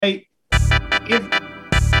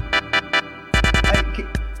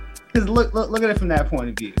Because look at it from that point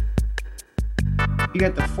of view. You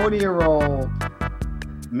got the 40-year-old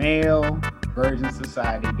male Virgin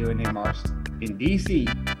Society doing their march in D.C.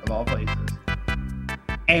 of all places,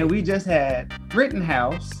 and we just had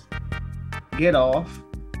Rittenhouse get off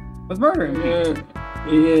with murdering people.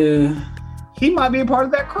 Yeah. He might be a part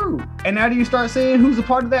of that crew. And now do you start saying who's a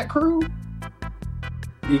part of that crew?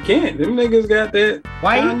 You can't. Them niggas got that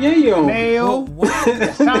white, Kanye on. male,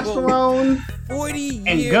 testosterone, 40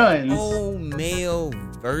 and guns. Old male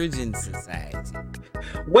Virgin Society.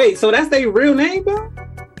 Wait, so that's their real name, though?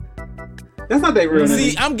 That's not their real name.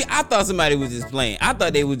 See, I thought somebody was just playing. I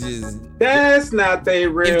thought they were just. That's not their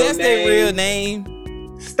real name. If that's their real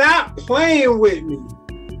name, stop playing with me.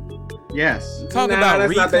 Yes. Talk about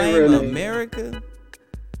Reclaim America.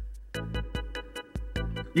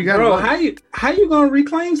 You got Bro, how you gonna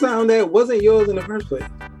reclaim something that wasn't yours in the first place?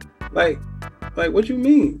 Like what you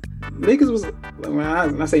mean? Niggas was when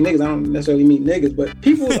I say niggas, I don't necessarily mean niggas, but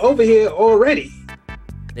people was over here already.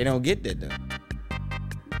 They don't get that though.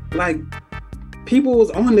 Like people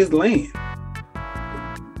was on this land.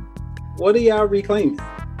 What are y'all reclaiming?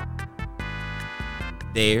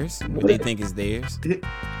 Theirs. What they think is theirs.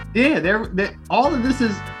 Yeah, they're all of this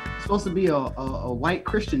is supposed to be a white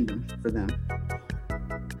Christendom for them.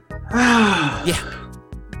 Yeah.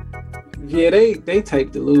 Yeah, they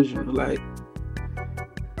take delusional, like.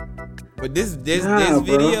 But this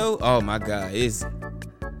video, oh my god, it's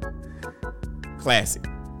classic.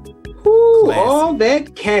 Whoo, classic. All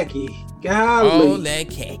that khaki. Golly. All that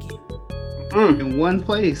khaki. In one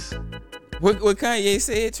place. What Kanye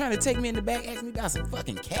said, trying to take me in the back, asking me about some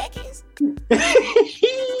fucking khakis?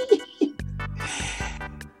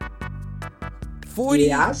 40.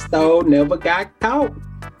 Yeah, I stole, never got caught.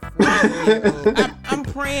 I'm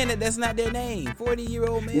praying that's not their name.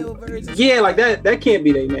 40-year-old male Virgin. Yeah, like that can't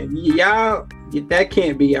be their name. Y'all, that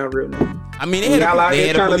can't be y'all real name. I mean, they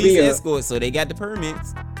had a police escort, so they got the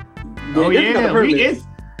permits. Oh yeah,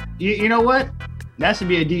 you know what? That should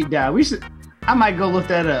be a deep dive. I might go look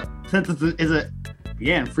that up since it's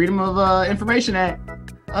again Freedom of Information Act.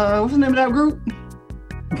 What's the name of that group?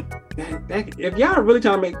 If y'all really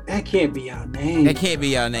trying to make that can't be y'all name. That can't be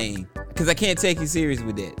y'all name. Because I can't take you serious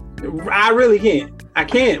with that. I really can't. I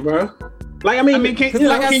can't, bro. Like, I mean can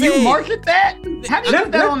you market that? How do you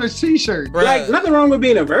put that on a t-shirt? Bruh. Like, nothing wrong with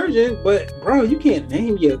being a virgin, but, bro, you can't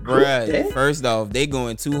name your group that. First off, they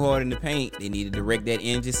going too hard in the paint. They need to direct that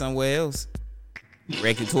engine somewhere else.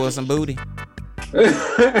 Direct it towards some booty.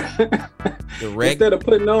 Instead of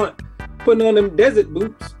putting on them desert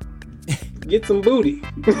boots, get some booty.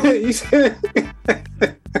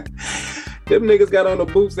 Them niggas got on the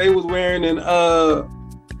boots they was wearing in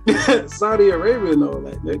Saudi Arabia and all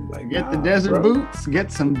that. Like, get the desert boots,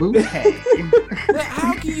 get some boot hay.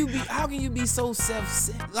 How can you be so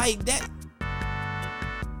self-centered like that?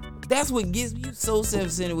 That's what gets you so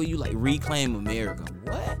self-centered when you like reclaim America.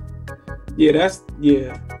 What? Yeah,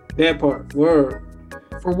 that part. Word.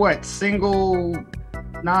 For what? Single,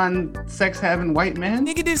 non-sex having white men?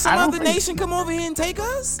 Nigga, did some other nation come over here and take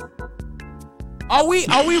us? Are we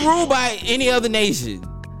ruled by any other nation?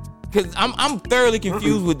 Cause I'm thoroughly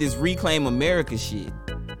confused with this reclaim America shit.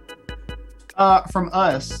 From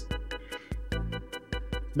us.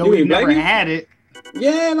 Though we never had it.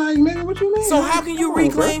 Yeah, like nigga, what you mean? So how can you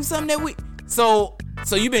reclaim something that we? So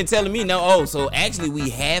you've been telling me no? Oh, so actually we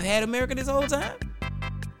have had America this whole time?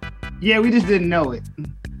 Yeah, we just didn't know it.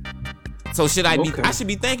 So I should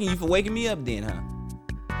be thanking you for waking me up then, huh?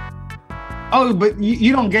 Oh, but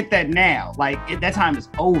you don't get that now. Like that time is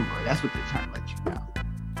over. That's what they're trying to let you know.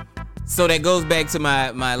 So that goes back to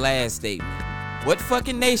my last statement. What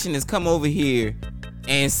fucking nation has come over here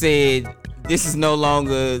and said this is no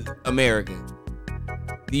longer America,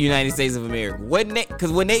 the United States of America?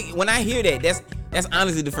 Because when I hear that, that's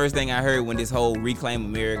honestly the first thing I heard when this whole reclaim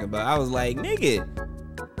America. But I was like, nigga,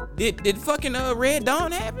 did fucking Red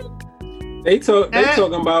Dawn happen? They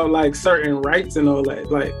talking about like certain rights and all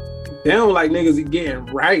that. Like they don't like niggas getting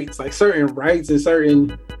rights, like certain rights and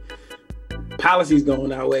certain policies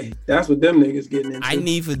going our way. That's what them niggas getting into. I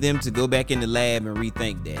need for them to go back in the lab and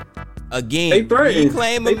rethink that. Again,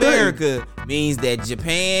 reclaim America means that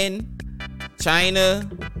Japan, China,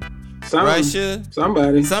 Russia,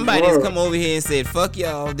 somebody's come over here and said, fuck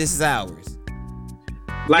y'all, this is ours.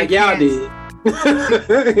 Like y'all did. You know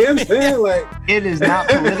what I'm saying? Like, it is not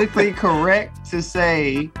politically correct to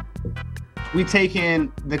say we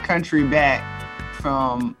taking the country back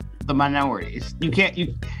from the minorities. You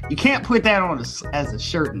can't put that on as a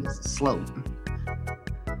shirt and as a slogan.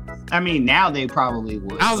 I mean, now they probably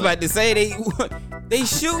would. I was about to say they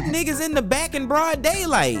shoot niggas in the back in broad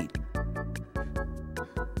daylight.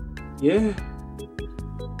 Yeah.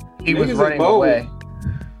 He was running away.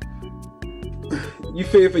 You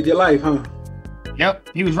feared for your life, huh? Yep,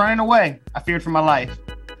 he was running away. I feared for my life.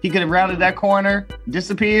 He could have rounded that corner,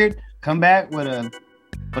 disappeared, come back with a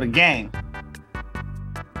gang.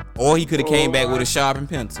 Or he could have came back with a sharpened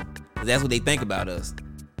pencil. Cause that's what they think about us.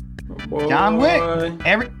 Boy. John Wick,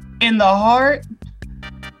 in the heart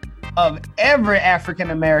of every African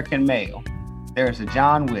American male, there's a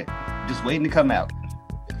John Wick just waiting to come out.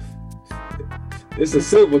 It's a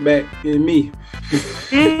silverback in me.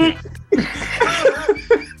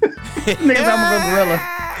 Niggas, I'm a gorilla.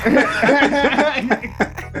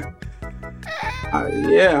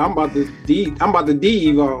 Yeah, I'm about to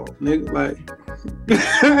de-evolve, nigga. Like,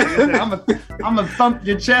 I'm gonna thump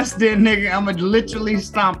your chest, then, nigga. I'm gonna literally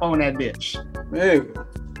stomp on that bitch. Nigga.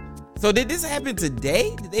 So did this happen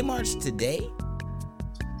today? Did they march today?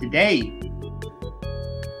 Today,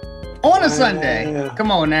 on a Sunday.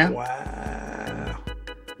 Come on now. Wow.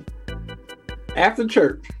 After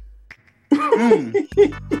church. Not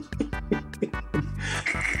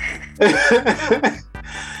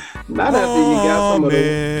after you got some of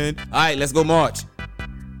the. All right, let's go march.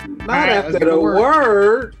 Not after the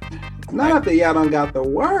word. Not after y'all done got the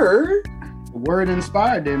word. The word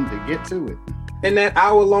inspired them to get to it. In that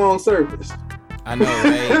hour-long service. I know,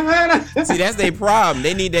 right? See, that's their problem.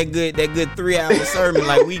 They need that good 3-hour sermon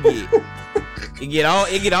like we get. It get all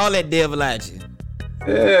that devil at you.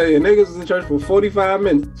 Yeah, niggas was in church for 45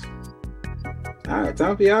 minutes. All right,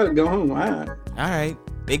 time for y'all to go home. All right.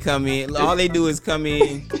 They come in. All they do is come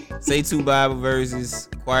in, say 2 Bible verses,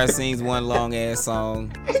 choir sings one long ass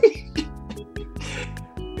song.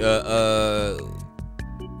 The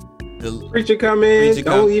preacher come in,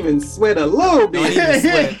 don't even sweat a little bit. Don't even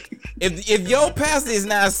sweat. If your pastor is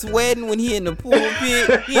not sweating when he in the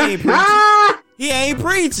pulpit, he ain't preaching. He ain't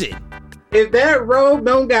preaching. If that robe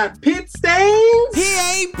don't got pit stains, he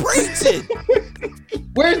ain't preaching.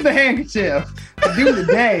 Where's the handkerchief to do the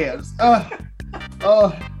dabs?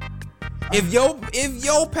 If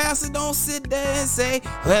your pastor don't sit there and say,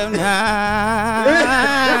 well now,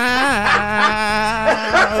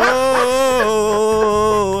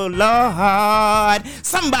 oh Lord,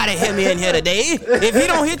 somebody hit me in here today. If he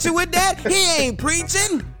don't hit you with that, he ain't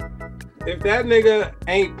preaching. If that nigga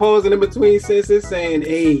ain't pausing in between sentences saying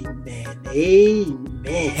amen,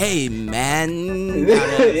 amen,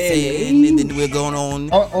 and then we're going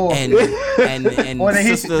on and or they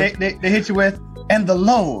hit you with and the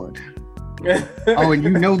Lord. Oh, and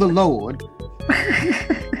you know the Lord.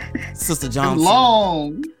 Sister Johnson.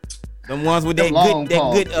 Long. Them ones with that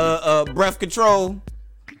good breath control.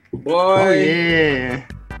 Boy. Oh yeah.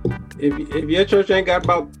 If your church ain't got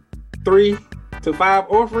about 3 to 5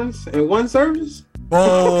 offerings in one service.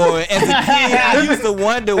 Boy, as a kid, I used to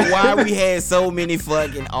wonder why we had so many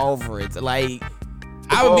fucking offerings. Like,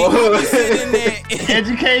 I would be sitting there.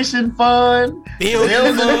 Education fund,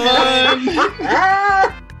 building fund,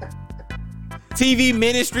 TV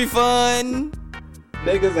ministry fund.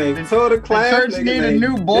 Niggas ain't taught a class. The church need a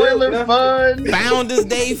new boiler fund. Founders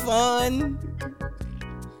Day fund.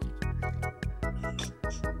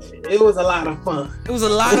 It was a lot of fun. It was a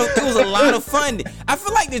lot of fun. I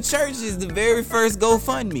feel like the church is the very first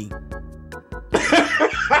GoFundMe.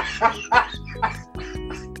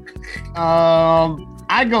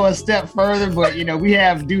 I go a step further, but we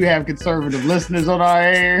do have conservative listeners on our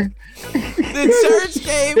air. The church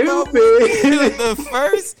came up with the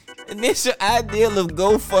first initial idea of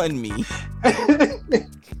GoFundMe.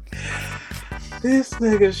 This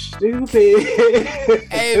nigga stupid.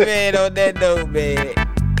 Hey man, on that note, man.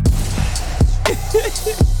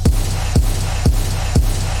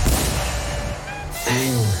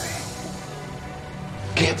 Angry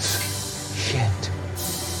gets shit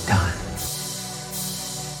done.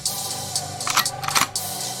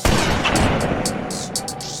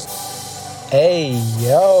 Hey,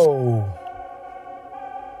 yo.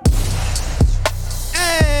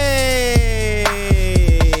 Hey!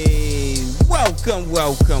 Welcome.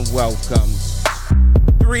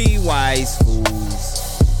 3 Wise Fools.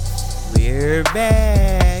 We're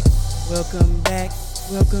back. Welcome back.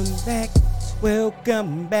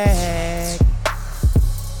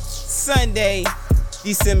 Sunday,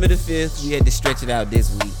 December the 5th. We had to stretch it out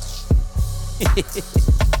this week.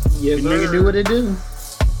 Yes, nigga do what it do.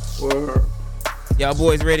 Y'all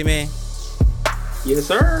boys ready, man? Yes,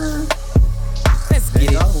 sir. Let's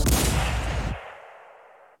get it.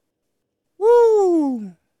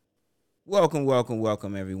 Woo!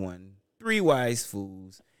 Welcome, everyone. 3 Wise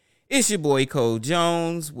Fools. It's your boy Cole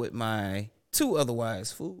Jones with my 2 other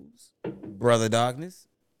wise fools, Brother Darkness.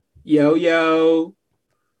 Yo.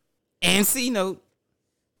 And C-Note.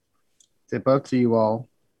 Step up to you all.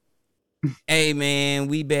 Hey man,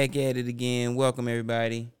 we back at it again. Welcome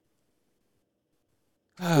everybody.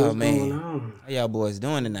 Oh What's man, going on? how y'all boys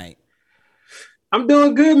doing tonight? I'm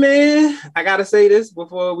doing good, man. I gotta say this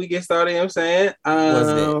before we get started. You know what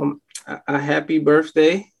I'm saying, a happy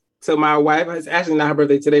birthday to my wife. It's actually not her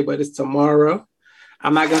birthday today, but it's tomorrow.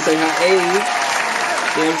 I'm not gonna say her age.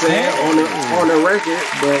 You know what I'm saying, on the record,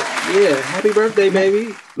 but yeah, happy birthday,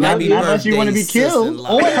 baby. Happy Not unless you want to be killed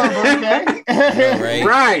on her birthday.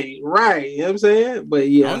 Right. Right. You know what I'm saying? But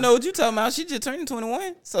yeah. I don't know what you talking about. She just turned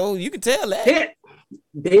 21, so you can tell that. Yeah.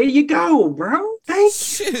 There you go, bro. Thank you.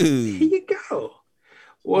 Shoot. There you go.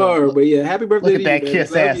 Word, but yeah, happy birthday. Look at that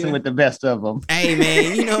kiss assing with the best of them. Hey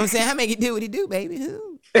man, you know what I'm saying? I make it do what he do, baby.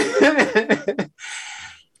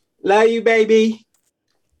 Love you, baby.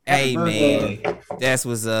 Hey man, that's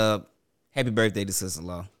what's up. Happy birthday to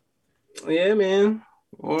sister-in-law. Yeah, man.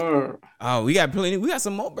 Word. Oh, we got plenty. We got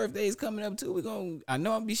some more birthdays coming up too. I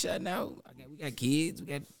know I'll be shutting out. We got kids. We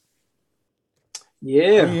got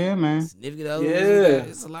yeah, man. significant others. Yeah.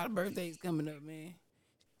 There's a lot of birthdays coming up, man.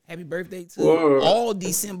 Happy birthday to all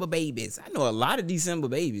December babies. I know a lot of December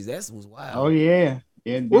babies. That's what's wild. Oh yeah.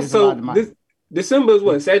 What's so this December is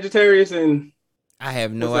what? Sagittarius and I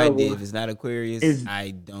have no idea if it's not Aquarius.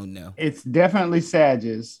 I don't know. It's definitely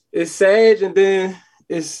Sagittarius. It's Sag, and then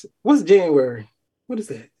what's January? What is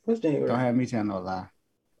that? What's January? Don't have me tell no lie.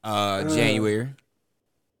 January.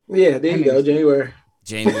 Yeah, there you go. January.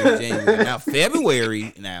 Now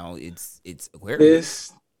February. Now it's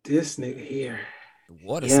Aquarius. This nigga here. The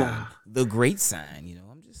water sign, the great sign. You know,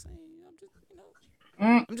 I'm just saying.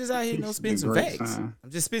 I'm just out here, spitting some facts. I'm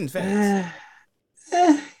just spitting facts.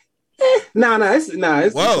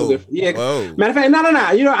 It's whoa, different. Yeah. Whoa. Matter of fact,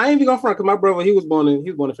 no. You know, I ain't even gonna front because my brother, he was born in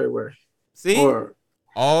February. See, and, you know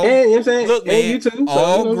what I'm saying? Look, man, and you too.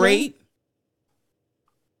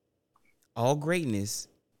 All greatness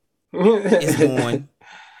is born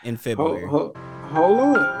in February. Hold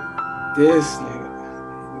on, this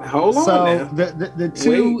nigga. Hold on. So now.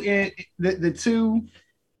 the two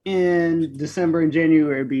in December and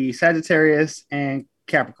January be Sagittarius and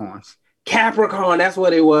Capricorns. Capricorn, that's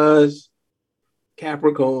what it was.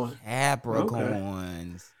 Capricorns.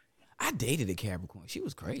 Okay. I dated a Capricorn. She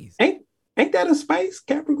was crazy. Ain't that a spice,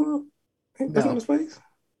 Capricorn? That's not a spice.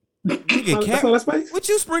 That's not a spice. What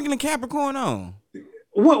you sprinkling Capricorn on?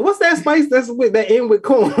 What's that spice that's with that end with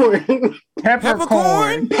corn?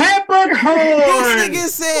 Peppercorn. Peppercorn. This nigga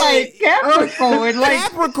said like Capricorn. Like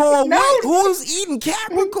Capricorn. No. What? Who's eating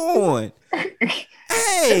Capricorn?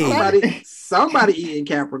 Hey, somebody eating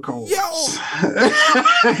Capricorn. Yo, what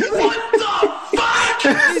the fuck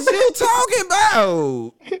is you talking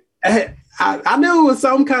about? I knew it was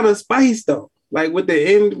some kind of spice though, like with the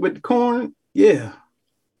end with corn. Yeah.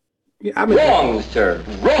 I mean, wrong, sir.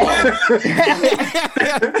 Wrong.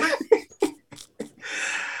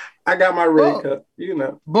 I got my red cup, you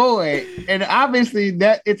know. Boy, and obviously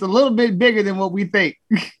that it's a little bit bigger than what we think.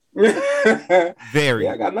 Very.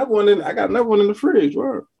 Yeah, I got another one in the fridge.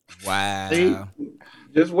 Word. Wow. See?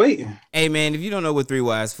 Just waiting. Hey man, if you don't know what Three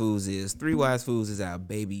Wise Fools is, Three Wise Fools is our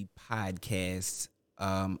baby podcast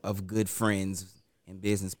of good friends and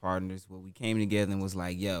business partners where we came together and was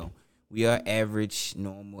like, yo, we are average,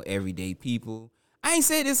 normal, everyday people. I ain't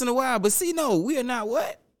said this in a while, but we are not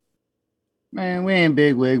what? Man, we ain't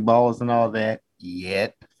big wig balls and all that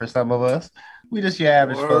yet for some of us. We just your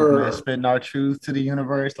average folk, man, spitting our truth to the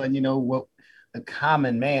universe, letting you know what the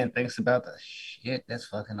common man thinks about the shit that's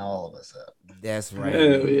fucking all of us up. That's right.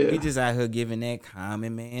 Yeah. We just out here giving that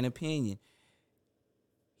common man opinion.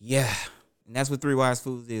 Yeah. And that's what Three Wise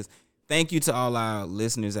Fools is. Thank you to all our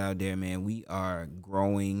listeners out there, man. We are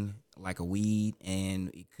growing like a weed, and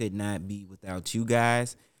it could not be without you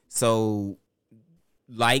guys. So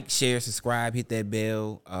like, share, subscribe, hit that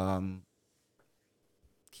bell.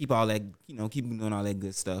 Keep all that, keep doing all that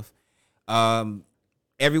good stuff.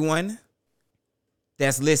 Everyone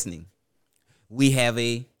that's listening, we have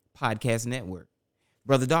a podcast network.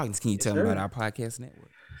 Brother Dawkins, can you tell me about our podcast network?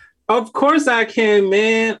 Of course I can,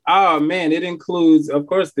 man. Oh, man, it includes, of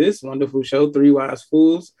course, this wonderful show, Three Wise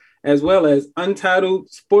Fools, as well as Untitled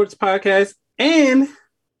Sports Podcast and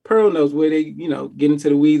Pearl Notes, where they, get into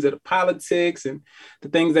the weeds of the politics and the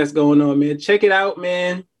things that's going on, man. Check it out,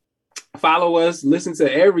 man. Follow us, listen to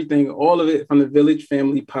everything, all of it from the Village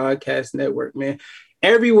Family Podcast Network, man.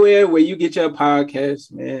 Everywhere where you get your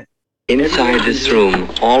podcasts, man. Inside this room,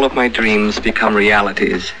 all of my dreams become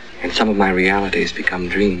realities, and some of my realities become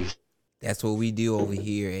dreams. That's what we do over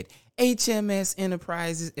here at HMS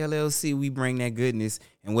Enterprises LLC. We bring that goodness,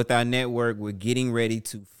 and with our network, we're getting ready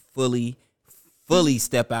to fully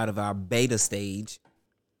step out of our beta stage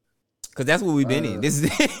Because that's what we've been in. This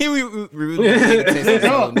is we really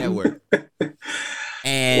the network.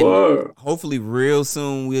 And hopefully real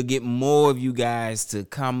soon we'll get more of you guys to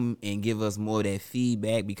come and give us more of that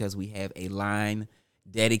feedback because we have a line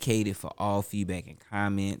dedicated for all feedback and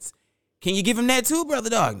comments. Can you give him that too, Brother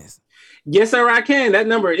Darkness? Yes, sir, I can. That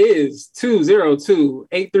number is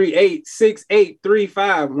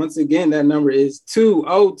 202-838-6835. Once again, that number is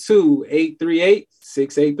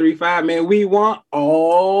 202-838-6835. Man, we want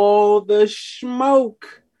all the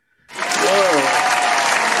smoke.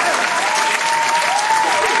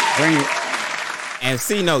 Bring it. And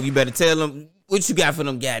C-No, you better tell them what you got for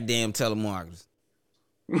them goddamn telemarketers.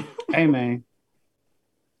 Hey, man.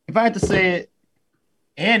 If I had to say it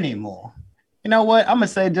anymore, you know what? I'm gonna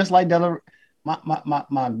say just like my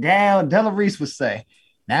gal Della Reese would say.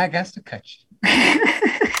 Now I got to cut you.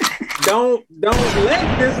 Don't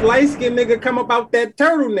let this light-skinned nigga come about that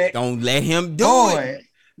turtleneck. Don't let him do it.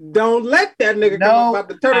 Don't let that nigga come about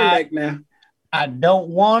the turtleneck now. I don't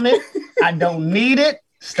want it. I don't need it.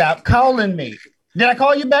 Stop calling me. Did I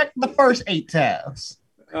call you back the first 8 times?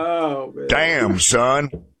 Oh, man. Damn,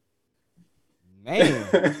 son.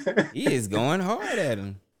 Man, he is going hard at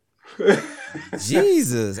him.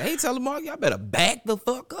 Jesus. Hey, telemarketer, y'all better back the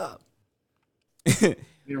fuck up.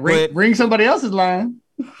 Ring somebody else's line.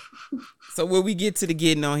 So when we get to the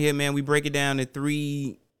getting on here, man, we break it down to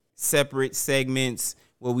 3 separate segments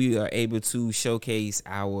where we are able to showcase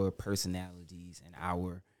our personalities and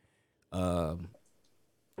our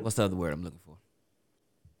what's the other word I'm looking for?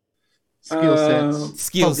 Skill sets.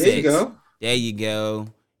 Skill sets. There you go. There you go.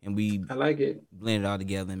 And I like it. Blended it all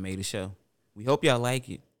together and made a show. We hope y'all like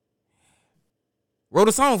it. Wrote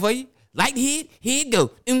a song for you. Like the hit, here it go.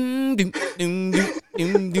 This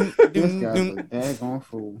guy's a daggone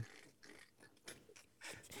fool.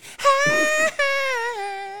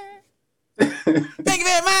 Thank you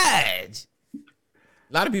very much.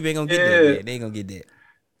 A lot of people ain't gonna get that. Man. They ain't gonna get that.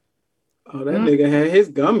 Oh, that nigga had his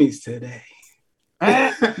gummies today.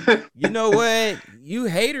 You know what? You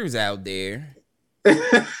haters out there.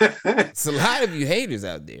 It's a lot of you haters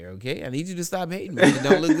out there, okay? I need you to stop hating me. It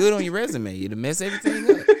don't look good on your resume. You'll mess everything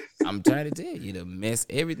up. I'm trying to tell you to mess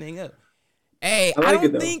everything up. Hey, I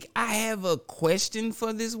don't think I have a question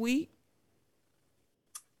for this week.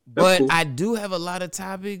 But cool. I do have a lot of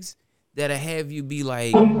topics that'll have you be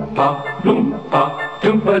like, Oompa, loompa,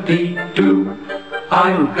 doompa-dee-doo.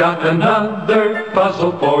 I've got another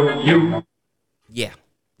puzzle for you. Yeah,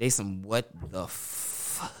 they some what the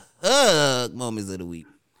fuck moments of the week.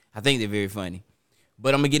 I think they're very funny.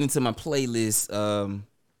 But I'm gonna get into my playlist to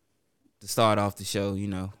start off the show. You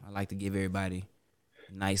know, I like to give everybody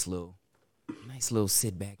a nice little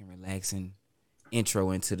sit back and relaxing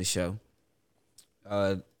intro into the show.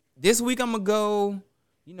 This week I'm gonna go,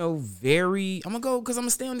 because I'm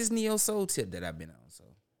gonna stay on this neo soul tip that I've been on. So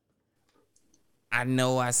I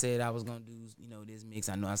know I said I was gonna do, this mix.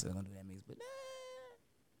 I know I said I was gonna do that mix, but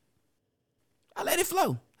I let it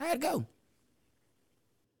flow. I had to go.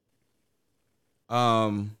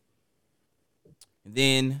 And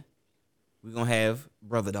then we're gonna have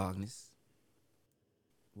Brother Darkness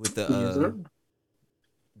with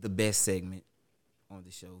the best segment on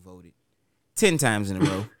the show, voted 10 times in a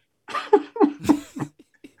row.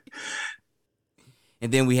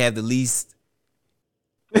 And then we have the least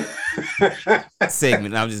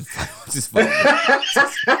segment. I'm just fucking.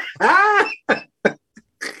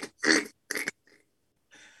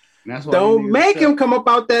 That's why don't make him come up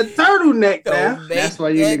out that turtleneck now. That's why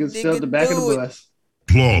you niggas still at the back of the bus.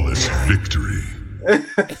 Flawless victory.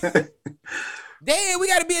 Damn, we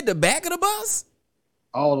gotta be at the back of the bus?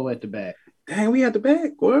 All the way at the back. Dang, we at the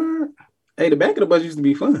back. Word. Hey, the back of the bus used to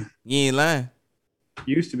be fun. You ain't lying.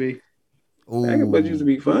 Used to be. Ooh. Back of the bus used to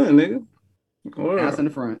be fun, nigga. House in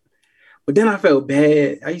the front. But then I felt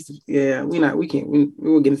bad. I used to, we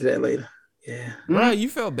will get into that later. Yeah. Bro, you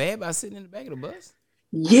felt bad by sitting in the back of the bus?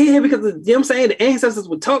 Yeah, because you know what I'm saying, the ancestors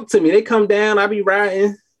would talk to me. They come down, I be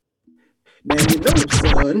riding. Now you know,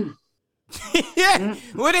 son. Yeah.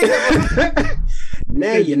 What is it?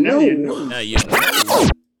 Now you know. Now you know.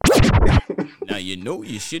 Now you know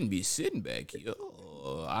you shouldn't be sitting back here.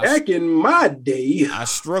 Back in my day, I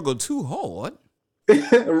struggled too hard.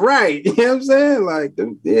 Right. You know what I'm saying? Like,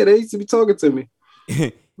 they used to be talking to me.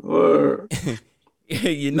 Or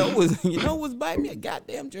you know what's biting me? A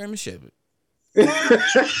goddamn German Shepherd.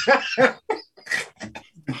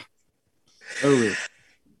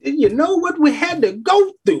 You know what we had to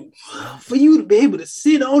go through for you to be able to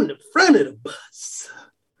sit on the front of the bus.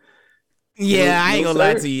 Yeah, I ain't gonna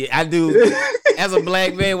lie to you. I do. As a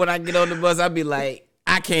black man, when I get on the bus, I be like,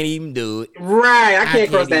 I can't even do it. Right, I can't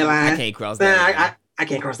cross that line. I can't cross that line. I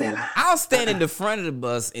can't cross that line. I'll stand in the front of the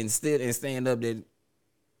bus and stand up there.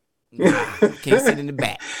 Nah, can't sit in the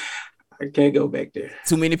back. I can't go back there.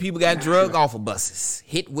 Too many people got drug off of buses,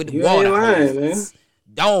 hit with You water ain't lying, hoses,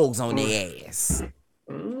 dogs on their ass.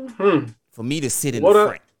 Mm-hmm. For me to sit in the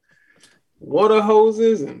front. Water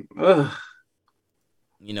hoses and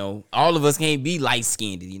you know, all of us can't be light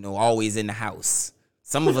skinned, you know, always in the house.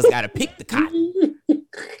 Some of us gotta pick the cotton.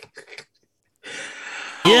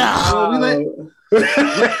 Yeah.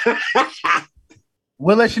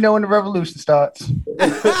 We'll let you know when the revolution starts. You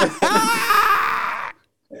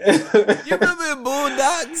remember in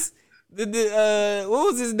Boondocks? What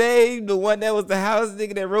was his name? The one that was the house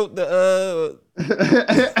nigga that wrote the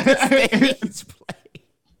stage play.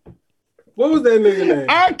 What was that nigga name?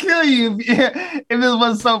 I'll kill you if it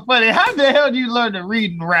wasn't so funny. How the hell did you learn to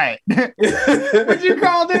read and write? What'd you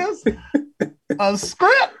call this? A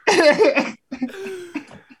script?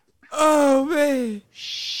 Oh man.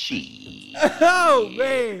 Oh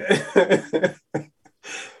man.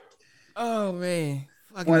 Oh man.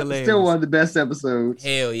 Fucking hilarious. Still one of the best episodes.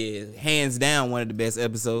 Hell yeah. Hands down one of the best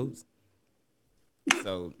episodes.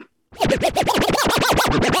 So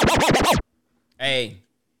hey.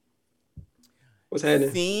 What's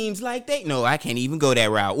happening? Seems like they no, I can't even go that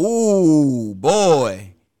route. Ooh,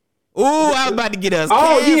 boy. Ooh, I was about to get us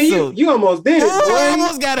canceled. Yeah, you almost did it, boy. You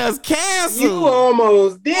almost got us canceled. You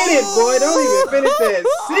almost did it, boy. Don't even finish that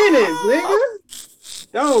sentence,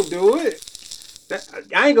 nigga. Don't do it.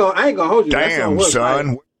 I ain't gonna hold you. Damn,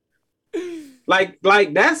 son. Like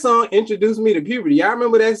that song introduced me to puberty. Y'all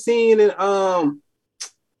remember that scene in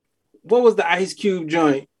what was the Ice Cube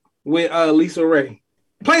joint with Lisa Ray?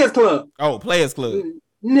 Players Club. Oh, Players Club.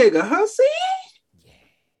 Nigga, her scene? Yeah.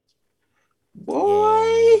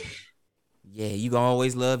 Boy. Yeah, you gonna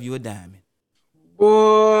always love you a diamond.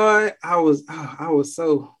 Boy, I was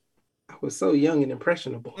so young and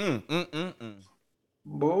impressionable.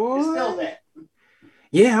 Boy. You're still that.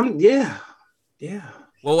 Yeah.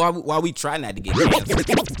 Well, while we try not to get canceled,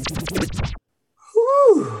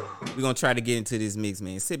 we're gonna try to get into this mix,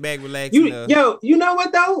 man. Sit back, relax. Yo, you know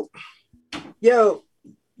what though? Yo,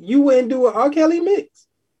 you wouldn't do an R. Kelly mix?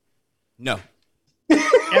 No.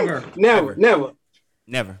 Ever. Never.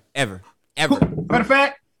 Matter of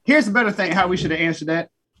fact, here's the better thing, how we should have answered that.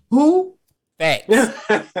 Who? Facts.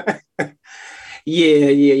 Yeah,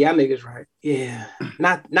 y'all niggas right. Yeah.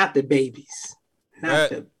 Not the babies. Not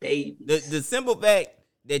the babies. The simple fact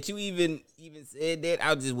that you even said that,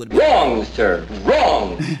 I just would have wrong, sir.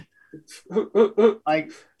 Wrong.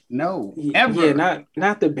 Like, no. Ever. Yeah,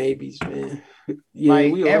 not the babies, man. Yeah,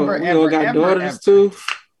 like, we all got daughters too.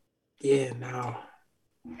 Yeah, no.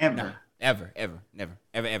 Ever. Ever. Never.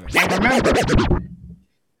 And remember,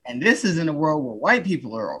 and this is in a world where white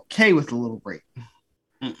people are okay with a little break.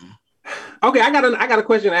 Okay, I got a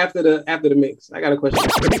question after the mix. I got a question.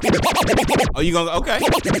 Oh, you gonna okay?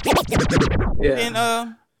 Yeah. Then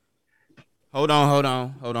hold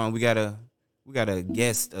on. We got a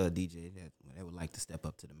guest DJ that would like to step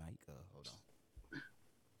up to the mic. Hold on.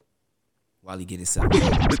 While he get his up.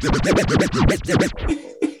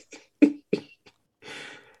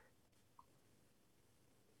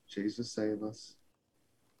 Jesus save us.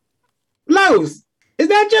 Los, is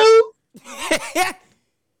that you?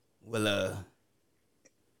 Well,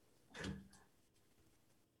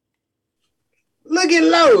 look at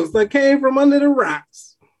Los that came from under the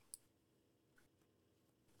rocks.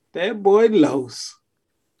 That boy Los.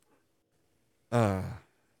 I'd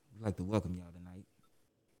like to welcome y'all tonight.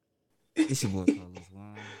 It's your boy Carlos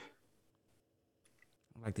Juan.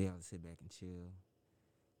 I'd like y'all to sit back and chill.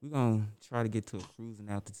 We're gonna try to get to a cruising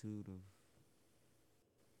altitude of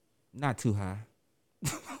not too high.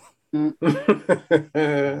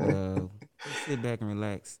 Sit back and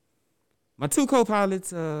relax. My two co-pilots,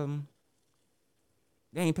 they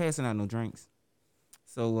ain't passing out no drinks.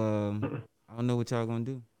 So I don't know what y'all gonna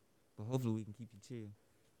do. But hopefully we can keep you chill.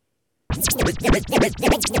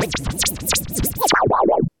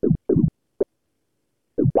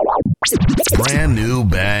 Brand new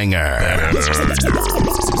banger.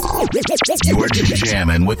 You are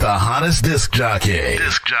jamming with the hottest disc jockey.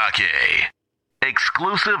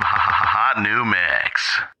 Exclusive hot new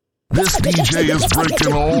mix. This DJ is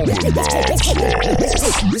breaking all the knobs.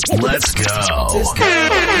 Let's go.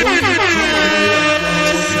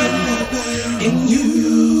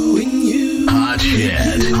 Hot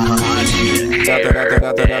shit.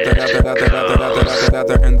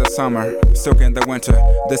 Leather in the summer, silk in the winter.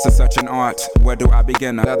 This is such an art. Where do I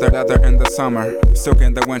begin? Leather in the summer, silk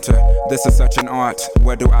in the winter. This is such an art.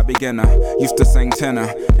 Where do I begin? Used to sing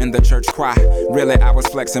tenor in the church choir. Really, I was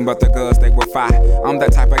flexing, but the girls they were fine. I'm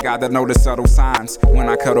that type of guy that notice subtle signs when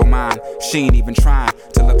I cuddle mine. She ain't even trying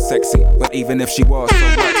to look sexy, but even if she was, so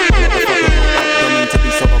what? Don't mean to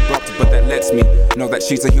be so abrupt, but that lets me know that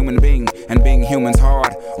she's a human being, and being human's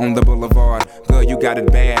hard on the boulevard. Girl, you got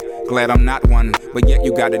it bad. Glad I'm not one, but yet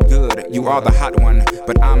you got it good. You are the hot one,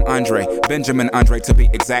 but I'm Andre, Benjamin Andre to be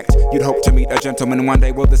exact. You'd hope to meet a gentleman one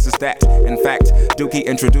day, well this is that. In fact, Dookie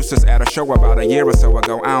introduced us at a show about a year or so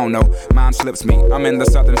ago. I don't know, mine slips me. I'm in the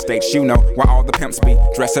southern states, you know, where all the pimps be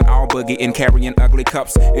dressing all boogie and carrying ugly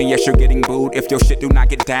cups. And yes, you're getting booed if your shit do not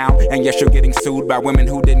get down. And yes, you're getting sued by women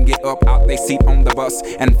who didn't get up out they seat on the bus.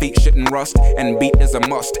 And feet shouldn't rust, and beat is a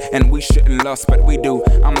must. And we shouldn't lust, but we do.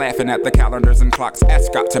 I'm laughing at the calendars and clocks. Ask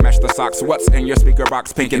Scott to match the socks. What's in your speaker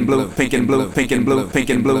box? Pink and blue, pink and blue, pink and blue,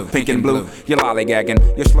 pink and blue, pink and blue. You're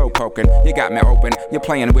lollygagging, you're slow poking, you got me open, you're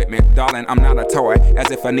playing with me, darling. I'm not a toy.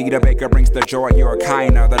 As if Anita Baker brings the joy. You're a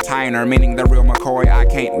kinder, the tiner, meaning the real McCoy. I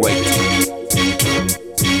can't wait.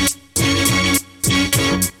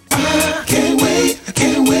 I can't wait, I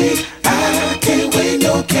can't wait, I can't wait,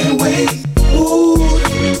 no, can't wait. Ooh,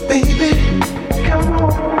 baby, come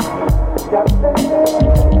on.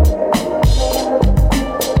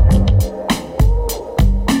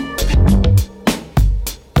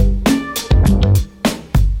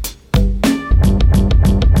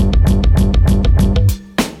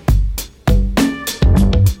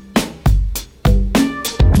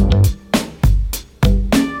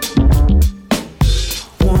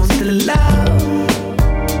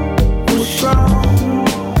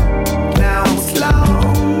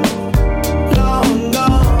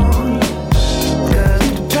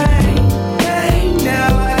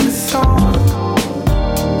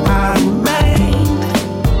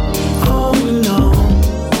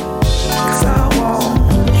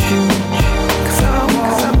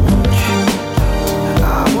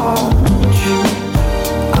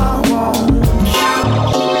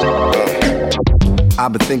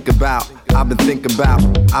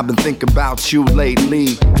 I've been thinking about you lately.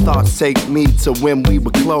 Thoughts take me to when we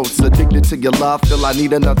were close. Addicted to your love, feel I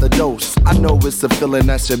need another dose. I know it's a feeling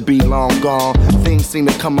that should be long gone. Things seem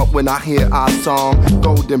to come up when I hear our song.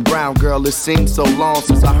 Golden brown girl, it seems so long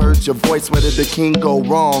since I heard your voice. Where did the king go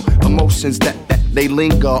wrong? Emotions that they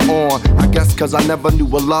linger on. I guess cause I never knew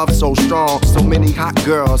a love so strong. So many hot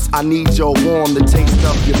girls, I need your warm. The taste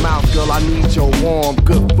of your mouth, girl, I need your warm.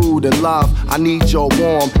 Good food and love, I need your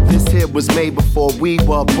warm. This here was made before we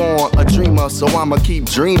were born. A dreamer, so I'ma keep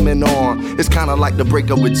dreaming on. It's kinda like the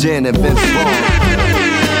breakup with Jen and Vince Vaughn.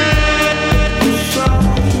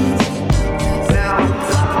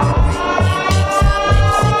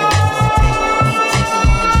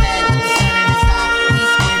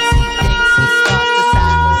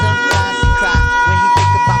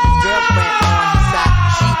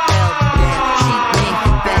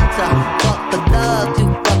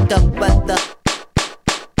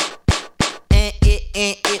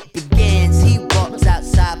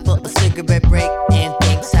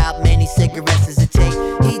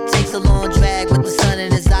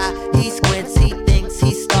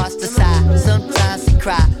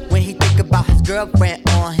 Girlfriend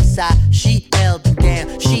on his side, she held him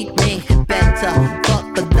down, she made him better.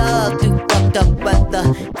 Fuck the love, do fucked up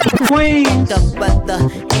weather, fucked up weather,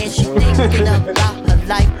 and she thinking about her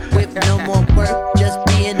life with no more work, just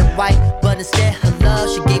being a wife. But instead her love,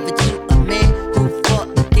 she gave it to a man who fought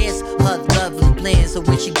against her lovely plans. So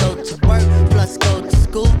when she go to work, plus go to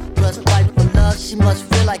school, plus fight for love, she must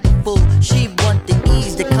feel like a fool. She want the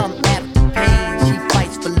ease to come after pain. She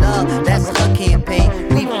fights for love, that's her campaign.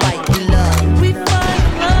 We fight for love.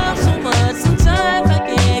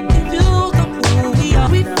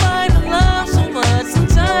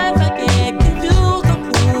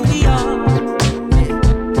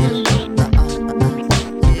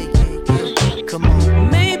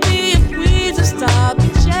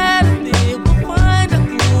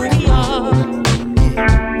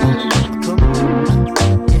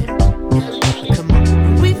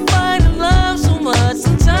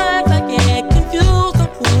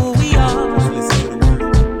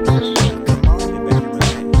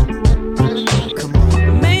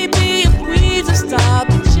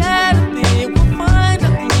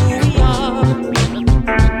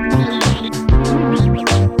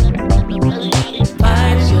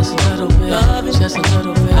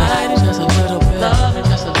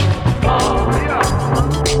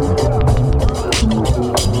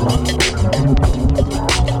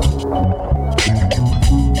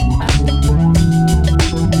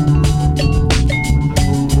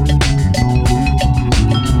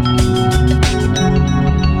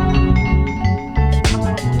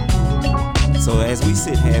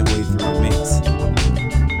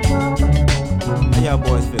 y'all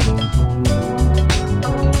boys feeling?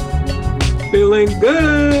 Feeling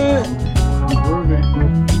good.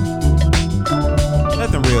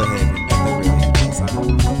 Nothing real heavy. So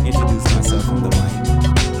I'll introduce myself from the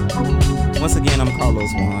mic. Once again, I'm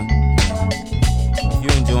Carlos Juan. If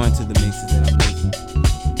you're enjoying to the mixes that I'm making,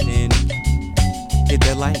 then hit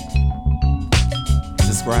that like,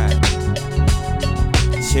 subscribe,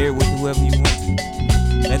 share it with whoever you want to.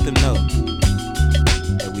 Let them know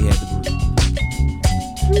that we had the brew.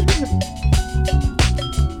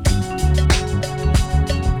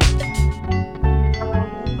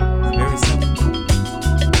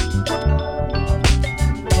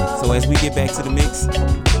 As we get back to the mix,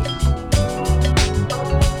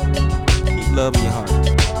 keep love in your heart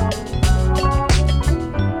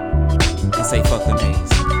and say fuck them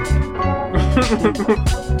haters.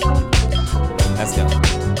 Let's go.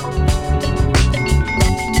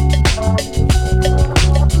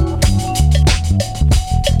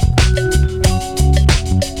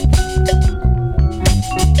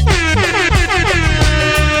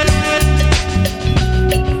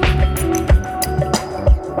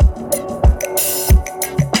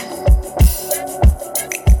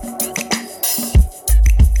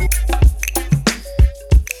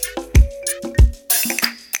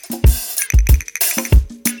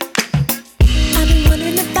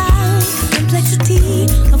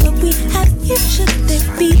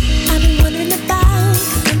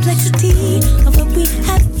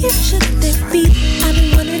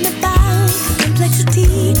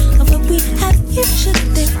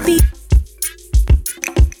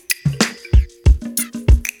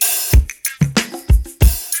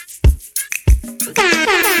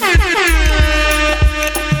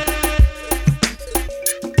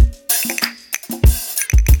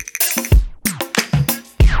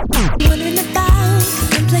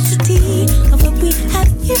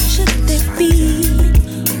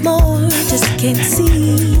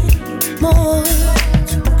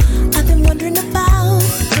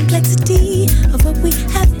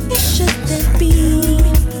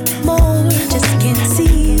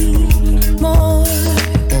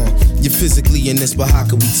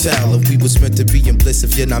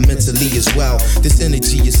 If you're not mentally as well, this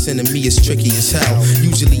energy you're sending me is tricky as hell.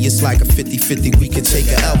 Usually it's like a 50-50, we could take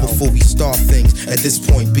a L before we start things. At this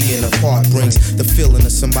point, being apart brings the feeling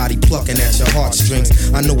of somebody plucking at your heartstrings.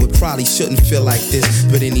 I know it probably shouldn't feel like this,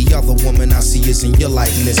 but any other woman I see is in your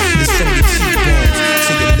likeness. It's from your cheekbones,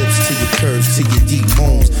 to your lips, to your curves, to your deep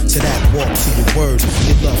moans, to that walk, to your words.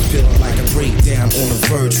 Your love feeling like a breakdown on the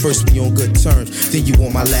verge. First we on good terms, then you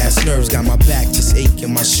on my last nerves. Got my back just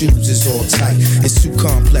aching, my shoes is all tight. It's too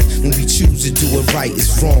complex when we choose to do it right.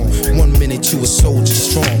 It's wrong. 1 minute you a soldier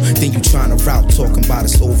strong, then you trying to route talking about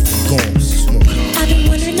it's over and gone. I've been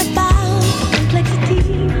wondering about the complexity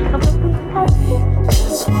of what we have.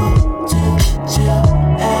 Just want to chill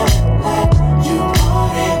and let you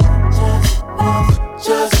want it.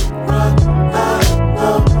 Just run. I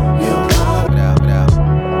know you want it.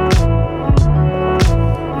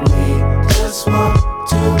 We just want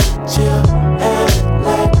to chill and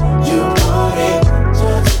let you want it.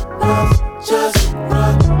 Just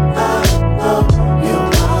run, I know you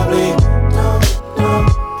want it.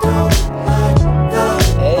 Don't like the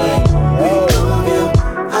way we love you.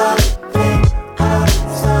 I think I'm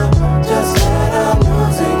just that I'm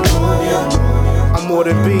losing on you. I'm more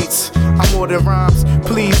than beats, I'm more than rhymes.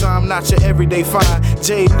 Please, I'm not your everyday fine.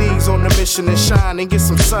 JD's on the mission to shine and get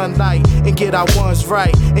some sunlight and get our ones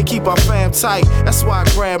right and keep our fam tight. That's why I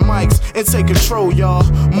grab mics and take control, y'all.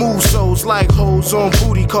 Move souls like hoes on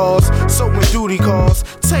booty calls. So when duty calls,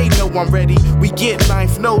 Tay know I'm ready. We get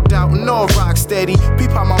ninth, no doubt, and all rock steady.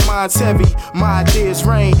 Peep how my mind's heavy, my ideas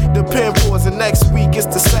rain. The pen pours and next week it's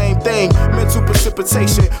the same thing. Mental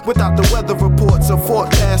precipitation without the weather reports. A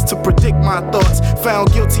forecast to predict my thoughts.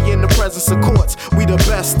 Found guilty in the presence of courts. We the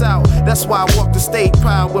best out. That's why I walk the state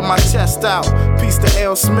proud with my chest out. Peace to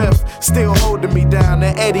L. Smith, still holding me down.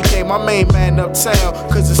 And Eddie K, my main man uptown.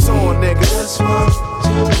 Cause it's on, niggas.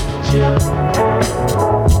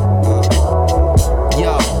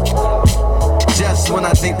 Yo, just when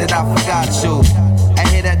I think that I forgot you, I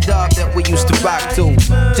hear that dog that we used to rock to.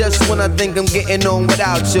 Just when I think I'm getting on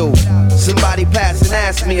without you, somebody passed and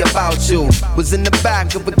asked me about you. Was in the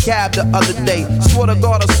back of a cab the other day. Swear to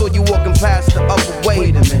God I saw you walking past the other way.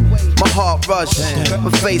 Wait a minute, my heart rushed,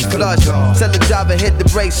 my face flushed. Tell the driver hit the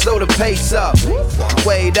brakes, slow the pace up.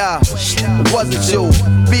 Wait up, it wasn't you.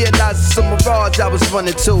 Realized it's some mirage I was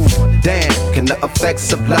running to. Damn, can the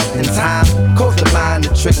effects of love and time cause the mind to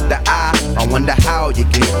trick the eye? I wonder how you're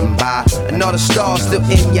getting by. And all the stars still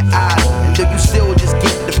in your eyes. And do you still just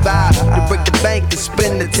get the vibe to break the bank and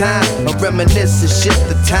spend the time? Or reminisce and shift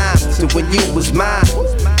the time to when you was mine.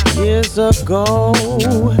 Years ago,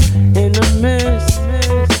 in the midst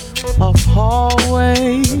of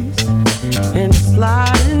hallways and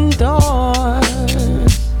sliding doors,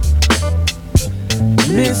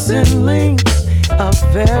 missing links, a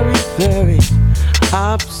very, very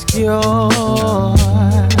obscure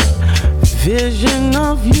vision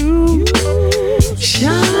of you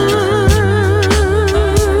shine,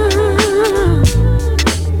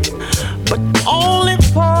 but only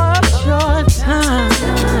for a short time.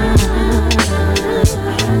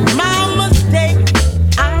 My mistake,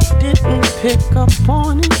 I didn't pick up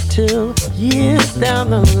on it till years down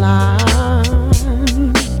the line.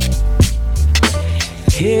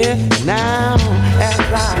 Here now, as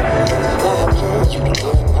I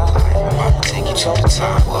take you to the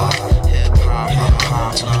top, hip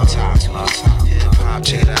hop to the top, hip hop,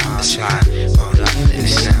 check it out, it's fine, hold up, it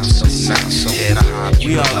sounds so hip hop,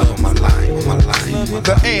 you love on my line.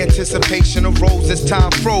 The anticipation arose as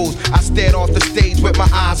time froze. I stared off the stage with my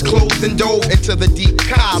eyes closed and dove into the deep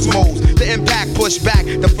cosmos. The impact pushed back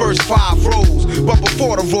the first 5 rows. But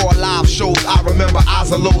before the raw live shows, I remember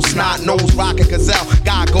eyes are low, snot nose, rockin' gazelle,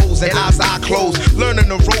 goggles and eyes I closed. Learning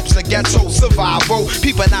the ropes of ghetto survival.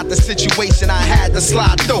 People not the situation I had to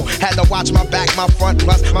slide through. Had to watch my back, my front,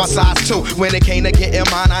 plus my size too. When it came to getting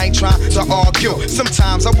mine, I ain't trying to argue.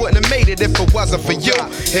 Sometimes I wouldn't have made it if it wasn't for you.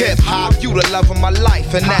 Hip hop, you the love of my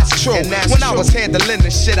life, and that's true. When I was handling the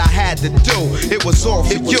shit I had to do, it was all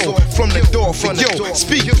for you. From the door for you.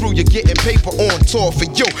 Speak through, you're getting paper on tour for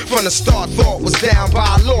you. From the start, thought was down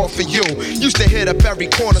by law for you. Used to hit up every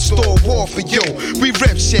corner store war for you. We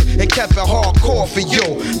ripped shit and kept it hardcore for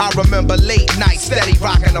you. I remember late nights, steady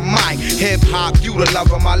rocking the mic. Hip hop, you the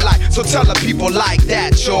love of my life. So tell the people like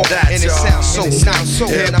that, y'all. And it sounds so nice.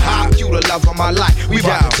 Hip hop, you the love of my life. We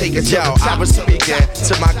about to take it to the top. I was speaking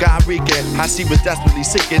to my guy Regan. I see was desperately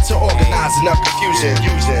seeking to organize enough confusion.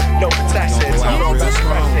 No protection.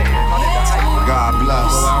 God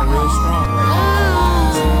bless.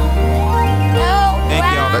 Thank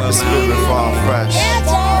y'all for let the spirit fall fresh.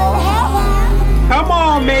 Come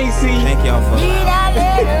on, Macy. Thank y'all for peace and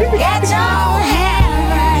love.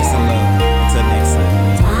 Until next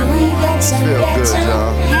time. Feel good,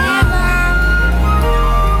 y'all.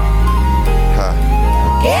 Huh.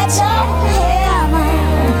 Get your hammer.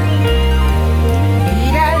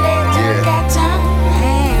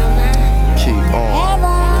 Keep on.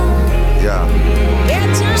 Yeah.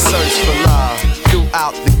 Search for love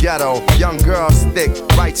throughout the ghetto. Young girls thick,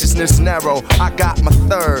 righteousness narrow. I got my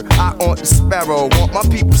third, I on the sparrow. Want my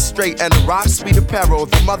people straight and the rock sweet apparel.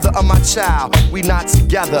 The mother of my child, we not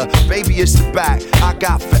together. Baby, it's the back, I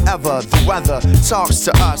got forever. The weather talks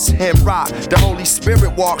to us, him rock. The Holy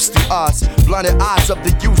Spirit walks through us. Blinded eyes of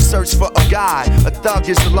the youth search for a guide. A thug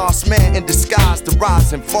is the lost man in disguise. The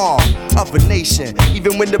rise and fall of a nation.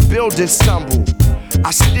 Even when the buildings stumble,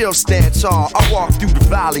 I still stand tall. I walk through the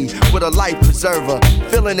valley with a life preserver,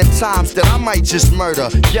 feeling at times that I might just murder.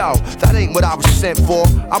 Yo, that ain't what I was sent for.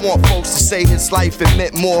 I want folks to say his life it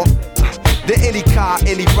meant more than any car,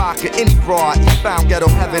 any rocker, any broad. He found ghetto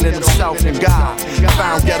heaven in himself and God.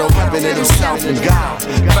 Found ghetto heaven in himself and God.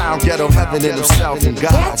 Found ghetto heaven in himself and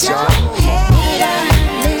God, y'all.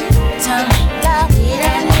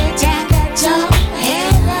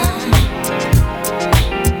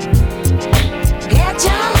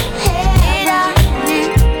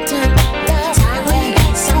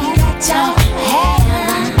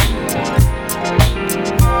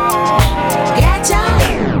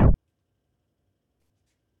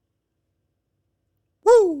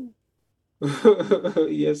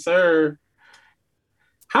 Yes, sir.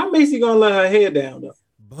 How Macy gonna let her hair down though?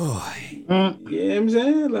 Boy. You know what I'm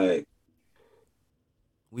saying? Like,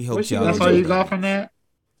 we hope y'all. That's why you got from that?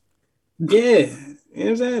 Yeah. You know what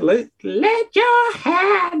I'm saying? Let your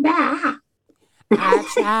hair down. I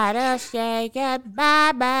try to say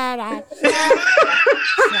goodbye, but I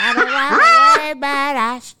try to walk away, but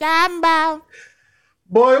I stumble.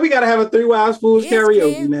 Boy, we gotta have a 3 Wild Fools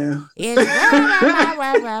karaoke now. It's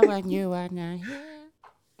when you are not here.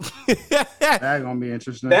 That's gonna be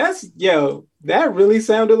interesting. That really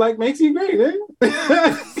sounded like Macy Gray, man.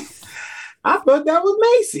 I thought that was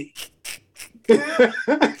Macy.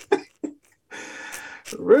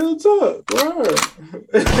 Real talk, word.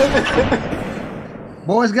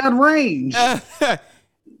 Boys got range. Yeah,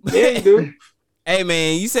 you do. Hey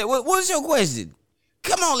man, you said what's your question?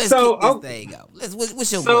 Come on, let's kick this thing out.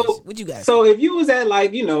 What's your question? What you got? So if you was at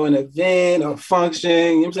like, an event or function,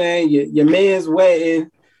 you know what I'm saying, your man's wedding,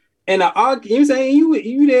 and you know what I'm saying,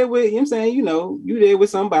 you there with, you know what I'm saying, you there with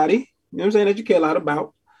somebody, you know what I'm saying, that you care a lot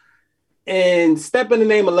about, and Step in the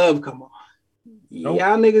Name of Love come on. Nope.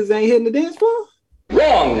 Y'all niggas ain't hitting the dance floor?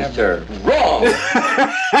 Wrong, sir. Wrong.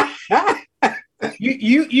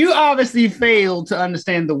 You obviously failed to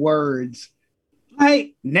understand the words.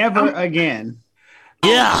 Like, never again.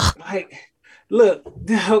 Yeah. Like, look,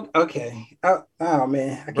 okay. Oh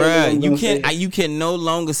man, bruh, you can no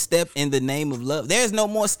longer step in the name of love. There's no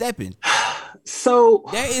more stepping. So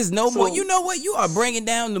there is no more. You know what? You are bringing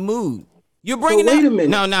down the mood. You're bringing wait down. A minute.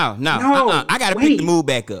 No. I gotta pick the mood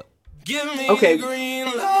back up. Give me okay. the green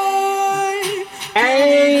light.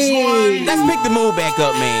 Hey, let's pick the mood back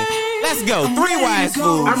up, man. Let's go. Three Wise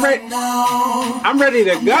Fools. I'm ready to go. I'm ready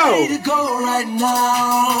to go right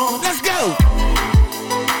now. Let's go.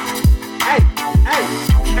 Hey.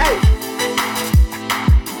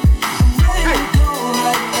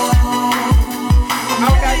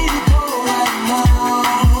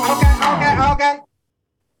 Okay.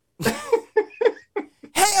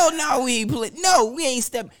 Hell no, we ain't play. No, we ain't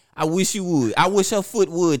step. I wish you would. I wish her foot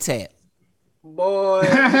would tap. Boy.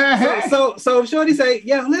 so Shorty say,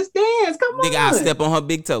 yeah, let's dance. Come on. Nigga, I'll step on her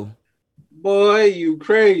big toe. Boy, you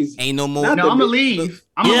crazy. Ain't no more. No, I'm gonna leave.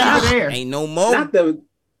 I'm gonna there. Ain't no more.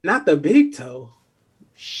 Not the big toe.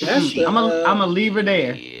 I'm gonna leave her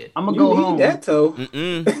there. I'm gonna go home. That toe.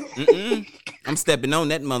 I'm stepping on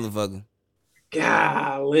that motherfucker.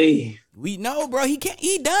 Golly. We know, bro. He can't.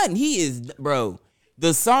 He done. He is, bro.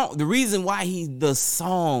 The reason why the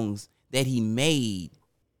songs that he made.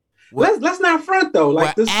 Let's not front though.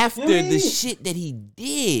 Like this after the shit that he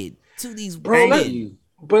did to these women.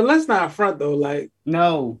 But let's not front though. Like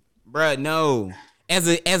no, bro, no. As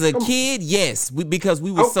a kid, yes, because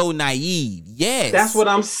we were so naive. Yes, that's what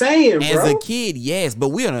I'm saying, bro. As a kid, yes, but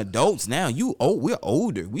we're adults now. We're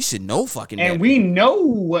older. We should know fucking. And better. we know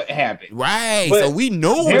what happened, right? But so we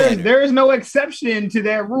know there is no exception to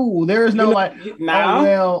that rule. There is no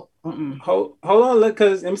hold on, look,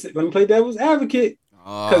 because let me play devil's advocate.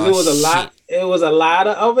 Because it was a lot. It was a lot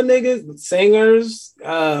of other niggas, singers,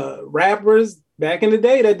 rappers. Back in the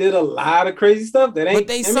day, that did a lot of crazy stuff. That ain't. But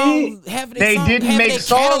they didn't make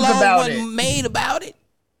songs about it. Made about it.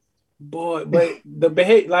 Boy, but the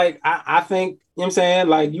behavior, like I think, you know what I'm saying,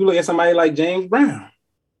 like you look at somebody like James Brown.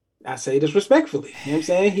 I say this respectfully. You know what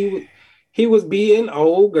I'm saying? He was beating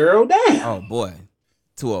old girl down. Oh boy,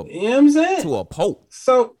 you know what I'm saying? To a pope.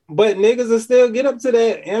 So, but niggas will still get up to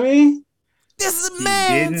that. You know what I mean, this is a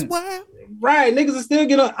man's world. Right, niggas are still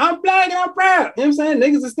getting. I'm black and I'm proud. You know what I'm saying?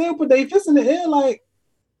 Niggas are still put their fists in the air, like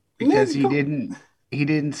because he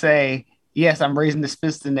didn't say yes. I'm raising this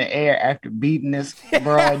fist in the air after beating this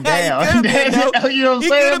broad down. You know what I'm saying? He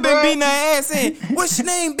could have been beating her ass saying, "What's your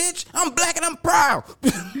name, bitch? I'm black and I'm proud."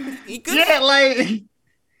 Yeah, like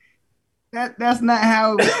that's not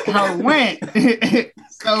how it went.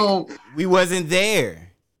 So we wasn't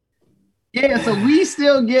there. Yeah, so we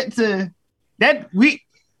still get to that.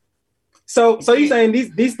 So you're saying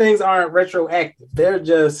these things aren't retroactive? They're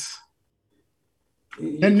just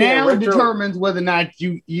the now determines whether or not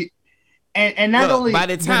you and not only by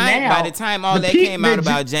the time all that came out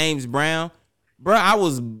about James Brown, bro,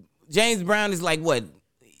 James Brown is like what?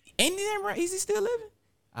 Ain't he right? Is he still living?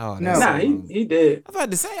 Oh no, nah, he dead. I was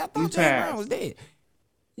about to say I thought James Brown was dead.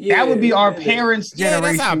 Yeah, that would be our parents' generation.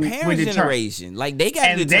 Yeah, that's our parents' generation. Like they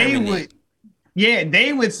got to determine it. Yeah,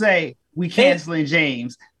 they would say we canceling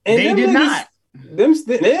James. And they did not. Them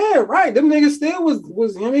niggas still was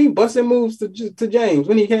you know what I mean, busting moves to James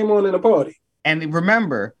when he came on in the party. And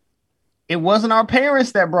remember, it wasn't our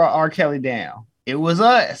parents that brought R. Kelly down. It was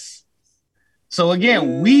us. So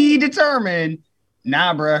again, we determined,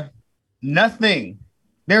 nah, bruh, nothing.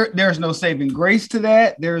 There's no saving grace to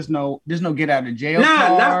that. There's no get out of jail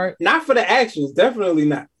card. Not for the actions. Definitely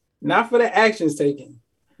not. Not for the actions taken.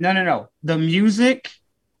 No. The music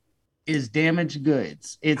is damaged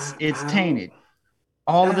goods. It's tainted.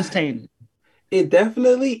 All of it's tainted. It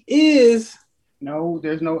definitely is. No,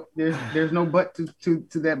 there's no butt to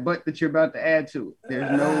that butt that you're about to add to it.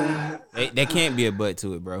 There's no. There can't be a butt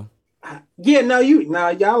to it, bro. Yeah,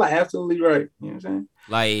 y'all are absolutely right. You know what I'm saying?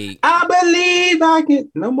 Like I believe I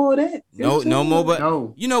can. No more of that. No more. But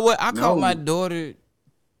no. You know what? I caught my daughter.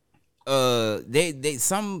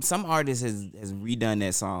 Some artist has redone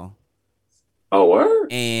that song. Oh, word?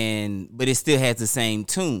 But it still has the same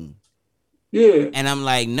tune. Yeah. And I'm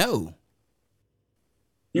like, no.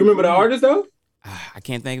 You remember the artist though? I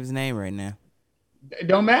can't think of his name right now. It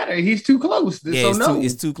don't matter. He's too close. Yeah, so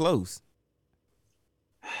it's too close.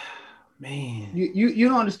 Man. You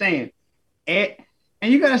don't understand. And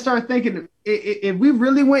you gotta start thinking if we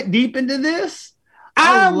really went deep into this, I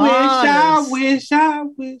wish.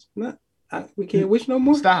 No, we can't wish no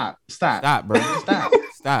more. Stop, bro.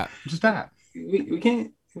 Stop. We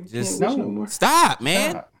can't. Just wish no more. Stop,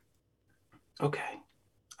 man. Stop. Okay.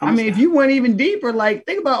 If you went even deeper, like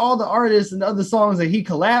think about all the artists and other songs that he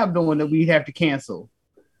collabed on that we'd have to cancel.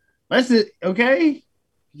 That's it, okay?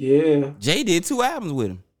 Yeah. Jay did 2 albums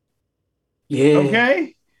with him. Yeah.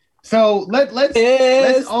 Okay. So let's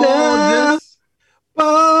all just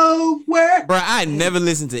Bro, I never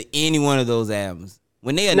listened to any one of those albums.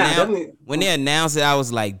 When they announced it, I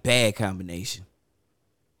was like, bad combination.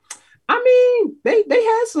 I mean, they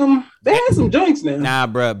had some joints now. Nah,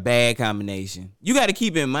 bro, bad combination. You got to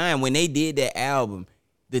keep in mind when they did that album,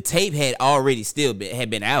 the tape had already had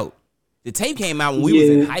been out. The tape came out when we was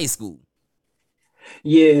in high school.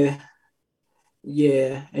 Yeah,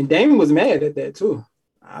 and Damon was mad at that too.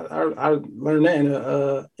 I learned that in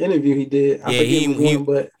an interview he did. He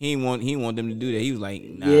didn't want them to do that. He was like,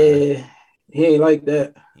 nah. Yeah, he ain't like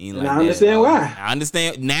that. Ain't and like I understand why. I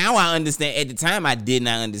understand now. I understand. At the time, I did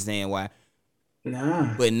not understand why.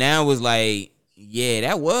 Nah, but now it was like, yeah,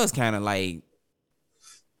 that was kind of like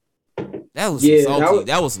that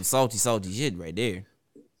was some salty shit right there.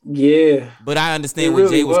 Yeah, but I understand where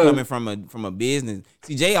Jay was coming from a business.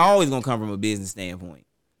 See, Jay always gonna come from a business standpoint.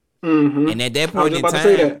 Mm-hmm. And at that point in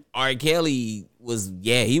time, R. Kelly was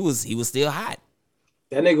he was still hot.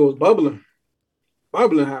 That nigga was bubbling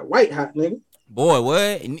hot, white hot nigga. Boy,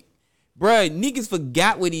 what? Bruh, niggas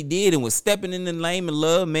forgot what he did and was stepping in the name of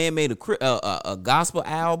love. Man made a gospel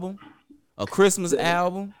album, a Christmas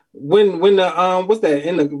album. When the what's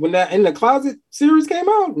that when that In the Closet series came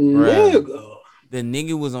out, nigga. The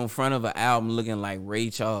nigga was on front of an album looking like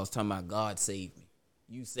Ray Charles, talking about God save me.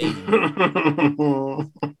 You saved me.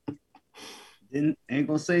 Ain't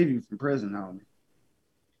gonna save you from prison, homie.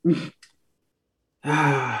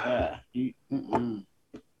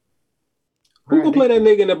 Who gonna play that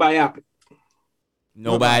nigga in the biopic?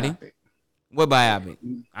 Nobody. What biopic?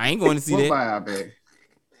 I ain't going to see that. What biopic?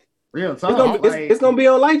 Real talk. It's gonna be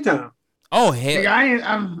on Lifetime. Oh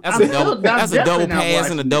hell! That's a double pass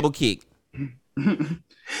and a double kick.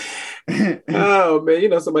 Oh man, you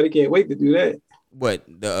know somebody can't wait to do that. What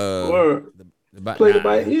play the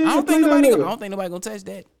bike? Yeah, I don't think nobody gonna touch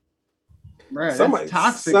that. Right, somebody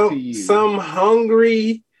toxic to you. Some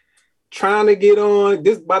hungry, trying to get on.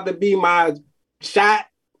 This about to be my shot.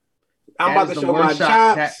 I'm about to show my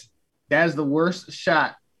chops. That's the worst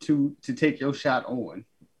shot to take your shot on.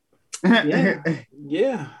 Yeah.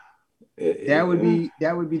 That would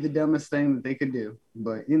be the dumbest thing that they could do.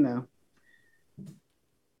 But you know,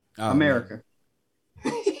 America.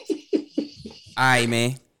 All right,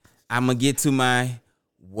 man. I'm gonna get to my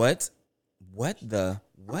what the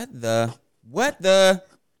fuck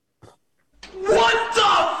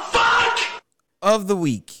of the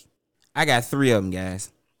week. I got 3 of them,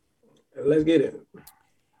 guys. Let's get it.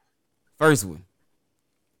 First one,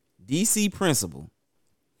 DC principal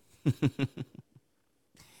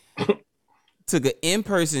took an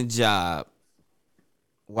in-person job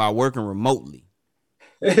while working remotely.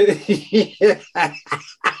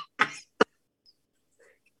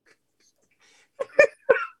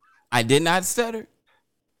 I did not stutter.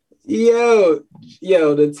 Yo,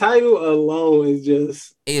 the title alone is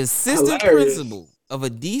just assistant hilarious. Principal of a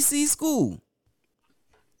DC school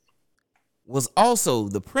was also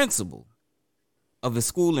the principal of a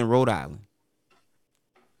school in Rhode Island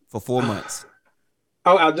for 4 months.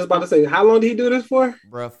 Oh, I was just about to say, how long did he do this for?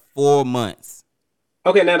 Bruh, 4 months.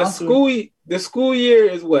 Okay, now the school year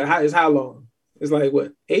is what? How long? It's like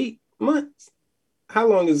what? 8 months? How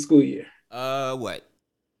long is the school year? What?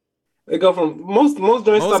 They go from most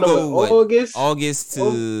joints start on August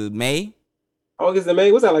to May. August to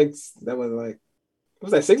May. What's that like? That was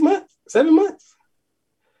that 6 months? 7 months?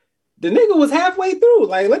 The nigga was halfway through.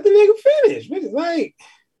 Like, let the nigga finish. Which is like,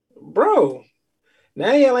 bro.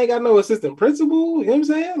 Now y'all ain't got no assistant principal. You know what I'm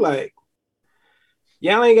saying? Like,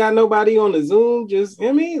 y'all ain't got nobody on the Zoom. Just, you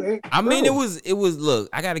know what I mean? Like, I mean, it was. Look,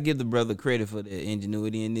 I got to give the brother credit for the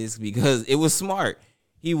ingenuity in this because it was smart.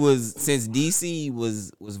 He was, since DC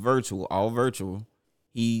was all virtual,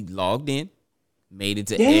 he logged in, made it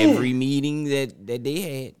to every meeting that they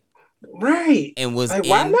had. Right. And was like,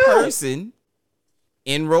 in person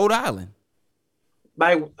in Rhode Island.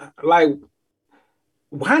 Like,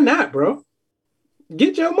 why not, bro?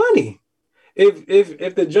 Get your money.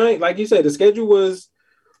 If the joint, like you said, the schedule was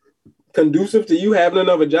conducive to you having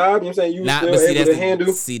another job, you know what I'm saying? You were still able to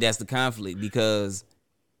handle. See, that's the conflict because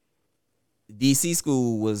DC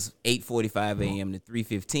school was 8:45 a.m. to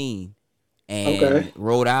 3:15, and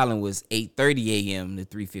Rhode Island was 8:30 a.m. to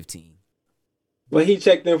 3:15. But he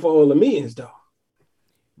checked in for all the meetings, though.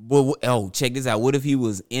 But check this out. What if he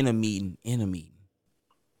was in a meeting?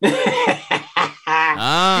 Had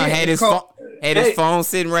his phone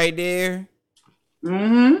sitting right there.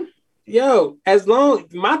 Mm-hmm. Yo,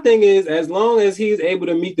 my thing is, as long as he's able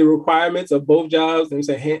to meet the requirements of both jobs and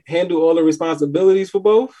say handle all the responsibilities for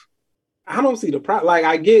both, I don't see the problem. Like,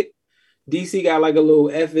 I get DC got like a little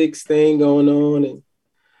ethics thing going on,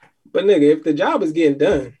 but nigga, if the job is getting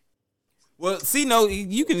done. Well, see, no,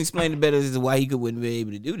 you can explain it better as to why he wouldn't be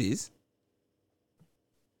able to do this.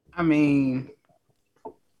 I mean,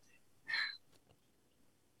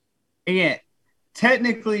 again,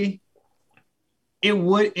 technically, it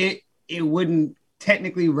wouldn't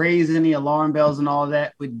technically raise any alarm bells and all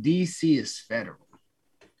that, but DC is federal.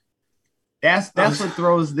 That's what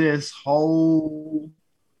throws this whole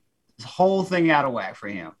thing out of whack for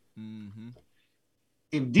him. Mm-hmm.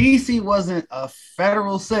 If DC wasn't a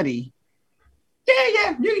federal city,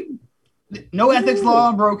 no ethics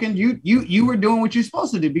law broken. You were doing what you're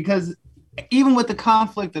supposed to do, because even with the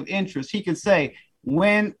conflict of interest, he could say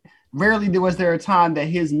when rarely was there a time that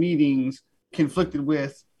his meetings conflicted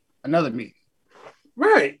with another meeting.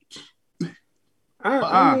 Right.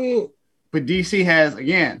 I mean, but DC has,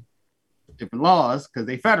 again, different laws because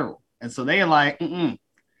they federal, and so they are like, even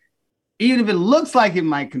if it looks like it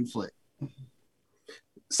might conflict.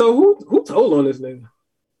 So who told on this nigga?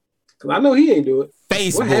 Because I know he ain't do it.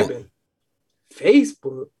 Facebook. What happened?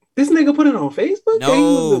 Facebook. This nigga put it on Facebook?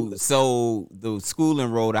 No. So the school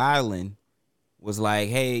in Rhode Island was like,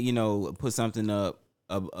 hey, put something up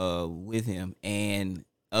with him, and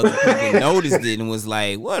other people noticed it and was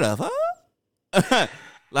like, what up, huh?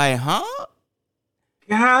 Like, huh?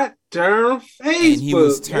 God damn Facebook. And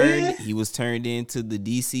he was turned into the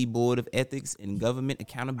DC Board of Ethics and Government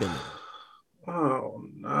Accountability. Oh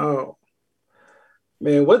no.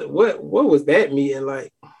 Man, what was that meeting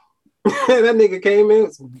like? That nigga came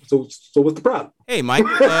in. So what's the problem? Hey Mike.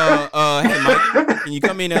 Hey Mike, can you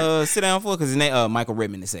come in sit down for? Because his name Michael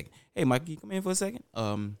Redmond in a second. Hey Mike, can you come in for a second?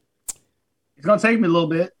 It's gonna take me a little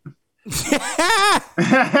bit.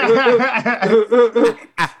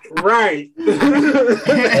 Right.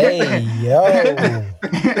 Hey yo.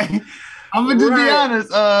 I'm gonna just be honest.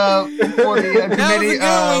 For the committee, that was a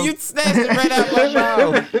good one. You snatched it right out my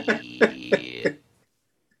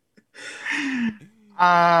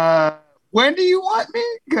mouth. When do you want me?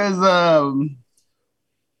 Because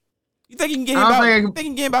you think you can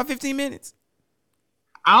get about 15 minutes?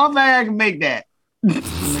 I don't think I can make that.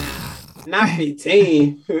 Not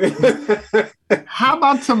 15. How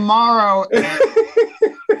about tomorrow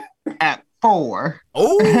at 4?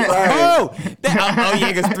 Oh, yeah,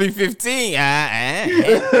 because 3:15.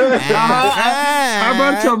 How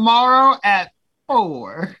about tomorrow at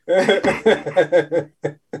 4?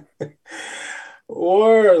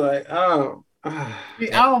 Or like, I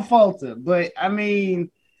don't fault it, but I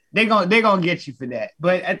mean, they gonna get you for that.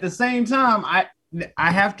 But at the same time, I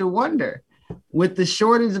have to wonder, with the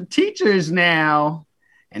shortage of teachers now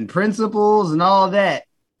and principals and all that,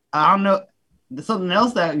 I don't know. Something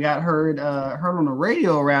else that got heard on the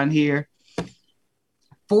radio around here.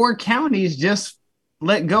 4 counties just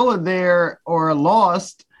let go of or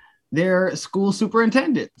lost their school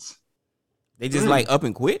superintendents. They just like up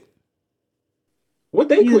and quit. What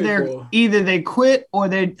they quit for? Either they quit or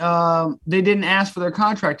they didn't ask for their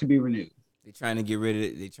contract to be renewed. They're trying to get rid of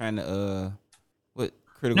it. They're trying to what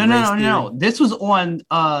critical race theory? No. This was on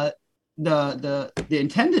the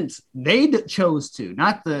intendants. They chose to,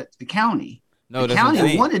 not the county. No, the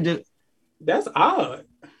county wanted to. That's odd.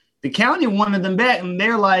 The county wanted them back, and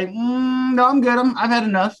they're like, "No, I'm good. I've had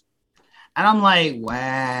enough." And I'm like,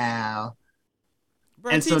 "Wow."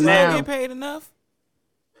 Bro, and so now get paid enough.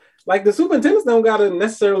 Like, the superintendents don't gotta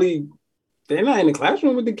necessarily. They're not in the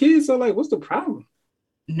classroom with the kids, so like, what's the problem?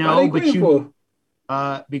 No,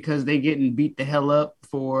 but because they getting beat the hell up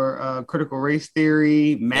for critical race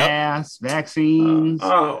theory, masks, vaccines.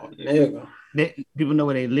 Nigga. People know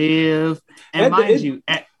where they live, and mind you,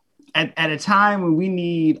 at a time when we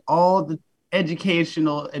need all the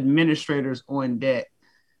educational administrators on deck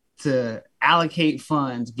to allocate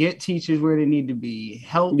funds, get teachers where they need to be,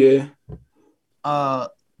 help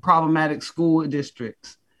problematic school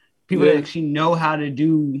districts, people that actually know how to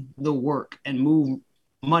do the work and move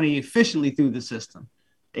money efficiently through the system.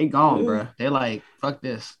 They gone, bro. They're like, fuck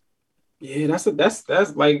this. Yeah, that's like,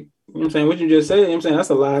 you know what I'm saying, what you just said, you know what I'm saying,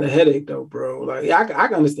 that's a lot of headache though, bro. Like, I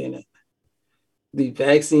can understand that. The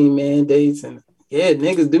vaccine mandates and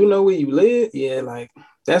niggas do know where you live. Yeah, like,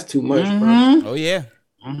 that's too much, bro. Oh yeah.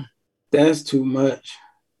 That's too much.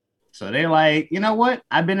 So they're like, you know what?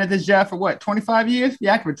 I've been at this job for 25 years?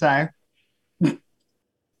 Yeah, I can retire.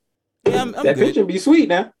 Yeah, I'm that good. pension be sweet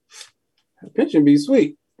now. That pension be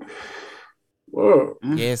sweet. Whoa.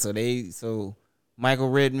 Yeah, so Michael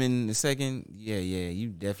Redmond II, yeah, you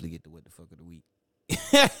definitely get the what the fuck of the week.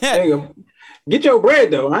 Get your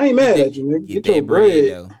bread though. I ain't mad at you, nigga. Get your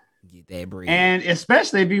bread though. Get that bread. And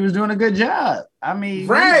especially if he was doing a good job. I mean,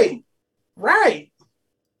 right.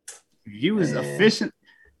 If you was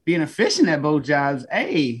being efficient at both jobs,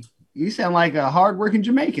 hey, you sound like a hardworking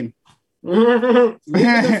Jamaican.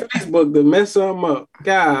 Facebook to mess them up.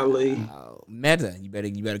 Golly. Meta, you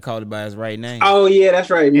better call it by its right name. Oh yeah, that's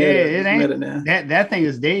right. Meta. Yeah, it ain't Meta now. That thing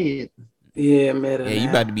is dead. Yeah, Meta. Yeah, you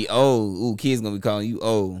about to be old. Ooh, kids gonna be calling you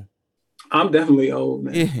old. I'm definitely old,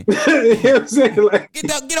 man. Yeah. You know what I'm saying? Like,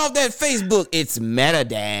 get off that Facebook. It's Meta,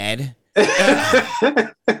 Dad.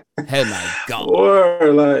 Oh my God.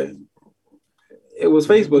 Or like, it was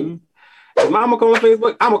Facebook. If Mama calling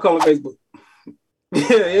Facebook, I'm gonna call it Facebook.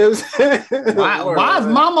 Yeah, you know what I'm saying? Why is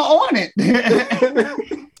Mama on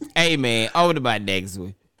it? Hey man, over to my next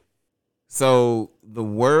one. So the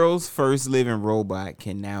world's first living robot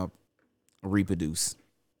can now reproduce.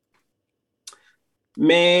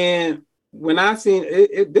 Man, when I seen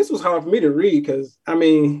it, this was hard for me to read because I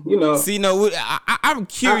mean, you know, I'm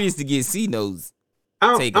curious to get C-No's.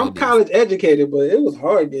 I'm college educated, but it was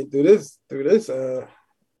hard getting through this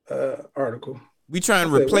article. We trying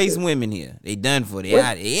to replace women here. They done for. They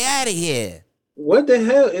out of here. What the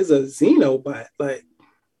hell is a xenobot? Like,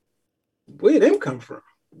 where them come from?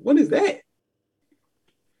 What is that?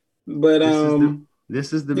 But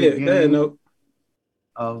this is the beginning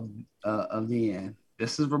of the end.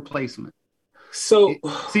 This is replacement. So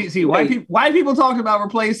see white people talk about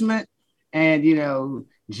replacement, and you know,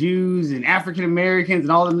 Jews and African Americans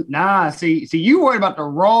and all them. Nah, see you worried about the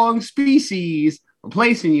wrong species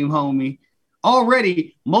replacing you, homie.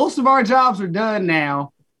 Already, most of our jobs are done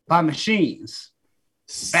now by machines.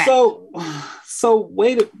 So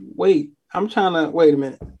wait. I'm trying to wait a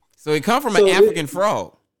minute. So it come from an African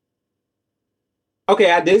frog. Okay,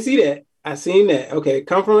 I did see that. I seen that. Okay,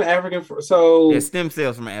 come from an African frog. So stem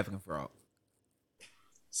cells from an African frog.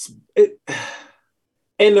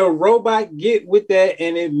 And the robot get with that,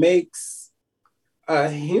 and it makes a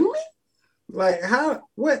human. Like how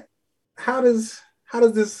does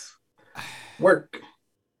this work?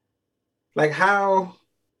 Like how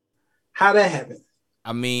that happen?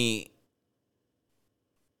 I mean,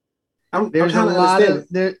 there's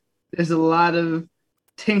a lot of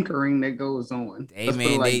tinkering that goes on. Hey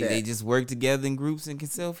man, they just work together in groups and can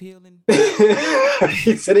self-healing.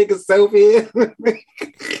 He said they can self-heal.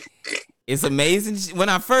 It's amazing. When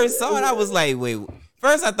I first saw it, I was like, wait.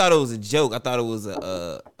 First, I thought it was a joke. I thought it was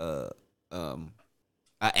a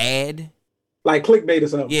ad. Like clickbait or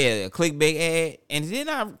something. Yeah, a clickbait ad. And then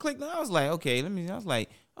I clicked on it. I was like, okay,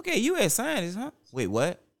 okay, you as scientist, huh? Wait,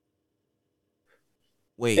 what?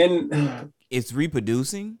 Wait. And it's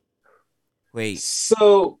reproducing? Wait.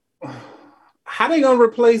 So how they gonna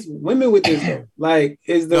replace women with this though? Like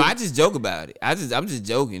No, I just joke about it. I'm just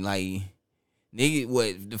joking. Like, nigga,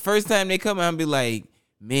 what the first time they come out and be like,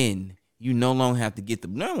 men, you no longer have to get the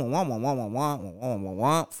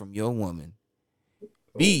from your woman.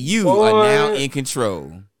 You are now in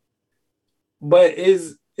control. But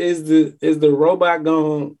is the robot gonna,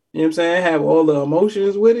 you know what I'm saying, have all the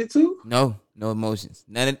emotions with it too? No emotions.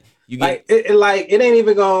 None of you get it ain't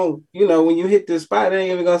even gonna, you know, when you hit this spot, it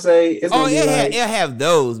ain't even gonna say it's gonna be like, it'll have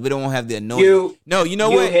those, but it won't have the annoying. You know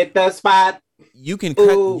what? Hit the spot. You can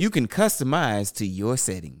customize to your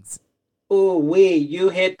settings. Ooh, you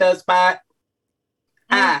hit the spot.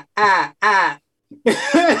 You know what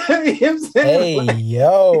I'm saying? Hey,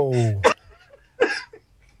 yo.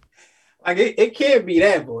 Like it can't be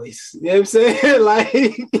that voice. You know what I'm saying? Like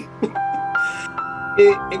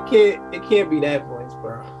it can't be that voice,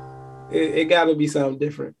 bro. It gotta be something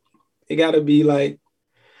different. It gotta be like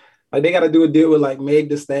they gotta do a deal with like Meg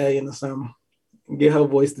Thee Stallion or something. Get her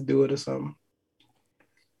voice to do it or something.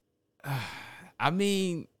 I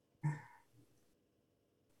mean,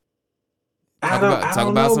 talk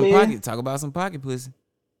about some pocket pussy.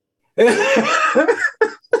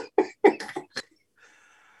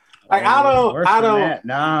 Like I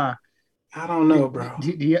don't know, bro.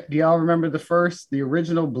 Do y'all remember the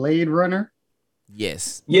original Blade Runner?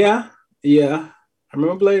 Yes. Yeah. I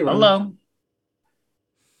remember Blade Runner.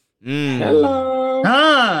 Hello.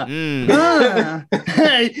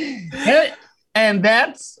 And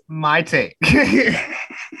that's my take.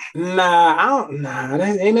 Nah,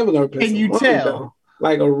 they ain't never gonna replace. Can you tell?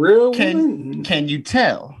 Like a real woman? Can you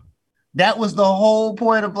tell? That was the whole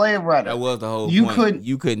point of Blade Runner. That was the whole point.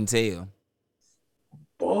 You couldn't tell.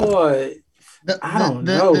 Boy, I don't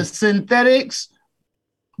know. The synthetics,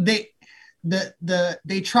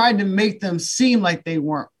 they tried to make them seem like they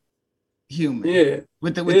weren't human. Yeah.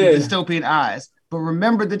 With the dystopian eyes. But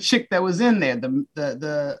remember the chick that was in there,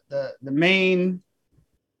 the main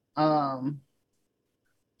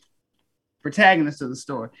protagonist of the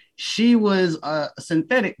story. She was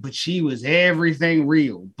synthetic, but she was everything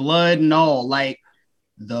real, blood and all. Like,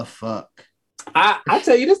 the fuck. I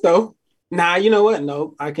tell you this though. Nah, you know what?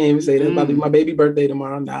 No, I can't even say that. About to be my baby birthday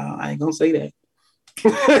tomorrow. Nah, I ain't gonna say that.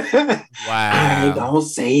 Wow. I ain't gonna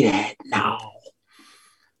say that. No.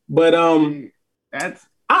 But that's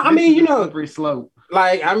I mean, you know, slippery slope.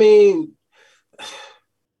 Like, I mean,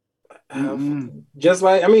 just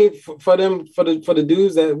like, I mean, for the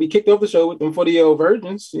dudes that we kicked off the show with them 40-year-old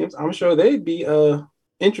virgins, you know, I'm sure they'd be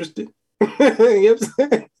interested. You know what I'm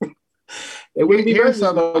saying? It wouldn't be Here's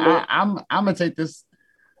something. I'm gonna take this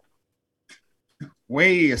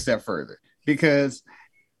way a step further because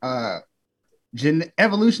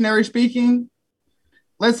evolutionary speaking,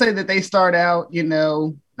 let's say that they start out, you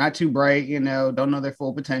know, not too bright, you know, don't know their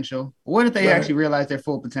full potential. What if they actually realize their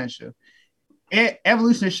full potential?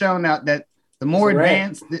 Evolution has shown out that the more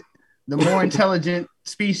advanced, the more intelligent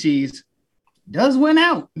species does win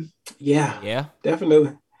out. Yeah,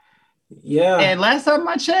 definitely. Yeah. And last time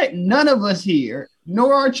I checked, none of us here,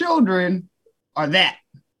 nor our children, are that.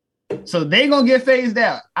 So they're going to get phased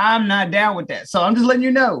out. I'm not down with that. So I'm just letting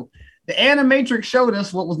you know, the Animatrix showed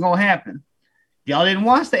us what was going to happen. If y'all didn't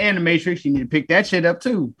watch the Animatrix, you need to pick that shit up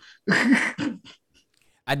too.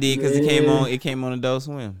 I did because it came on Adult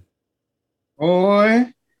Swim.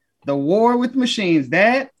 Boy, the war with machines,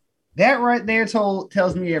 that right there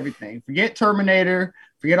tells me everything. Forget Terminator,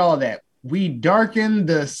 forget all that. We darkened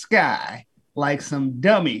the sky like some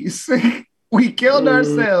dummies. We killed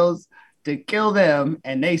ourselves to kill them,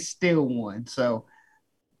 and they still won. So,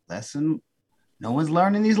 lesson. No one's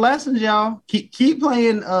learning these lessons, y'all. Keep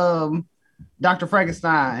playing Dr.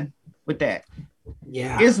 Frankenstein with that.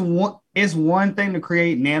 Yeah. It's one thing to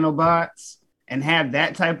create nanobots and have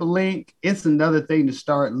that type of link. It's another thing to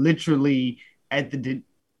start literally at the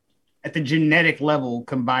genetic level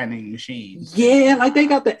combining machines. Yeah, like they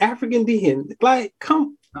got the African DNA. Like,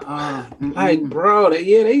 come, like, bro,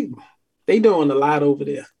 they doing a lot over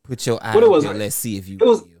there. Put your eye out there. Let's see if you.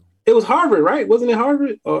 It was Harvard, right? Wasn't it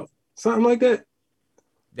Harvard or something like that?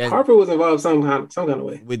 Harvard was involved some kind of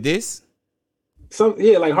way with this.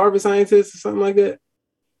 Like Harvard scientists or something like that.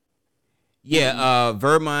 Yeah,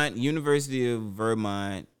 Vermont, University of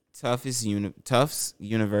Vermont, Tufts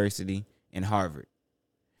University, and Harvard.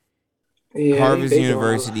 Yeah, Harvard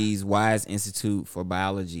University's Wise Institute for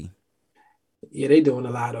Biology. Yeah, they doing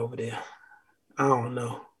a lot over there. I don't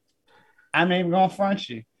know. I'm not even gonna front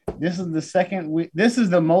you. This is the second. This is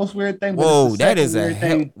the most weird thing. Whoa, that is a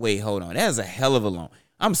hell. Wait, hold on. That is a hell of a long.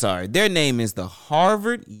 I'm sorry. Their name is the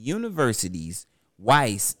Harvard University's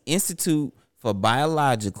Weiss Institute for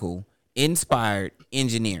Biological Inspired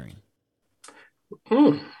Engineering.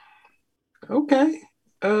 Okay.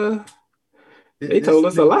 They told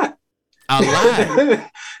us a lot. A lot.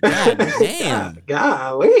 God damn.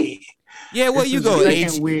 Golly. Yeah, where you go?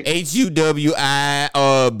 HUWIBIE.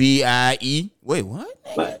 Wait,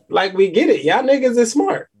 what? Like we get it. Y'all niggas is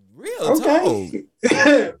smart. Real talk.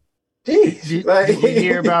 Jeez. Did you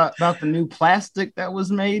hear about the new plastic that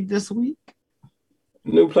was made this week?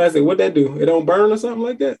 New plastic. What'd that do? It don't burn or something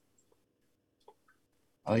like that?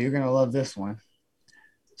 Oh, you're gonna love this one.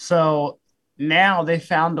 So now they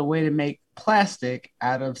found a way to make plastic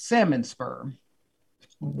out of salmon sperm.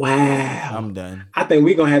 Wow. I'm done. I think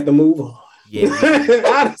we're gonna have to move on.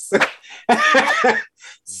 Yeah.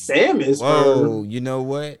 Salmon sperm. Whoa, you know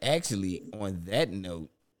what? Actually, on that note,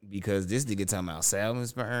 because this nigga talking about salmon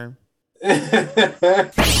sperm. You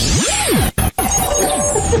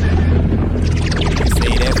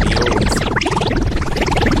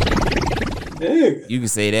can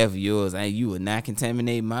say that for yours. You will not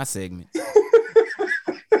contaminate my segment.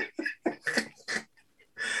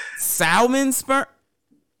 Salmon sperm?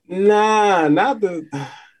 Nah, not the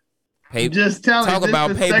paper. Just tell talk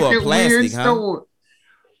about paper or plastic, huh?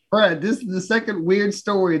 Bruh, this is the second weird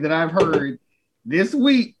story that I've heard this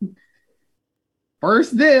week.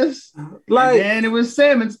 First this, like, and then it was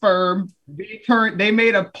salmon sperm. They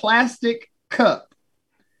made a plastic cup.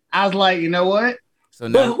 I was like, you know what? So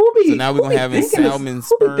now we're gonna have salmon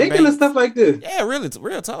sperm. Thinking of stuff like this. Yeah, really,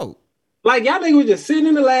 real talk. Like y'all niggas was just sitting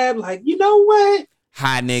in the lab, like, you know what?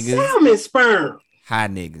 Hi niggas. Salmon sperm. Hi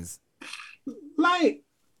niggas. Like,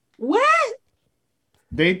 what?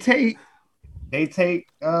 They take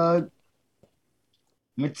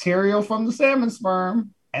material from the salmon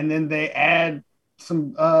sperm and then they add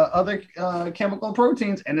some other chemical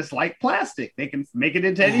proteins, and it's like plastic. They can make it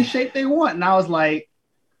into any shape they want. And I was like,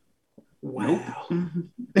 wow.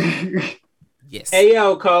 Nope. Yes. Hey,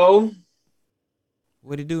 yo, Cole.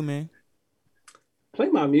 What it do, man? Play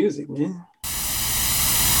my music, man.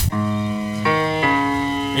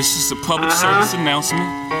 It's just a public service announcement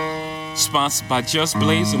sponsored by Just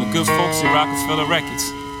Blaze and the good folks at Rockefeller Records.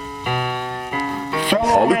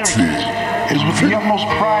 Fellow Americans, it is with the utmost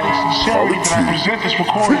pride and sincerity that I present this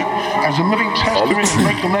recording as a living testament and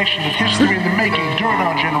recollection of history in the making during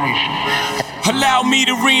our generation. Allow me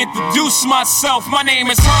to reintroduce myself. My name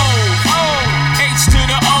is Ho, H to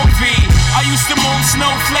the O-V. I used to move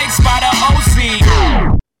snowflakes by the OZ.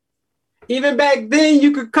 Even back then,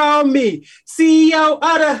 you could call me CEO of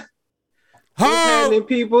the Ho,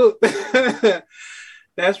 people.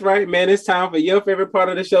 That's right, man. It's time for your favorite part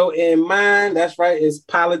of the show and mine. That's right. It's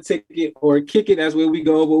Politic It or Kick It. That's where we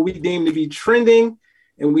go. What we deem to be trending,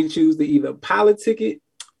 and we choose to either politic it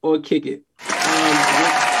or kick it.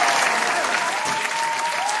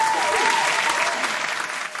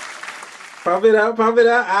 Pump it out.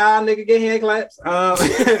 Ah, nigga, get hand claps.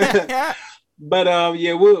 But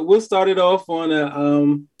yeah, we'll start it off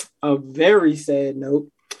on a very sad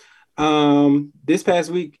note. This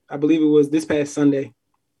past week, I believe it was this past Sunday,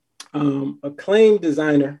 acclaimed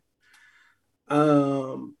designer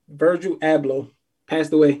Virgil Abloh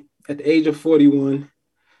passed away at the age of 41.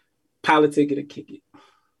 Politic it or kick it.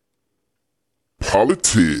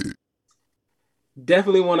 Politic.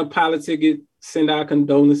 Definitely want to politic it. Send our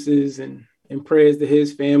condolences and prayers to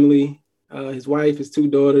his family, his wife, his two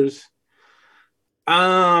daughters.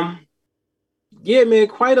 Yeah, man,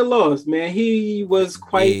 quite a loss, man. He was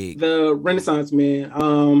quite the Renaissance man.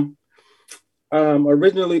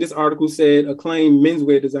 Originally, this article said acclaimed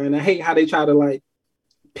menswear designer. I hate how they try to like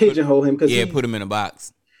pigeonhole him because put him in a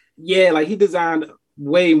box. Yeah, like he designed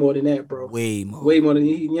way more than that, bro. Way more than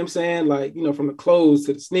you know what I'm saying? Like, you know, from the clothes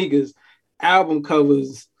to the sneakers, album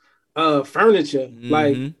covers, furniture. Mm-hmm.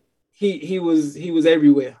 Like he was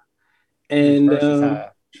everywhere. And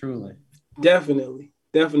truly. Definitely.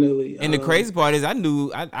 And the crazy part is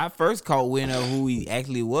I first caught wind of who he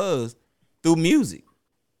actually was through music.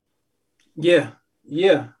 Yeah.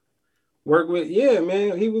 Work with,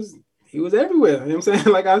 man. He was everywhere. You know what I'm saying?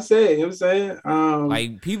 Like I said, you know what I'm saying?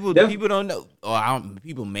 Like people don't know, or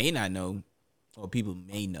people may not know, or people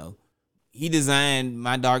may know. He designed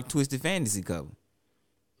my Dark Twisted Fantasy cover.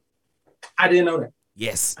 I didn't know that.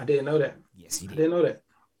 Yes. I didn't know that. Yes, he did. I didn't know that.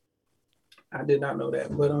 I did not know that.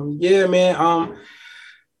 But yeah, man.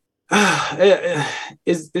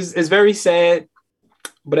 It's very sad,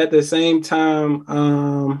 but at the same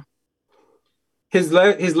time, his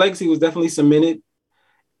legacy was definitely cemented,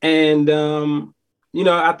 and you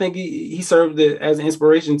know, I think he served as an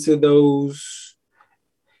inspiration to those,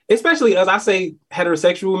 especially as I say,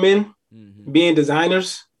 heterosexual men being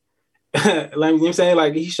designers. Like, you know what I'm saying?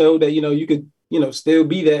 Like he showed that, you know, you could, you know, still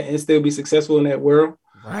be that and still be successful in that world.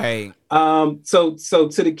 Right. So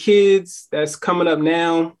to the kids that's coming up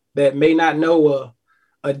now that may not know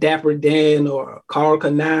a Dapper Dan or a Carl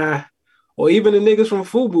Kanai or even the niggas from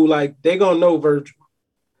FUBU, like they gonna know Virgil.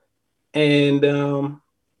 And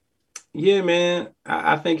yeah, man,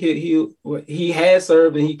 I think he has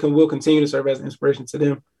served and will continue to serve as an inspiration to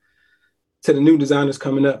them, to the new designers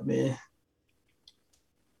coming up, man.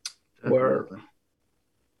 Word.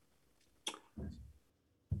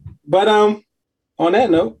 But on that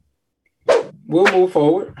note, we'll move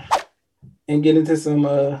forward and get into some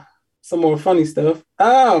more funny stuff.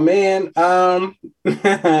 Oh man. Wow,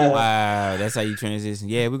 that's how you transition.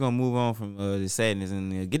 Yeah, we're gonna move on from the sadness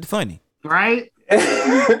and get the funny. Right?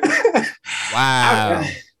 Wow.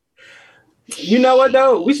 You know what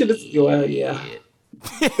though? We should have yeah.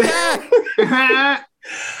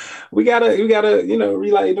 we gotta, you know,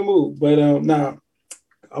 relight the mood. But now,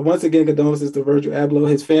 once again, condolences to Virgil Abloh,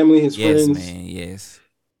 his family, his friends. Yes, man, yes.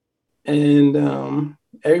 And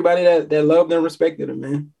everybody that loved and respected him,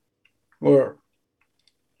 man. But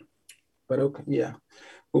okay, yeah.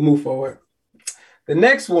 We'll move forward. The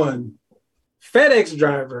next one, FedEx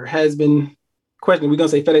driver has been questioned. We're gonna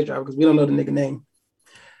say FedEx driver because we don't know the nigga name.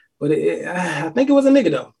 But I think it was a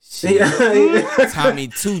nigga though. Tommy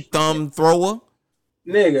Two Thumb Thrower.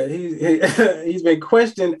 Nigga, he's been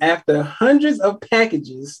questioned after hundreds of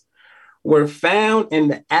packages were found in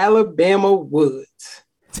the Alabama woods.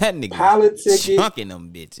 That nigga politic chunking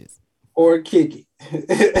them bitches. Or kick it.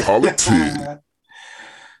 Politic.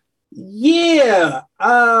 Yeah.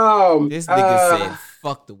 This nigga said,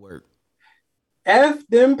 fuck the work. F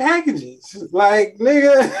them packages. Like,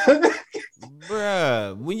 nigga.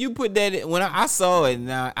 Bruh, when you put that, when I saw it,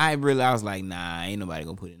 now I was like, nah, ain't nobody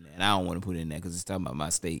gonna put it in there. And I don't want to put it in there because it's talking about my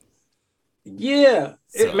state. Yeah.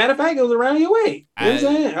 Matter of fact, it was around your way. You know what I'm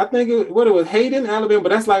saying? I think it was Hayden, Alabama, but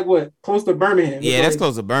that's like what? Close to Birmingham. Yeah, that's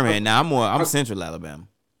close to Birmingham. Now I'm central Alabama.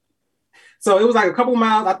 So it was like a couple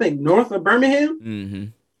miles, I think, north of Birmingham. Mm-hmm.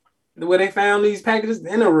 Where they found these packages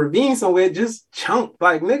in a ravine somewhere, just chunked.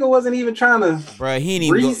 Like, nigga wasn't even trying to he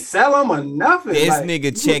didn't resell them or nothing. This like,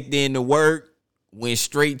 nigga checked in to work, went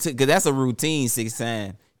straight to, because that's a routine 6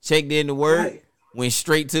 times. Checked in to work, right. went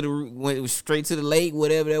straight to the lake,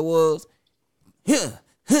 whatever that was.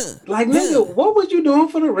 Like, nigga, what was you doing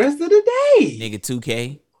for the rest of the day? Nigga,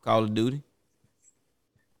 2K, Call of Duty.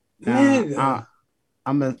 Nigga.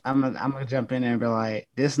 I'm gonna jump in there and be like,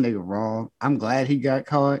 this nigga wrong. I'm glad he got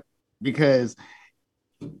caught because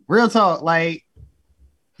real talk, like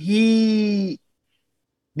he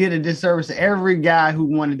did a disservice to every guy who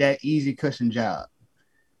wanted that easy cushion job.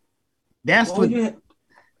 That's what a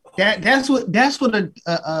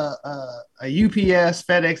UPS,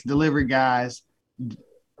 FedEx delivery guy's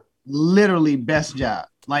literally best job.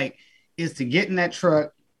 Like, is to get in that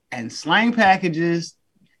truck and slang packages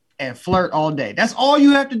and flirt all day. That's all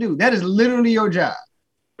you have to do. That is literally your job.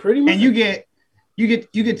 Pretty much. And you get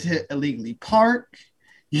to illegally park.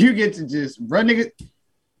 You get to just run niggas.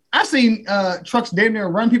 I've seen trucks damn near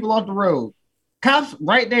run people off the road. Cops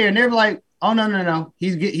right there, and they're like, "Oh no.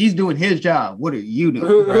 He's doing his job. What are you doing?"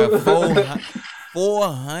 Bro,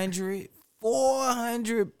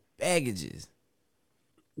 400 packages.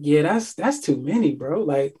 Yeah, that's too many, bro.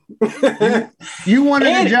 Like, you wanted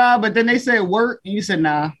a job, but then they said work, and you said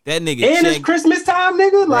nah. That nigga and it's Christmas time,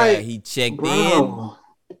 nigga. Like, he checked in,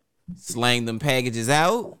 slanged them packages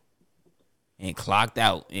out, and clocked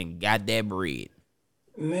out and got that bread.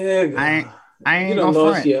 Nigga, I ain't you don't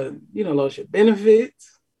lost your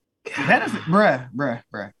benefits.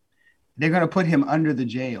 Bruh. They're gonna put him under the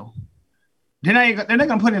jail. They're not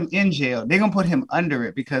gonna put him in jail. They're gonna put him under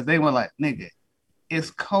it because they were like, nigga,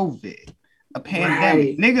 it's COVID, a pandemic.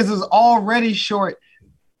 Right. Niggas is already short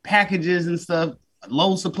packages and stuff,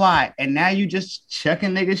 low supply, and now you just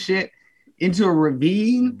chucking nigga shit into a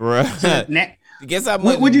ravine, bruh. Guess how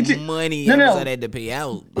much money Amazon had to pay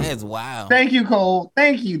out? That's wild. Thank you, Cole.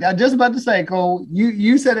 Thank you. I was just about to say, Cole,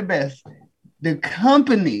 you said it best. The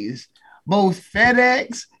companies, both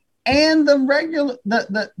FedEx and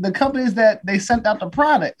the companies that they sent out the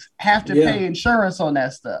products, have to pay insurance on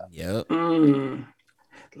that stuff. Yep.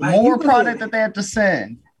 Like, more product that they have to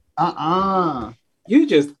send. You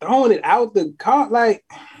just throwing it out the car, like.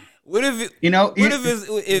 What if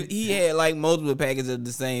if he had like multiple packages of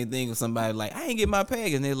the same thing with somebody like, I ain't get my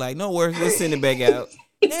package, and they're like, no worries, we'll send it back out.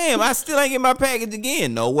 Damn, I still ain't get my package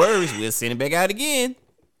again. No worries, we'll send it back out again.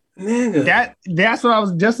 Nigga. That's what I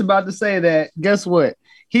was just about to say. That guess what?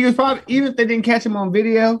 He was probably, even if they didn't catch him on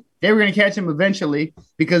video, they were gonna catch him eventually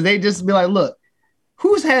because they just be like, look,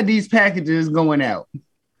 who's had these packages going out?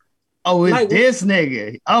 Oh, it's like, this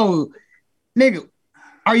nigga. Oh, nigga.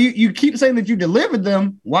 Are you keep saying that you delivered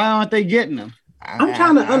them? Why aren't they getting them? I'm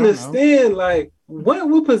trying to understand, like, what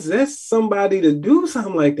would possess somebody to do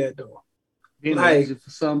something like that, though? Like,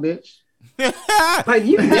 for some bitch. Like,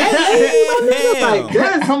 you,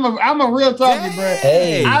 I'm a real talker, bro.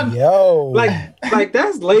 Hey, like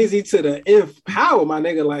that's lazy to the nth power, my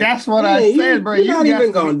nigga. Like, that's what I said, bro. You're not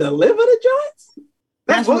even gonna deliver the joints.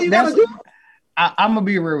 That's what you gotta do. I'm gonna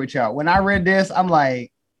be real with y'all. When I read this, I'm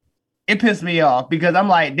like, it pissed me off because I'm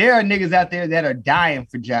like, there are niggas out there that are dying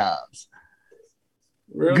for jobs,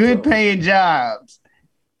 good paying jobs,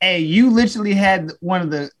 and you literally had one of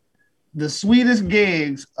the sweetest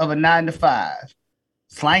gigs of a 9-to-5,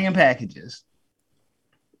 slanging packages,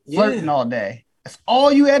 flirting all day. That's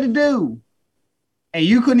all you had to do, and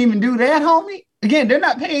you couldn't even do that, homie. Again, they're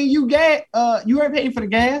not paying you gas. You ain't paying for the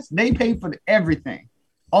gas. They pay for everything.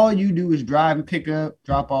 All you do is drive and pick up,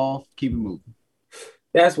 drop off, keep it moving.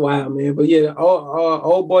 That's wild, man. But yeah,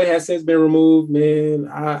 old boy has since been removed, man.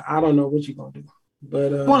 I don't know what you're gonna do.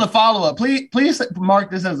 But I want a follow-up. Please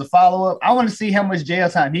mark this as a follow-up. I want to see how much jail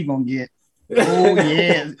time he gonna get. Oh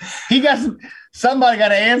yeah. He got somebody got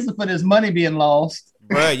to answer for this money being lost.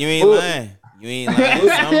 Bro, you ain't lying.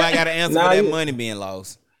 Somebody got to answer for that money being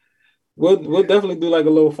lost. We'll definitely do like a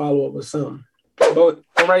little follow-up or something. But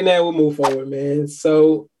right now we'll move forward, man.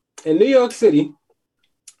 So in New York City,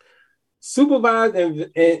 supervised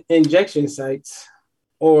injection sites,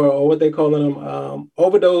 or what they call them,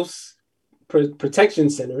 overdose protection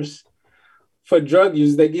centers for drug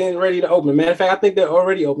use, they're getting ready to open. Matter of fact, I think they're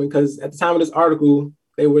already open because at the time of this article,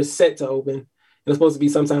 they were set to open. It was supposed to be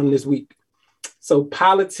sometime this week. So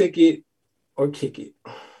politic it or kick it.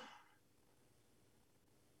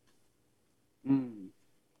 And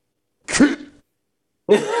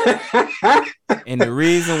the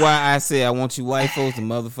reason why I say I want you white folks to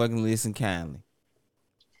motherfucking listen kindly.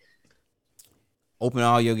 Open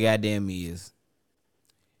all your goddamn ears.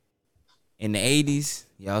 In the 80s,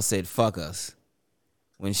 y'all said fuck us.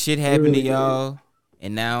 When shit happened to y'all,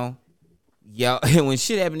 and now y'all when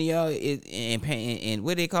shit happened to y'all, and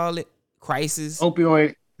what they call it? Crisis? The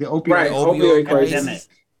opioid crisis.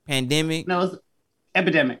 Pandemic. No, it's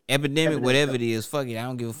epidemic. Epidemic, whatever it is, fuck it. I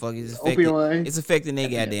don't give a fuck. Opioid. It's affecting their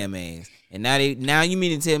goddamn ass. And now you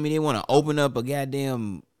mean to tell me they want to open up a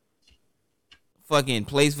goddamn fucking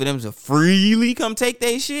place for them to freely come take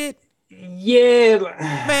their shit? Yeah,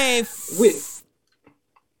 man.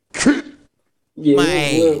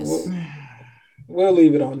 We'll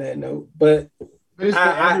leave it on that note. But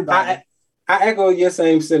I echo your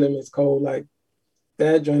same sentiments, Cole. Like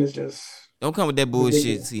that joint is just don't come with that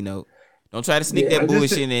bullshit. Ridiculous. Don't try to sneak that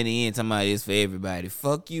bullshit in at the end. Talking about it's for everybody.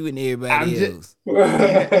 Fuck you and everybody else.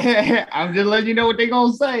 I'm just letting you know what they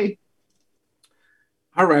gonna say.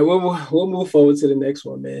 All right, we'll move forward to the next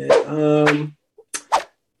one, man.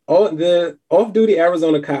 The off-duty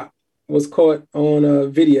Arizona cop was caught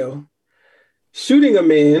on video shooting a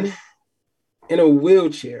man in a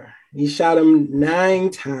wheelchair. He shot him 9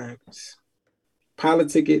 times.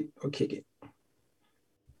 Politic it or kick it.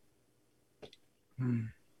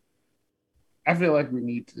 I feel like we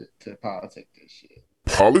need to politic this shit.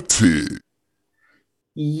 Politic.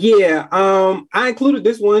 Yeah, I included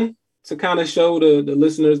this one to kind of show the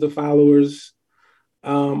listeners, the followers,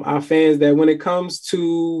 our fans, that when it comes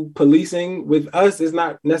to policing with us, it's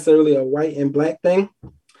not necessarily a white and black thing.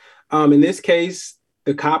 In this case,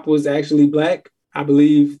 the cop was actually black. I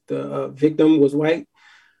believe the victim was white.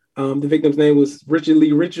 The victim's name was Richard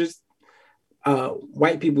Lee Richards.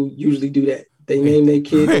 White people usually do that. They name their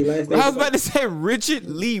kid their last name. I was about to say Richard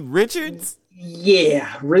Lee Richards.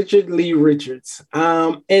 Yeah, Richard Lee Richards.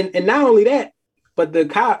 And not only that, but the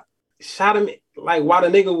cop shot him like while the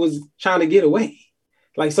nigga was trying to get away.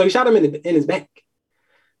 Like, so he shot him in his back.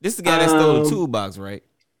 This is the guy that stole the toolbox, right?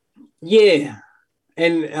 Yeah.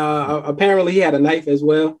 And apparently he had a knife as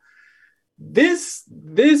well. This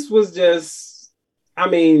was just, I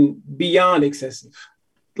mean, beyond excessive.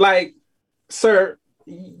 Like, sir,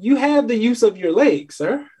 you have the use of your legs,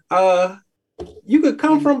 sir. You could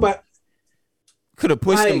come from, but could have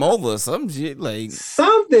pushed him over or some shit, like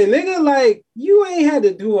something, nigga. Like, you ain't had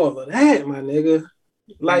to do all of that, my nigga.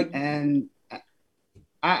 Like, and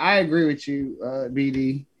I agree with you,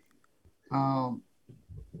 BD.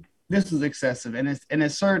 This is excessive, and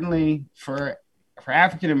it's certainly for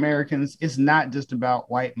African Americans. It's not just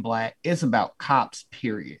about white and black. It's about cops.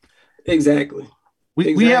 Period. Exactly.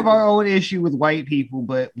 We have our own issue with white people,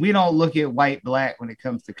 but we don't look at white, black when it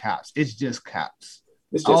comes to cops. It's just cops.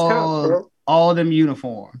 It's just cops, bro. All them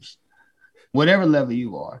uniforms, whatever level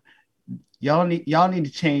you are, y'all need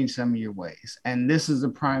to change some of your ways. And this is a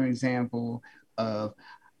prime example of,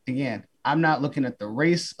 again, I'm not looking at the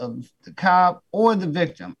race of the cop or the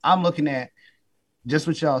victim. I'm looking at just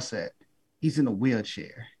what y'all said. He's in a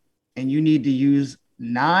wheelchair, and you need to use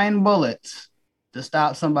 9 bullets to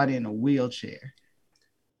stop somebody in a wheelchair.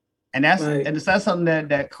 And that's something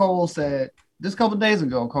that Cole said just a couple of days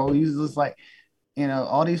ago. Cole, he was just like,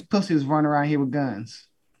 all these pussies running around here with guns.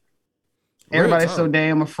 Everybody's so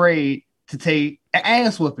damn afraid to take an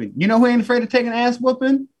ass whooping. You know who ain't afraid to take an ass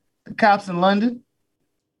whooping? The cops in London.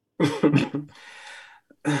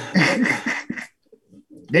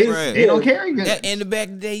 They don't carry guns. In the back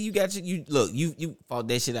of the day, you got you fought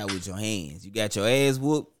that shit out with your hands. You got your ass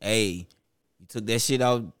whooped. Hey, you took that shit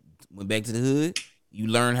out, went back to the hood. You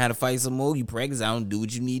learn how to fight some more. You practice. I don't do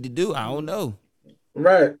what you need to do. I don't know.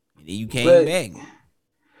 Right. And then you came back.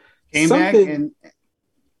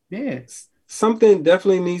 Something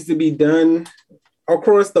definitely needs to be done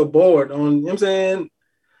across the board on, you know what I'm saying?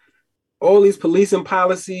 All these policing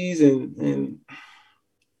policies and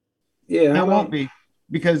yeah. It won't be,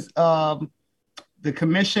 because the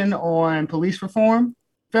Commission on Police Reform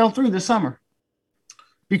fell through this summer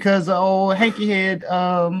because the old hanky head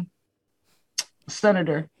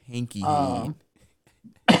senator. Hanky head.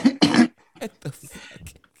 What the fuck?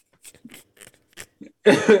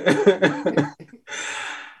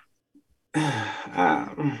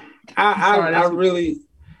 I really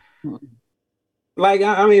like.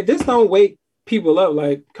 I mean, if this don't wake people up,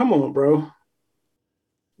 like, come on, bro.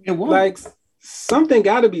 It won't. Like, something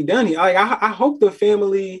got to be done here. Like, I hope the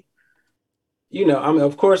family, I mean,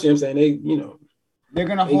 of course, you know what I'm saying, they're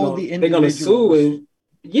gonna hold the individuals. They're gonna sue,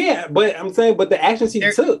 Yeah, but I'm saying, but the actions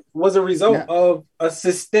he took was a result of a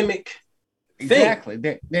systemic thing. Exactly.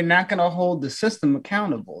 They're not going to hold the system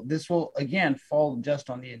accountable. This will again fall just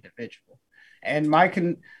on the individual. And my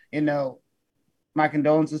condolences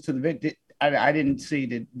to the victim. I didn't see.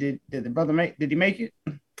 Did the brother make? Did he make it?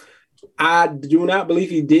 I do not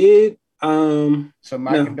believe he did. So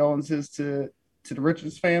my condolences to the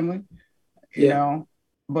Richards family. You know,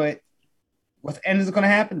 but what end is going to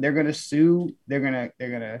happen? They're going to sue. They're going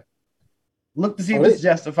to look to see if it's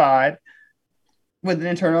justified with an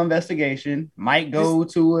internal investigation. Might go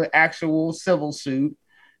to an actual civil suit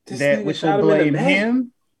which will blame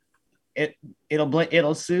him.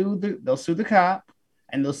 They'll sue the cop,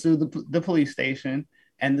 and they'll sue the police station,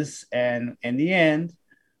 and in the end,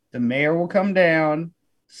 the mayor will come down,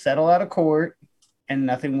 settle out of court, and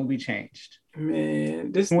nothing will be changed.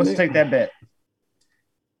 Man, who wants to take that bet?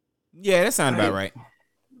 Yeah, that sounds about right.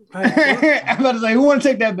 I'm about to say, who want to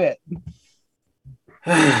take that bet?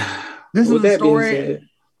 This is a story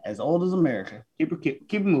as old as America.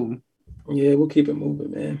 Keep it moving. Yeah, we'll keep it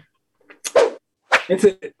moving, man. And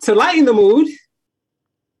to lighten the mood,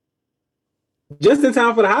 just in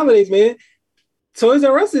time for the holidays, man, Toys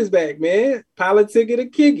R Us is back, man. Politic it or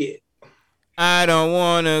kick it. I don't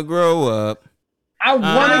want to grow up. I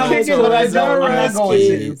want to kick it, but I don't want to go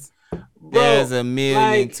into. There's a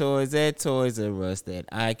million toys at Toys R Us that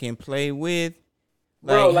I can play with.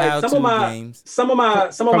 Bro, like some of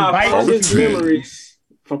my fondest memories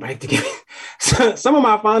from Bike to Game. Some of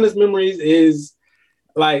my fondest memories is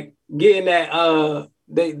like getting that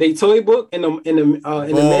they toy book in the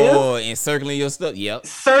mail and circling your stuff. Yep,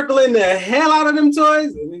 circling the hell out of them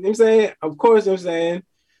toys. You know what I'm saying? Of course, I'm saying.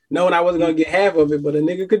 Knowing I wasn't gonna get half of it, but a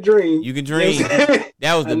nigga could dream. You could dream. You know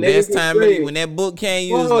that was the best time when that book came.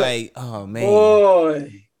 You was like, oh man.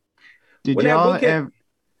 Boy. Did y'all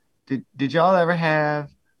ever have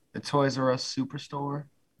the Toys R Us Superstore?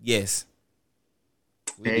 Yes.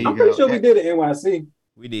 I'm pretty sure we did it in NYC.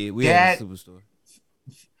 We did. We had a Superstore.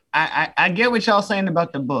 I get what y'all saying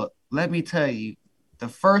about the book. Let me tell you, the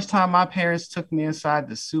first time my parents took me inside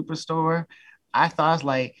the Superstore, I thought I was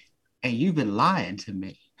like, hey, you've been lying to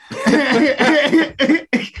me.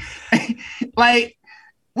 Like,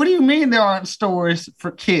 what do you mean there aren't stores for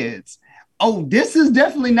kids? Oh, this is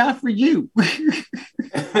definitely not for you.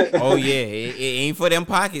 Oh yeah, it ain't for them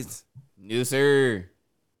pockets. No sir.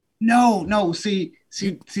 No. See,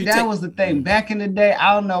 that was the thing. Back in the day,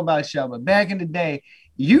 I don't know about y'all, but back in the day,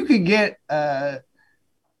 you could get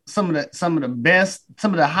some of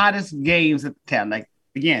the hottest games at the time. Like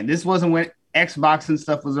again, this wasn't when Xbox and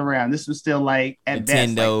stuff was around. This was still like at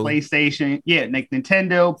best like PlayStation. Yeah, like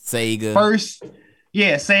Nintendo, Sega.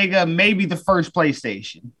 Sega, maybe the first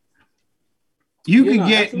PlayStation. You could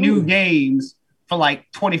get absolutely new games for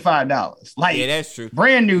like $25. Like, yeah, that's true.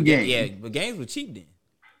 Brand new games. Yeah, but games were cheap then.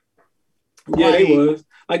 Yeah, they was.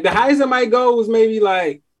 Like the highest it might go was maybe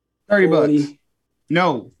like $30.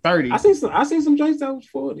 No, 30. I seen some joints that was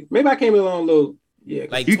 40. Maybe I came along a little. Yeah,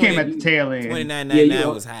 like you came at the tail end.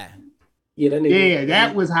 $29.99 was high. Yeah, that nigga. Yeah,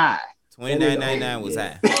 that was high. $29.99 was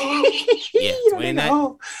high. Yeah,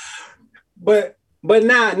 $29. But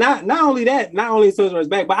not only that, not only Toys R Us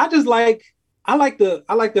back, but I like the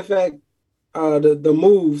fact the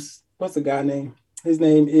moves. What's the guy name? His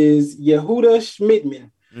name is Yehuda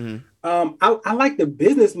Schmidtman. Mm-hmm. I like the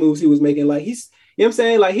business moves he was making. Like he's, you know what I'm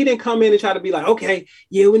saying? Like he didn't come in and try to be like, okay,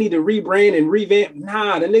 yeah, we need to rebrand and revamp.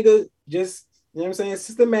 Nah, the nigga just, you know what I'm saying,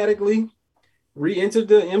 systematically re-entered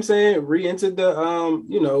the, you know what I'm saying, re-entered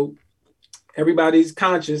the everybody's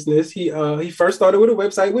consciousness. He first started with a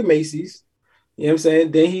website with Macy's. You know what I'm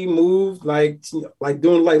saying? Then he moved like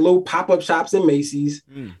doing like little pop-up shops in Macy's.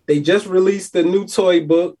 They just released the new toy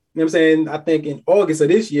book. You know what I'm saying? I think in August of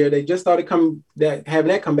this year, they just started having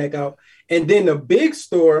that come back out. And then the big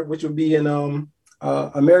store, which would be in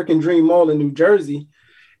American Dream Mall in New Jersey,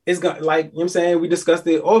 is going, like, you know what I'm saying? We discussed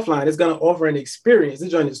it offline. It's going to offer an experience. This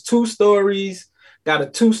joint is 2 stories, got a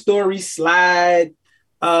 2-story slide,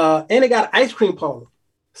 and it got an ice cream parlor.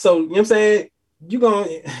 So, you know what I'm saying?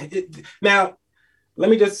 Now, let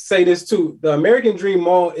me just say this too. The American Dream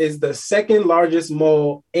Mall is the second largest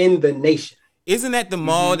mall in the nation. Isn't that the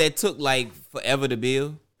mall that took like forever to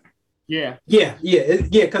build? Yeah.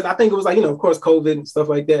 Because I think it was like, of course, COVID and stuff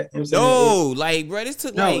like that. You know bro, this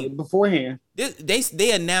took beforehand.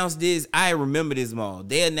 They announced this. I remember this mall.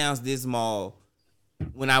 They announced this mall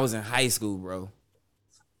when I was in high school, bro.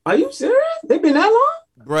 Are you serious? They've been that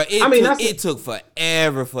long? Bro, it took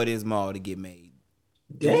forever for this mall to get made.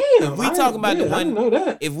 Damn. If we talking about the one, I didn't know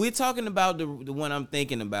that. If we're talking about the one I'm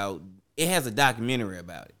thinking about, it has a documentary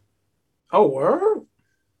about it. Oh, word?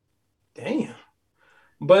 Damn.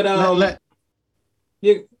 But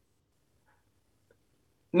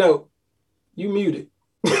no, you muted.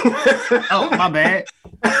 Oh, my bad.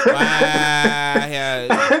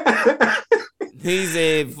 He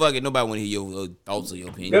said, "Fuck it, nobody want to hear your thoughts or your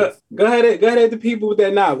opinions." Go ahead, the people with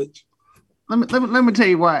that knowledge. Let me tell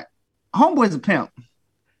you what. Homeboy's a pimp.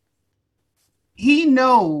 He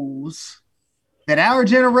knows that our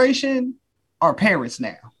generation are parents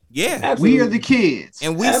now. Yeah, absolutely. We are the kids,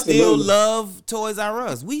 and we still love Toys R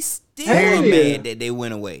Us. We still are mad that they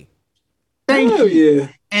went away. Thank you. Yeah.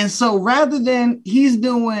 And so rather than he's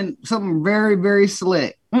doing something very, very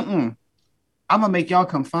slick, I'm gonna make y'all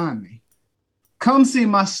come find me. Come see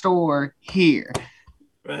my store here.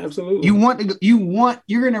 Absolutely.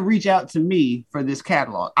 You're gonna reach out to me for this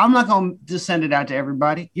catalog. I'm not gonna just send it out to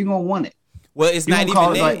everybody. You're gonna want it. Well, it's not even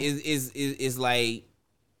that. It's like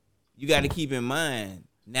you got to keep in mind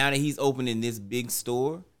now that he's opening this big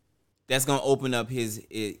store, that's gonna open up his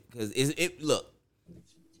because look.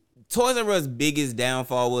 Toys R Us biggest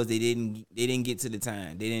downfall was they didn't get to the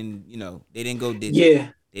time. They didn't go digital. Yeah.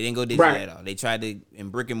 They didn't go digital at all. They tried to, and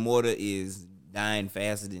brick and mortar is dying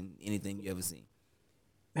faster than anything you ever seen.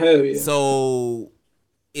 Hell yeah. So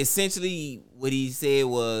essentially what he said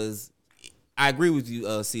was, I agree with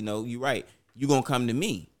you, Cino, you're right. You're gonna come to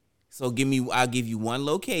me. So I'll give you one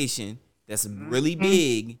location that's really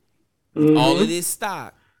big, with all of this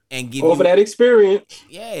stock, and give you that experience.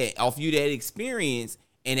 Yeah, offer you that experience.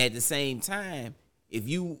 And at the same time, if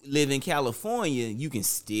you live in California, you can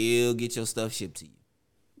still get your stuff shipped to you.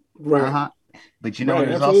 Right. But you know what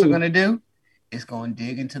it's also going to do? It's going to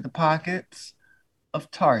dig into the pockets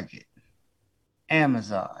of Target,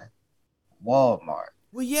 Amazon, Walmart.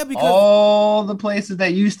 Well, yeah, because all the places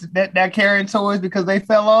that used to that carrying toys because they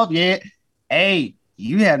fell off. Yeah. Hey,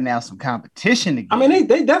 you have now some competition again. I mean,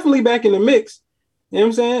 they definitely back in the mix. You know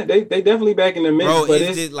what I'm saying? They definitely back in the mix. Bro, but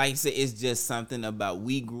it's just like I said, it's just something about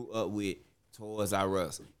we grew up with Toys R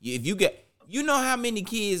Us. If you know how many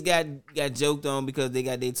kids got joked on because they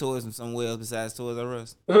got their toys from somewhere else besides Toys R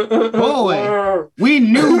Us? Boy, we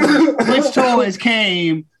knew which toys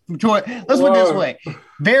came from Toys. Let's put it this way.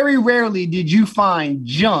 Very rarely did you find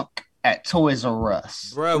junk at Toys R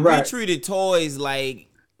Us. Bro, we treated toys like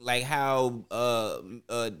how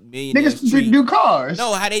millionaires niggas do cars.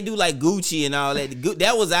 No, how they do like Gucci and all that.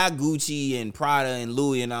 That was our Gucci and Prada and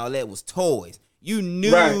Louis and all that was toys. You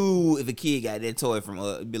knew if a kid got that toy from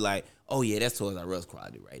it'd be like, oh yeah, that's Toys R Us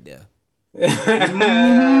quality right there.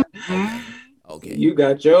 Okay. You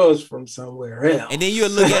got yours from somewhere else. And then you'll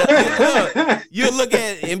look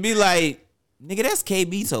at it and be like, nigga, that's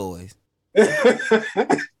KB Toys.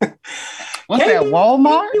 What's that,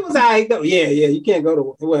 Walmart? It was like, yeah, you can't go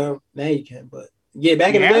to, well, now you can, but yeah,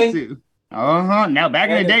 back in the day. Now, back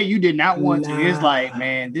in the day, you did not want to. It's like,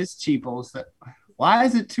 man, this cheapo stuff. Why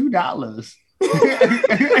is it $2?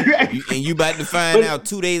 And you about to find out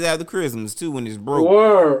 2 days after Christmas, too, when it's broke.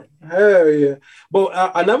 Word. Hell yeah. But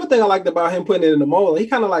another thing I liked about him putting it in the mall, he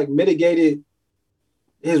kind of like mitigated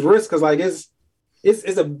his risk because like it's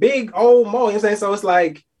a big old mall, you know what I'm saying? So it's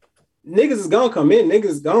like niggas is gonna come in, niggas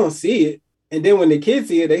is gonna see it. And then when the kids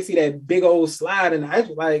see it, they see that big old slide and I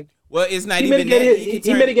like, well, it's not even that.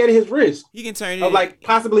 He mitigated his risk. He can turn it of like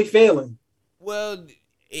possibly failing. Well,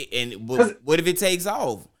 what if it takes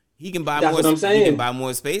off? He can buy more. He can buy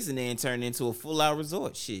more space and then turn it into a full-out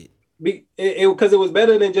resort. Shit. Because it was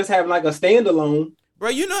better than just having like a standalone. Bro,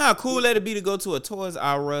 you know how cool that'd be to go to a Toys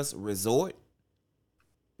R Us resort?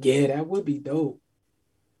 Yeah, that would be dope.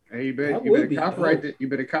 Hey, you better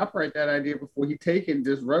copyright that idea before you take it and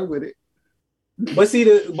just run with it. But see,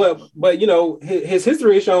 but you know, his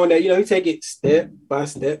history is showing that, you know, he take it step by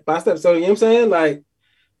step by step. So you know what I'm saying? Like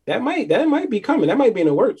that might be coming. That might be in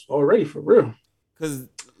the works already for real. Because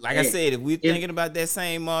like I said, if we're thinking about that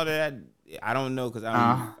same model, I don't know because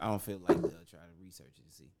I don't feel like trying to research it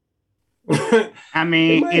to see. I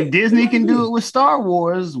mean, if Disney can do it with Star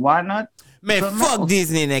Wars, why not? Man, fuck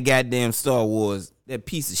Disney and that goddamn Star Wars, that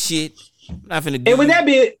piece of shit. I'm not finna do and with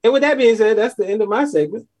that being said, that's the end of my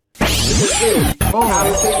segment. I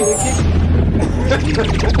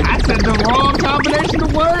said the wrong combination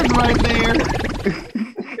of words right there.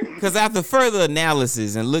 Because after further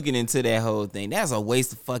analysis and looking into that whole thing, that's a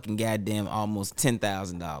waste of fucking goddamn almost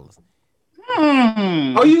 $10,000.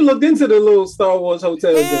 Oh, you looked into the little Star Wars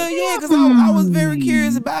hotel? Hell yeah, because I was very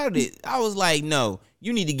curious about it. I was like, no,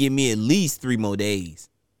 you need to give me at least 3 more days.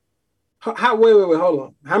 Wait, hold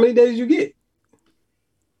on. How many days you get?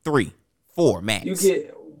 3, 4 max.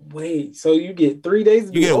 So you get 3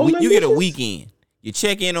 days? You get a weekend. You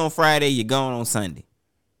check in on Friday, you're gone on Sunday.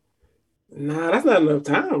 Nah, that's not enough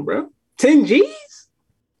time, bro. 10 G's?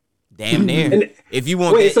 Damn near. And, if you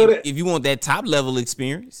want if you want that top level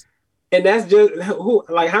experience. And that's just who,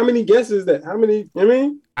 like, how many guests is that? How many? I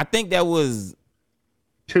mean, I think that was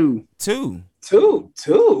two.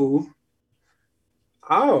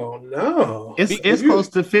 Oh no! It's close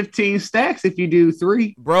to 15 stacks if you do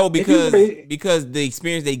 3, bro. Because the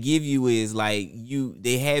experience they give you is like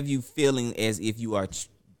they have you feeling as if you are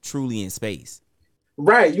truly in space.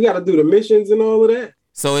 Right, you got to do the missions and all of that.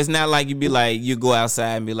 So it's not like you go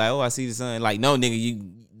outside and be like, oh, I see the sun. Like, no, nigga,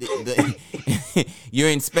 you're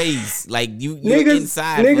in space. Like you're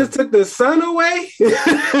inside. Niggas took the sun away.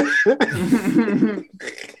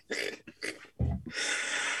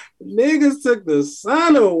 Niggas took the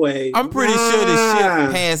sun away. I'm pretty sure the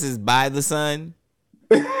ship passes by the sun.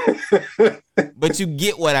 But you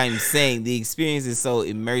get what I'm saying. The experience is so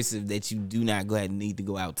immersive that you do not need to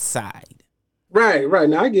go outside. Right.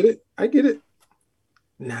 Now I get it.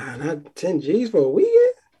 Nah, not 10 G's for a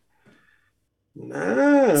weekend.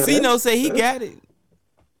 Nah. Cino say he got it.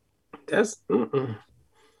 That's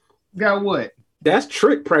got what? That's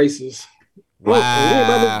trick prices.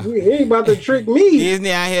 Wow. He ain't about to trick me.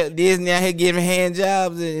 Disney out here giving hand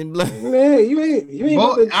jobs and blah. Man, you ain't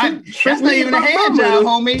about to trick that's not even a hand job,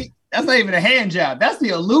 homie. That's not even a hand job. That's the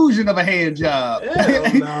illusion of a hand job.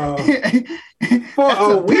 Hell no. For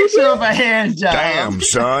a picture of a hand job. Damn,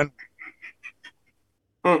 son.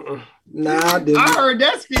 Nah, I didn't. I heard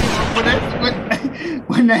that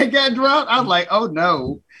when that got dropped. I was like, oh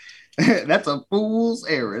no. That's a fool's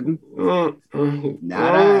errand. Bro, when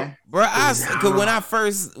I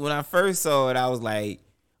first saw it, I was like,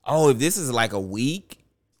 oh, if this is like a week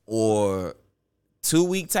or 2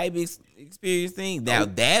 week type experience thing, now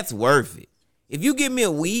that's worth it. If you give me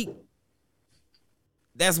a week,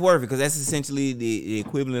 that's worth it because that's essentially the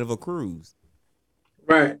equivalent of a cruise.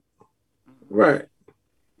 Right.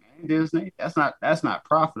 Disney, that's not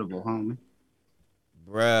profitable, homie.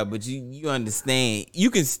 Bruh, but you understand, you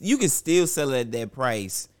can still sell it at that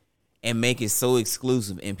price and make it so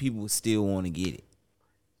exclusive, and people still want to get it.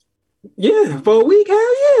 Yeah, for a week, hell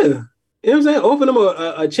yeah. You know what I'm saying? Offer them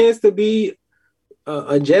a chance to be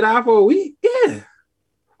a Jedi for a week, yeah,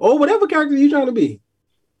 or whatever character you're trying to be.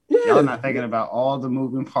 Yeah. Y'all not thinking about all the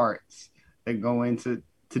moving parts that go into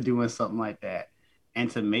doing something like that,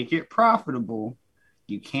 and to make it profitable,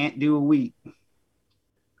 you can't do a week.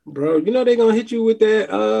 Bro, you know they're gonna hit you with that.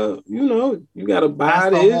 You gotta buy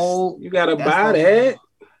this. You gotta buy that.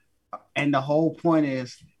 And the whole point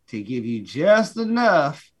is to give you just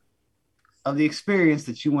enough of the experience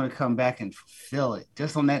that you want to come back and fulfill it.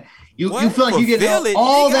 Just on that, you feel like you get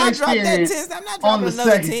all that experience on the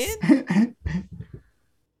second.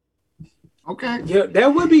 Okay. Yeah,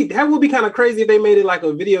 that would be kind of crazy if they made it like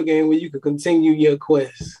a video game where you could continue your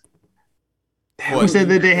quest. Who said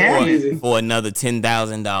that they had it? For another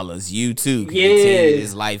 $10,000, you too can continue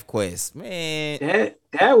this life quest, man.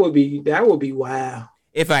 That would be wild.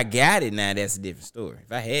 If I got it now, that's a different story.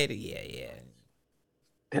 If I had it, yeah.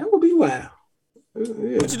 That would be wild.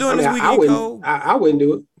 Yeah. What you doing this weekend, Cole? I wouldn't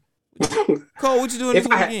do it. Cole, what you doing this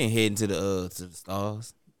weekend? Heading to the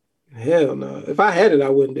stars? Hell no. If I had it, I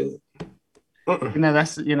wouldn't do it.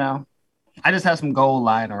 That's I just have some gold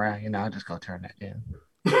lying around. I'll just go turn that in.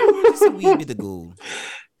 Just a wee bit of gold.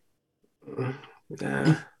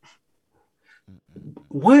 Nah.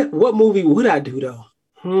 What movie would I do though?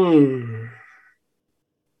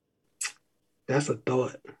 That's a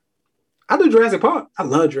thought. I do Jurassic Park. I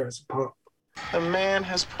love Jurassic Park. The man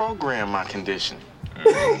has programmed my condition.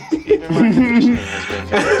 Even my conditioning has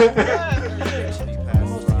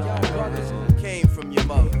been came from your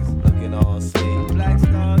mother, looking all sweet. Black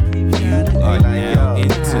Star keeps shining.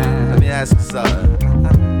 Let me ask you something.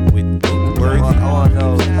 I wanna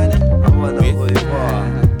know who you are.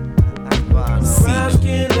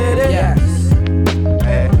 Yes.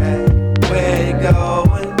 Hey, where you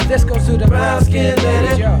going? This goes to the brown skin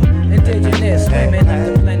lady, yo. Indigenous women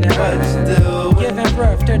of the planet Earth, giving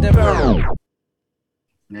birth to the world.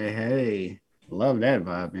 Hey, love that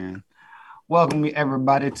vibe, man. Welcome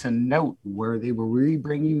everybody to Noteworthy, where we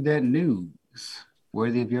bring you that news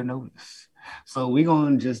worthy of your notice. So we're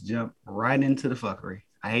gonna just jump right into the fuckery.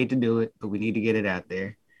 I hate to do it, but we need to get it out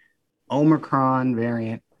there. Omicron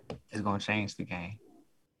variant is going to change the game.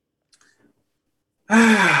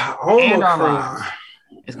 Omicron.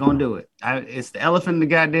 It's going to do it. It's the elephant in the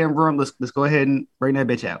goddamn room. Let's go ahead and bring that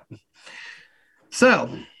bitch out.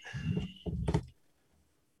 So,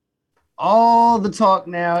 all the talk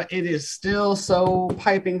now, it is still so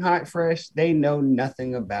piping hot fresh. They know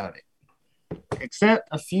nothing about it, except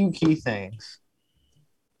a few key things.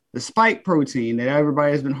 The spike protein that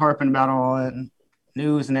everybody has been harping about on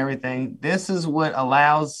news and everything. This is what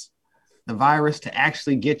allows the virus to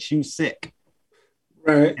actually get you sick.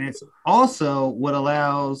 Right. And it's also what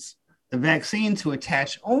allows the vaccine to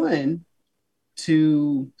attach on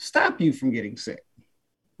to stop you from getting sick.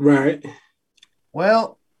 Right.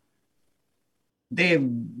 Well, they have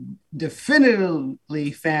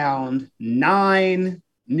definitively found 9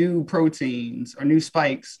 new proteins or new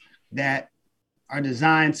spikes that are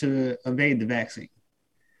designed to evade the vaccine.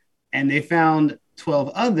 And they found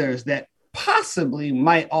 12 others that possibly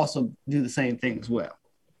might also do the same thing as well.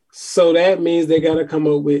 So that means they got to come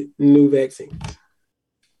up with new vaccines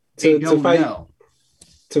to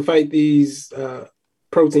fight these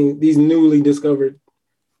these newly discovered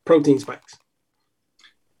protein spikes.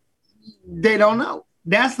 They don't know.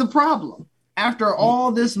 That's the problem. After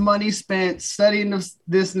all this money spent studying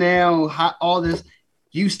this now, all this,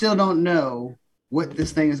 you still don't know what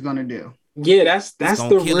this thing is going to do. Yeah, that's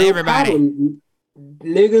the real problem.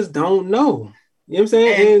 Niggas don't know. You know what I'm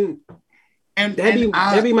saying? And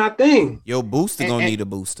that'd be my thing. Your booster gonna need a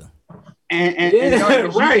booster. And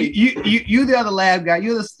right. You the other lab guy.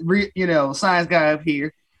 You're the science guy up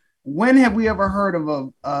here. When have we ever heard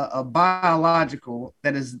of a biological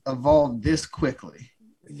that has evolved this quickly?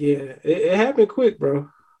 Yeah, it happened quick, bro.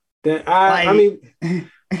 I mean,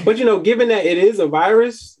 but given that it is a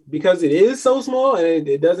virus, because it is so small and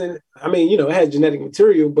it doesn't. I mean, it has genetic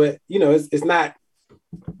material, but it's not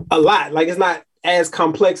a lot. Like, it's not as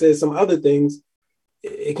complex as some other things.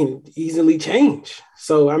 It can easily change.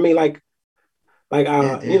 So I mean, I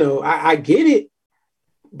get it,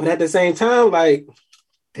 but at the same time, like,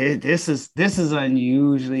 this is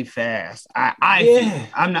unusually fast.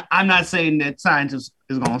 I'm not saying that scientists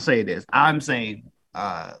is gonna say this. I'm saying,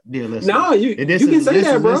 dear listeners, no, you can say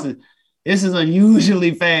that, bro. This is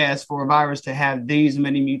unusually fast for a virus to have these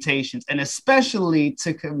many mutations, and especially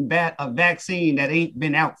to combat a vaccine that ain't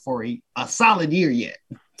been out for a solid year yet.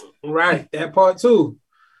 Right, that part too.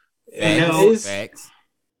 Facts.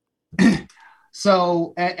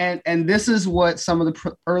 So, and this is what some of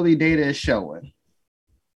the early data is showing.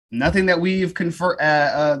 Nothing that we've confirmed,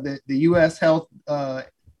 the U.S. health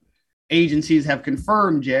agencies have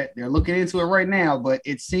confirmed yet. They're looking into it right now, but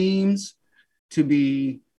it seems to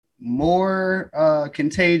be more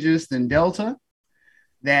contagious than Delta,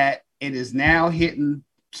 that it is now hitting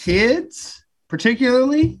kids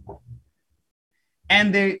particularly.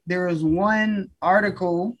 And there was one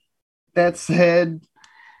article that said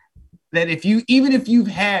that if you've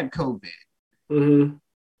had COVID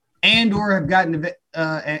and or have gotten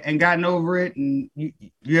and gotten over it, and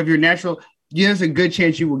you have your natural, there's a good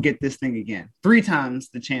chance you will get this thing again. 3 times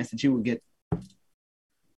the chance that you will get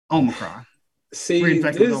Omicron.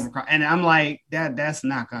 Reinfected with Omicron. And I'm like, that's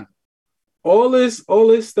not gonna. All this stuff.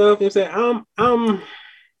 You know what I'm saying?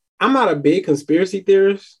 I'm not a big conspiracy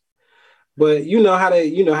theorist, but they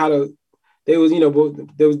was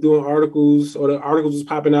doing articles, or the articles was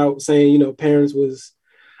popping out saying, parents was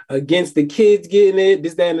against the kids getting it,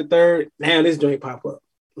 this, that, and the third. Now this joint pop up.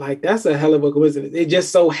 Like, that's a hell of a coincidence. It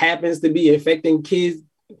just so happens to be affecting kids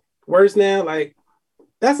worse now. Like,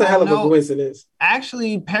 that's a hell of a coincidence.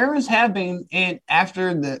 Actually, parents have been, and after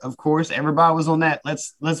of course, everybody was on that.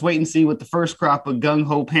 Let's wait and see what the first crop of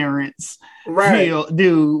gung-ho parents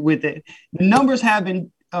do with it. The numbers have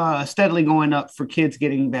been steadily going up for kids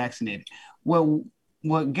getting vaccinated. Well,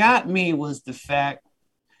 what got me was the fact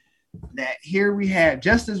that here we have,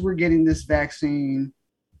 just as we're getting this vaccine,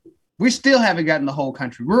 we still haven't gotten the whole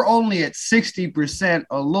country. We're only at 60%,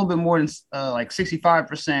 a little bit more than like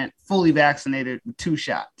 65% fully vaccinated with 2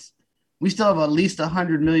 shots. We still have at least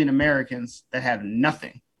 100 million Americans that have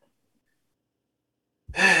nothing.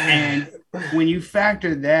 And when you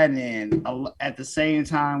factor that in at the same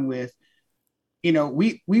time with,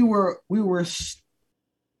 we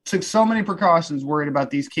took so many precautions worried about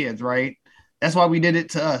these kids, right? That's why we did it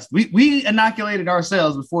to us. We inoculated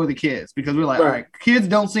ourselves before the kids, because we're like, all right, kids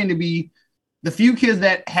don't seem to be, the few kids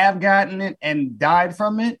that have gotten it and died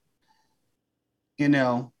from it,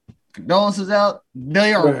 condolences out,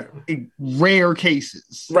 they are rare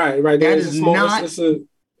cases. Right. That is not, it's an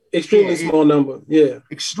extremely small number. Yeah.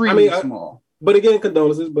 Extremely small. But again,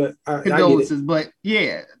 condolences, but condolences, but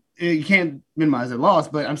yeah, you can't minimize their loss,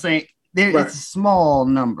 but I'm saying it's a small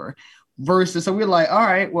number. Versus, so we're like, all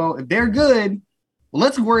right, well, if they're good, well,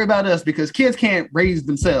 let's worry about us, because kids can't raise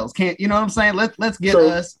themselves. Can't, you know what I'm saying? Let's get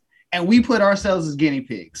us, and we put ourselves as guinea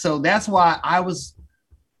pigs. So that's why I was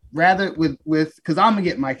rather with because I'm gonna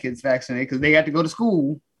get my kids vaccinated, because they got to go to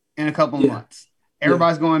school in a couple of months.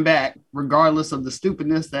 Everybody's going back, regardless of the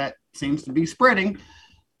stupidness that seems to be spreading.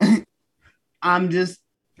 I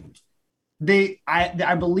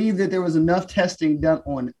believe that there was enough testing done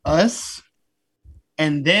on us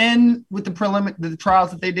and then with the trials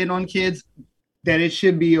that they did on kids, that it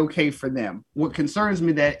should be okay for them. What concerns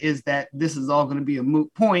me is that this is all going to be a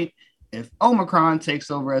moot point if Omicron takes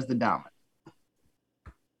over as the dominant.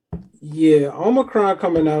 Yeah, Omicron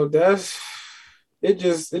coming out, it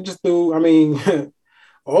just threw, I mean,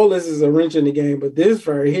 all this is a wrench in the game, but this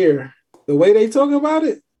right here, the way they talk about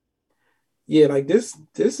it, yeah, like this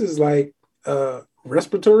is like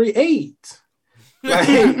respiratory AIDS. Like,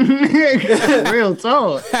 real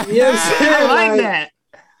talk. Yeah, I like that.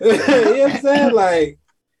 You know what I'm saying? Like,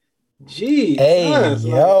 geez. Hey,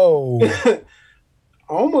 yo.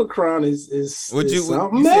 Omicron is something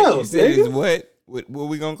you else. Said is what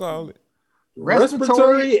we gonna call it?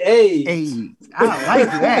 Respiratory AIDS. I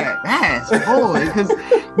like that. That's boy, because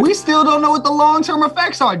we still don't know what the long-term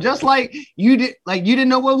effects are. Just like you didn't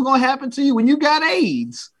know what was gonna happen to you when you got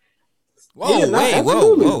AIDS. Whoa, Yeah,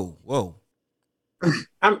 whoa.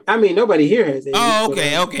 I mean, nobody here has AIDS. Oh,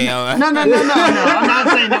 okay, all right. No. I'm not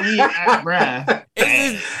saying that we, bruh.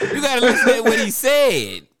 You gotta listen to what he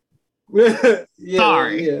said. Yeah,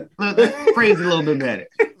 Sorry. yeah. Phrase it a little bit better.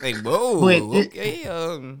 Like, whoa, But okay.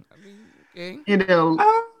 Okay. You know,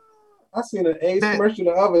 I seen an AIDS commercial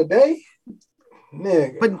the other day.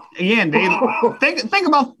 Nigga. but again, they think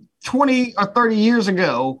about 20 or 30 years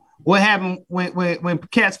ago. What happened when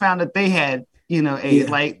cats found that they had, AIDS? Yeah.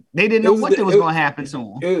 Like they didn't know what was going to happen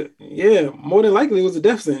to them. Yeah, more than likely it was a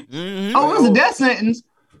death sentence. Mm-hmm. Oh, it was a death sentence.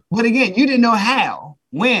 But again, you didn't know how,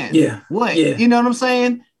 when, what. Yeah. You know what I'm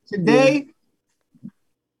saying? Today,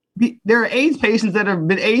 there are AIDS patients that have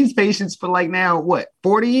been AIDS patients for like now,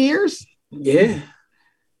 40 years? Yeah,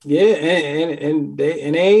 and they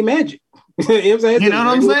ain't magic. You know what I'm saying? You know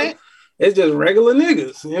what I'm saying? It's just regular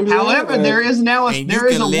niggas. You know what I'm However, saying? there is now there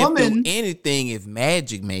is a woman. Anything if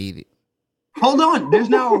magic made it. Hold on, there's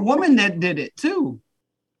now a woman that did it too.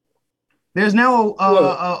 There's now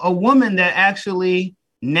a woman that actually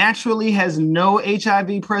naturally has no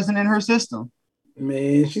HIV present in her system.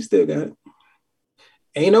 Man, she still got it.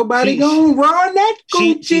 Ain't nobody gonna run that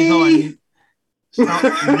Gucci.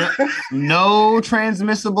 No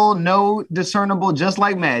transmissible, no discernible, just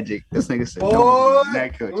like magic. This nigga said,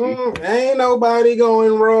 that coochie. Ain't nobody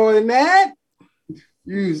going raw in that.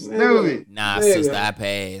 You stupid. Nah, sister, I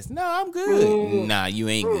passed. No, I'm good. Nah, you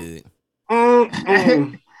ain't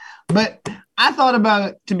good. But I thought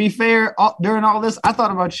about, to be fair, during all this, I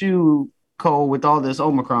thought about you, Cole, with all this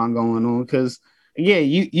Omicron going on, because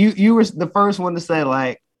you were the first one to say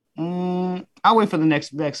like, I'll wait for the next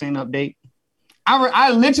vaccine update.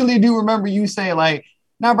 I literally do remember you saying like,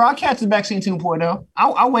 nah, bro, I'll catch the vaccine 2.0.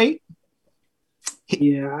 I'll wait.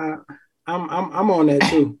 Yeah, I'm on that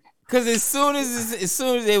too. Cause as soon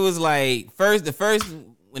as it was like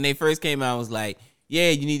when they first came out, it was like, yeah,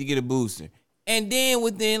 you need to get a booster. And then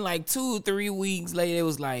within like 2 or 3 weeks later, it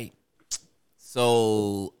was like,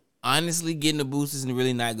 so honestly, getting the boosters is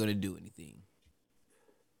really not gonna do anything.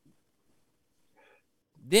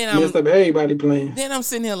 Then everybody playing. Then I'm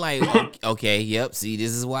sitting here like, okay, yep. See,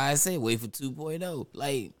 this is why I say wait for 2.0.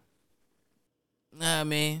 Like, nah,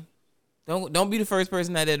 man, don't be the first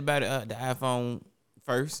person out there about the iPhone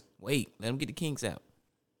first. Wait, let them get the kinks out.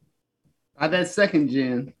 That second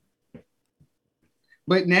gen.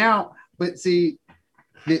 But see,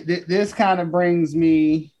 this kind of brings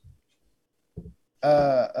me.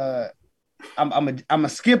 I'm gonna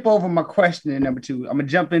skip over my question in number 2. I'm gonna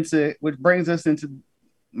jump into, which brings us into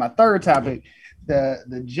my third topic, the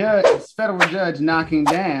federal judge knocking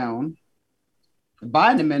down the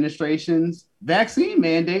Biden administration's vaccine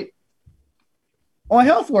mandate on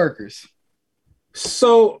health workers.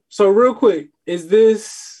 So real quick, is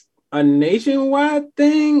this a nationwide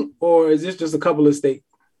thing or is this just a couple of states?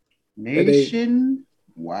 Nationwide.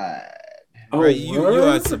 Oh, right,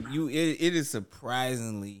 it is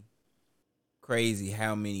surprisingly crazy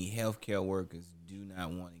how many healthcare workers do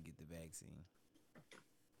not want to get the vaccine.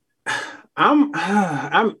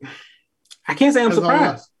 I can't say I'm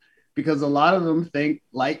surprised because a lot of them think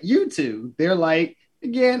like you two. They're like,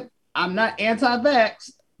 again, I'm not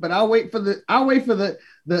anti-vax, but I'll wait for the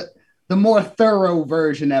more thorough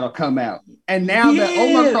version that'll come out. And now that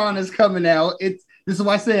Omicron is coming out, this is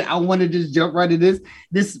why I said I want to just jump right to this.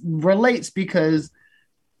 This relates because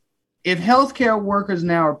if healthcare workers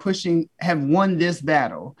now have won this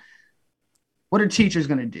battle, what are teachers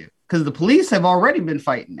going to do? Because the police have already been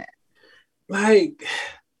fighting that. Like,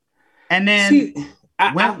 and then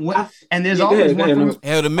and there's always one from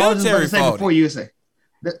the military fought before you say.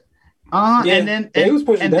 And then there's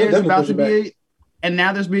about to be, and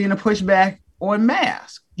now there's being a pushback on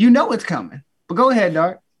masks. You know it's coming, but go ahead,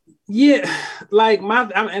 Dart. Yeah, like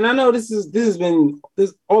and I know all this has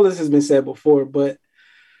been said before, but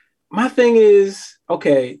my thing is,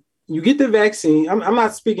 okay, you get the vaccine. I'm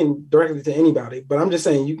not speaking directly to anybody, but I'm just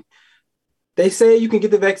saying they say you can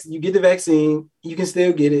get the vaccine, you get the vaccine, you can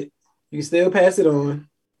still get it, you can still pass it on.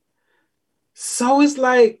 So it's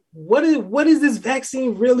like, what is this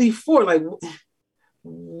vaccine really for? Like,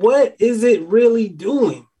 what is it really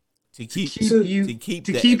doing? To keep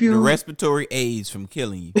the respiratory aids from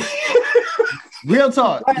killing you. Real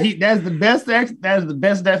talk. That's the best. That's the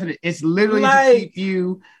best definition. It's literally to keep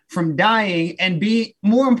you from dying and be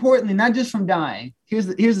more importantly, not just from dying. Here's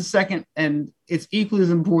the second, and it's equally as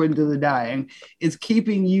important to the dying. It's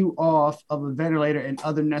keeping you off of a ventilator and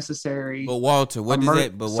other necessary. But Walter, what does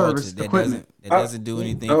that? But Walter, that doesn't do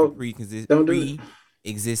anything for pre-existing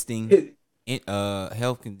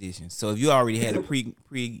health conditions. So if you already had a pre,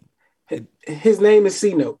 his name is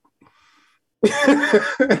C-Note.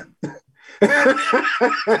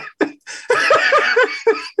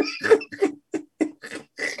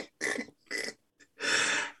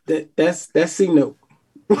 That's C-Note.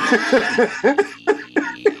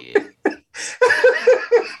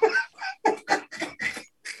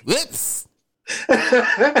 Whoops.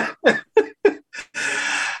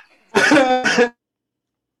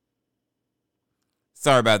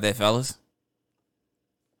 Sorry about that, fellas.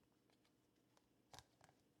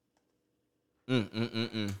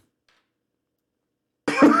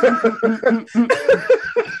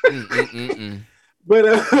 But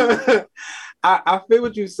I feel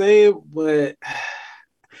what you're saying, but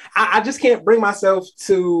I just can't bring myself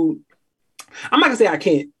to. I'm not gonna say I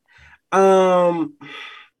can't.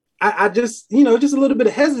 I just just a little bit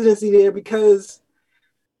of hesitancy there because,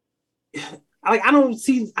 like, I don't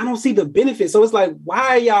see the benefit. So it's like, why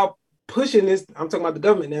are y'all pushing this? I'm talking about the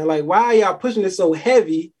government now. Like, why are y'all pushing this so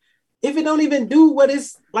heavy if it don't even do what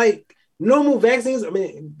it's like normal vaccines? I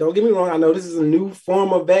mean, don't get me wrong. I know this is a new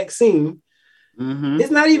form of vaccine. Mm-hmm.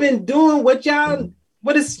 It's not even doing what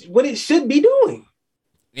it should be doing.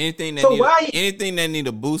 Anything that need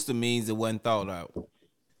a booster means it wasn't thought out.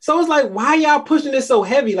 So it's like, why y'all pushing this so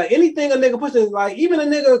heavy? Like, anything a nigga pushing, like, even a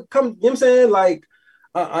nigga come, you know what I'm saying? Like,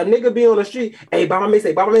 a nigga be on the street, hey, Baba may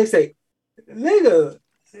say, nigga,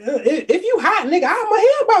 if you hot, nigga, I'ma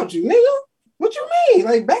hear about you, nigga. What you mean?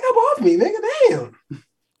 Like, back up off me, nigga, damn.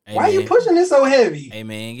 Hey, why you pushing this so heavy? Hey,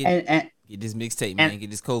 man, get this mixtape, man, get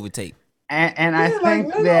this COVID tape. And I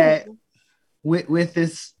think that with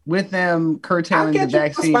them curtailing the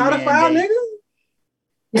vaccine mandate,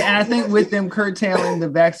 yeah, and I think with them curtailing the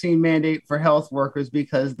vaccine mandate for health workers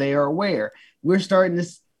because they are aware, we're starting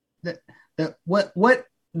to what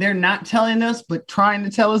they're not telling us, but trying to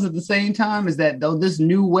tell us at the same time is that though this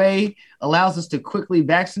new way allows us to quickly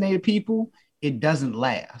vaccinate people, it doesn't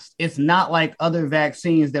last. It's not like other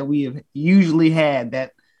vaccines that we have usually had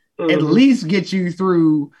that at least get you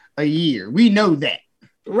through a year. We know that.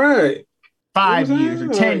 Right. 5 years or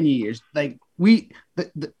 10 years. Like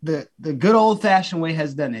the good old fashioned way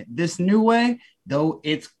has done it. This new way, though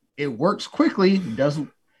it works quickly,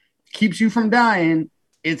 keeps you from dying,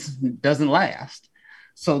 it doesn't last.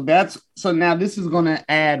 So now this is going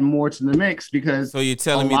to add more to the mix because. So you're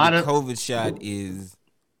telling me the COVID shot is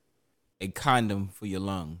a condom for your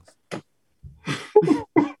lungs?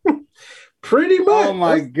 Pretty much. Oh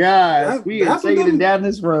my God. We are taking it down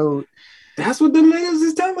this road. That's what the niggas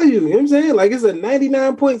is telling you. You know what I'm saying? Like, it's a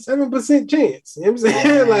 99.7% chance. You know what I'm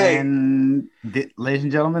saying? And ladies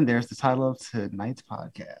and gentlemen, there's the title of tonight's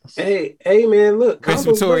podcast. Hey, man, look.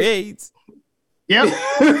 Respiratory AIDS. Yep.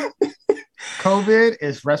 COVID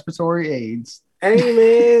is respiratory AIDS.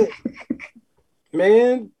 Hey,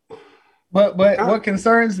 man. But what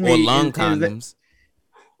concerns me or lung condoms.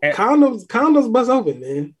 Condoms bust open,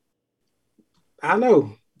 man. I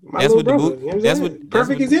know. That's what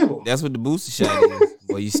perfect example. That's what the booster shot is.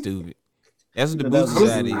 Boy, you stupid. That's what the booster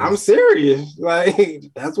shot is. I'm serious.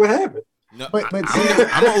 Like, that's what happened. No, I'm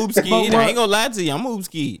a oops kid. I ain't gonna lie to you. I'm a oops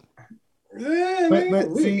kid. Yeah,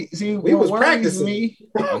 but see, we was practicing. He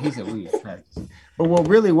said we was practicing. But what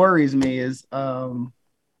really worries me is the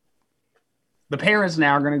parents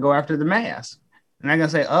now are going to go after the mask, and they're going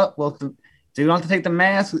to say, "Oh, well, so you don't have to take the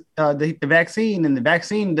mask, the vaccine, and the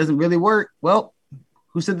vaccine doesn't really work." Well,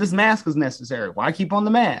 who said this mask was necessary? Why keep on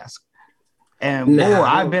the mask? And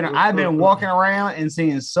I've been walking around and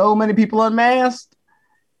seeing so many people unmasked.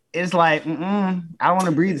 It's like, I don't want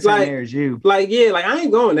to breathe the same air as you. Like, yeah, like I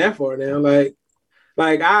ain't going that far now. Like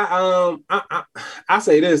I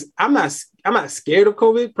say this. I'm not scared of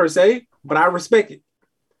COVID per se, but I respect it.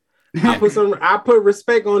 I put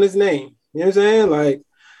respect on his name. You know what I'm saying? Like,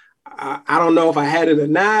 I don't know if I had it or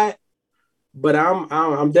not, but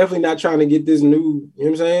I'm definitely not trying to get this new. You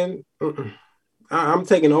know what I'm saying? I'm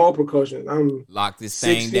taking all precautions. I'm lock this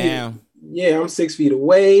thing down. Yeah, I'm 6 feet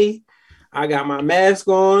away. I got my mask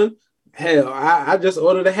on. Hell, I just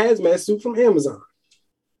ordered a hazmat suit from Amazon.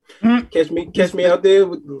 Catch me out there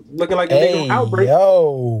looking like a nigga on Outbreak.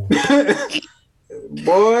 Yo.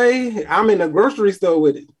 Boy, I'm in the grocery store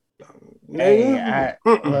with it. Hey,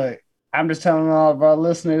 look, I'm just telling all of our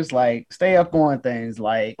listeners, like, stay up on things.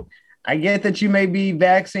 Like, I get that you may be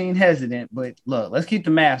vaccine hesitant, but look, let's keep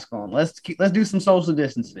the mask on. Let's do some social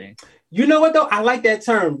distancing. You know what though? I like that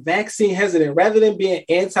term, vaccine hesitant, rather than being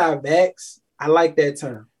anti-vax. I like that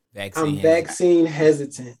term. Vaccine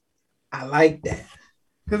hesitant. I like that.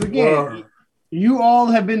 Because again, you all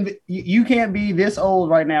have been. You can't be this old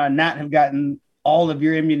right now and not have gotten all of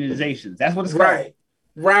your immunizations. That's what it's called.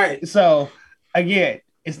 Right. So again,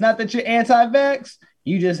 it's not that you're anti-vax.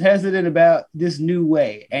 You just hesitant about this new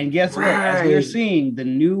way. And guess what? As we're seeing, the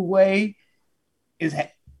new way is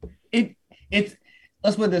it's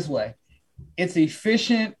let's put it this way. It's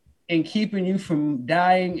efficient in keeping you from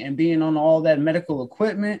dying and being on all that medical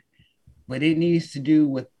equipment, but it needs to do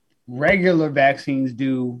what regular vaccines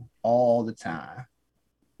do all the time.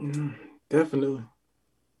 Definitely.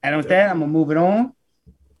 And with that, I'm gonna move it on.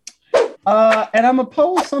 And I'm gonna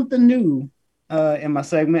pose something new in my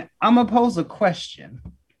segment. I'm gonna pose a question.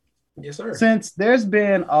 Yes, sir. Since there's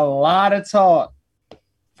been a lot of talk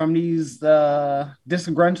from these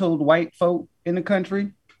disgruntled white folk in the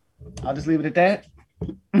country, I'll just leave it at that.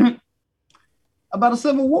 About a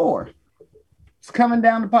civil war. It's coming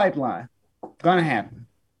down the pipeline. Gonna happen.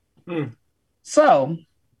 So,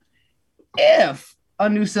 if a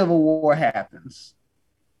new civil war happens,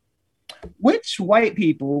 which white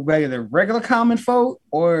people, whether regular common folk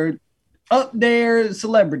or up there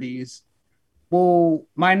celebrities, will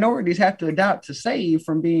minorities have to adopt to save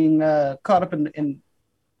from being caught up in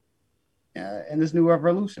this new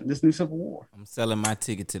revolution, this new civil war? I'm selling my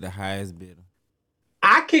ticket to the highest bidder.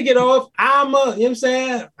 I kick it off. You know what I'm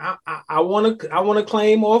saying? I wanna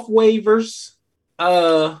claim off waivers.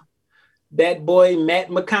 That boy Matt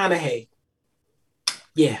McConaughey.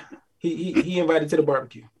 Yeah, he invited to the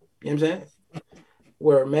barbecue. You know what I'm saying?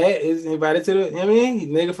 Where Matt is invited to the, you know what I mean? He's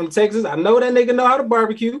a nigga from Texas. I know that nigga know how to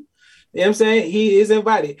barbecue. You know what I'm saying? He is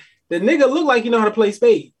invited. The nigga look like you know how to play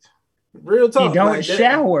spades. Real talk. He don't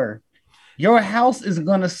shower. Your house is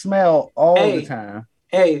gonna smell all the time.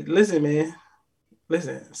 Hey, listen, man.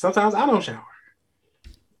 Listen, sometimes I don't shower.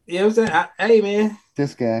 You know what I'm saying? Hey, man.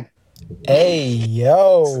 This guy. Hey,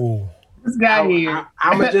 yo. This guy here.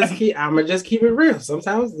 I'ma just keep it real.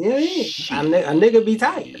 Sometimes, yeah, a nigga be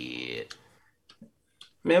tired. You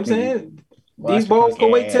know what I'm saying? These balls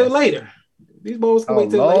can wait till later. These balls can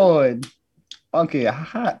wait till Lord. Later. Okay,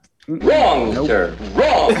 hot. Wrong, sir.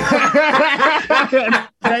 Wrong.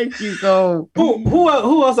 Thank you, Cole. Who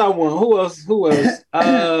else I want? Who else?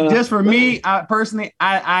 Just for me, personally,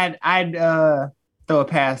 I'd throw it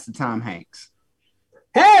past to Tom Hanks.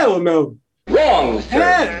 Hell no. Wrong,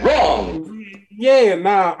 sir. Wrong. Yeah,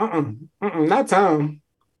 nah, not Tom.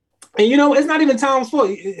 And you know, it's not even Tom's fault.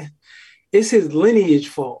 It's his lineage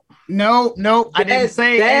fault. No, I didn't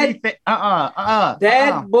say anything.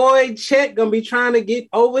 That boy Chet gonna be trying to get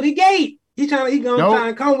over the gate. He gonna try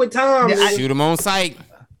and come with Tom. Shoot him on sight.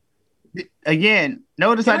 Again,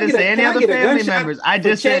 notice I didn't say any other family members. I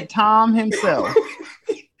just said Tom himself.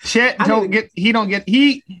 Chet he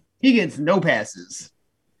gets no passes.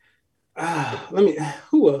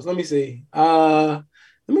 Who else? Let me see. Let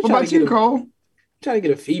me what about you, Cole? Try to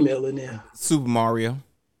get a female in there. Super Mario.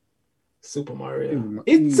 It's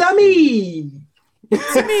a me.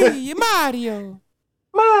 It's me, you Mario.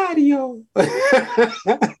 No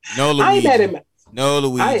Luigi. I ain't mad at No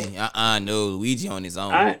Luigi. No Luigi on his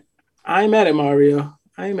own. I ain't mad at Mario.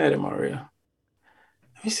 Let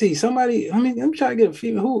me see. Somebody. Let me try to get a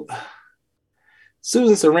female. Who?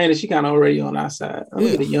 Susan Sarandon. She kind of already on our side. Let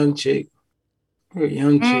me get a young chick.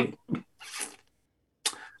 Chick.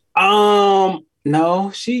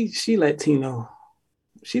 No, she Latino.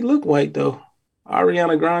 She look white though.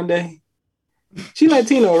 Ariana Grande. She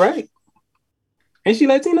Latino, right? Ain't she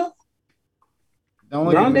Latino? Don't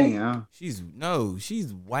look at me, huh? She's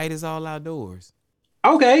white as all outdoors.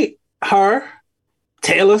 Okay, her.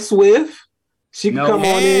 Taylor Swift. She can come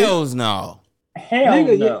on in. Hells no. Hell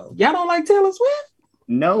nigga, no. Y'all don't like Taylor Swift?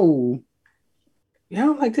 No. Y'all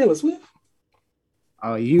don't like Taylor Swift?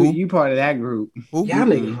 Oh, you part of that group. Y'all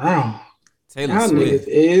niggas wrong. Taylor Swift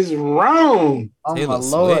is wrong. Oh Taylor my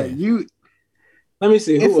Lord. Swift. Let me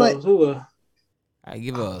see. Who else? I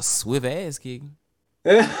give her a swift ass kick.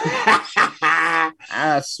 I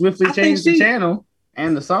swiftly changed the channel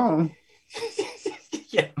and the song.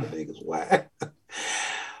 Yeah, niggas wild.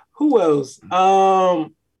 Who Who else? The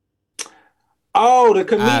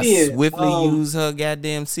comedian. I swiftly use her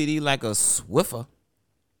goddamn CD like a Swiffer.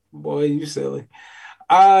 Boy, you silly.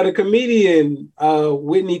 The comedian,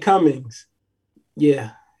 Whitney Cummings.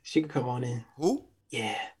 Yeah, she could come on in. Who?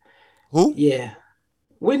 Yeah. Who? Yeah.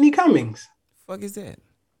 Whitney Cummings. Fuck is that?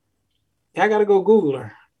 I gotta go Google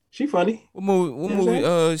her. She funny. What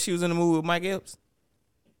movie? She was in the movie with Mike Epps.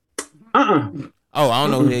 Oh, I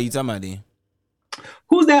don't know who the hell you talking about then.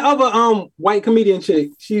 Who's that other white comedian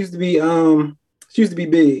chick? She used to be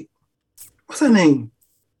big. What's her name?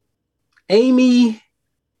 Amy.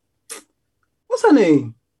 What's her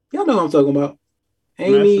name? Y'all know what I'm talking about.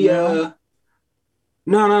 Amy. No,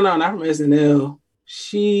 not from SNL.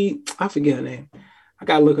 I forget her name. I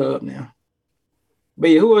gotta look her up now. But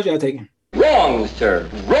yeah, who else y'all taking? Wrong, sir.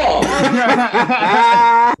 Wrong.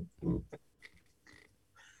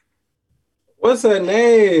 What's her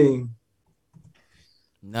name?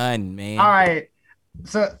 None, man. All right.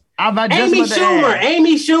 So I'm about just Amy about to Schumer. ask.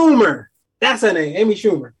 Amy Schumer. That's her name. Amy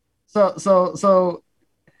Schumer. So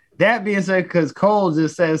that being said, because Cole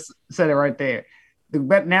just said it right there.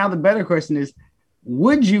 Now the better question is,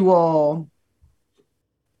 would you all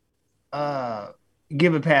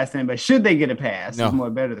give a pass to anybody? Should they get a pass? No. Is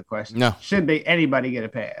more better the question. No. Should anybody get a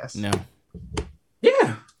pass? No.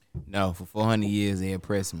 Yeah. No, for 400 years they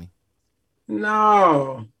oppressed me.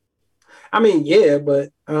 No. I mean, yeah, but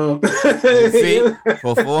See,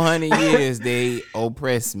 for 400 years they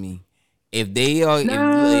oppressed me. If they are,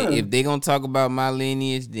 if they gonna talk about my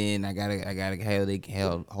lineage, then I gotta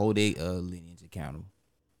hold their lineage accountable.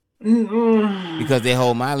 Because they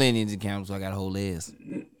hold my lineage accountable, so I gotta hold theirs.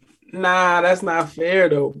 Nah, that's not fair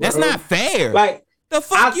though, bro. That's not fair. Like the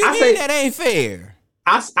fuck you mean that ain't fair?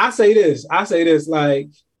 I say this. Like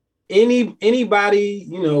anybody,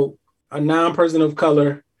 a non-person of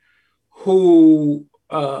color who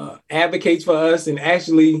advocates for us and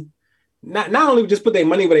actually not only just put their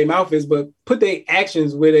money where their mouth is, but put their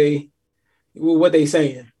actions with what they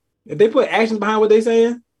saying. If they put actions behind what they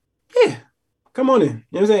saying, yeah, come on in. You know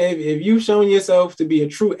what I'm saying? If you've shown yourself to be a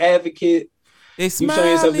true advocate, they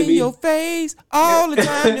smile in your face all the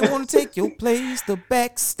time. They want to take your place, the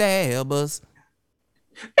backstabbers.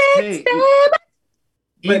 Hey,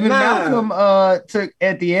 even Malcolm took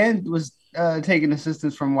at the end was taking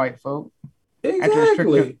assistance from white folk.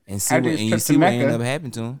 Exactly. And you see what ended up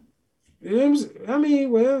happening to him. I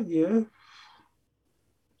mean, well, yeah.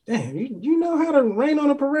 Damn, you know how to rain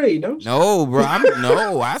on a parade, don't you? No, bro.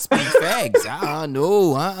 I speak facts.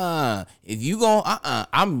 If you gon'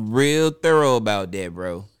 I'm real thorough about that,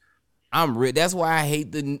 bro. That's why I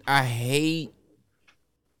hate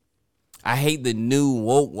the new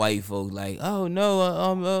woke white folks. Like, oh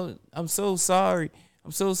no, I'm so sorry.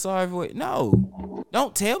 I'm so sorry for it. No,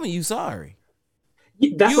 don't tell me you sorry.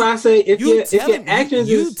 That's why I say if your actions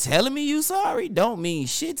you telling me you sorry don't mean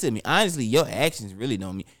shit to me. Honestly, your actions really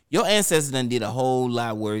don't mean. Your ancestors done did a whole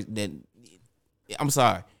lot worse than. I'm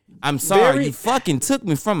sorry. You fucking took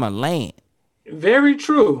me from my land. Very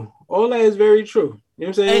true. All that is very true. You know what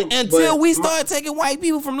I'm saying? And until we start taking white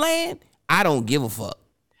people from land, I don't give a fuck.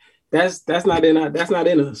 That's not in us. You know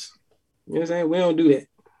what I'm saying? We don't do that.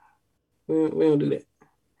 We don't do that.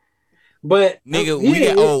 But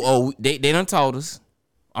nigga, they done told us.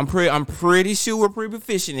 I'm pretty sure we're pretty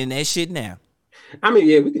proficient in that shit now. I mean,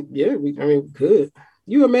 yeah, we could. Yeah, we could.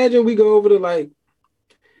 You imagine we go over to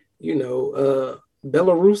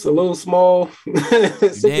Belarus, a little small.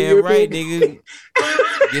 Damn right, nigga.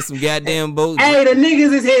 Get some goddamn boats. Hey, the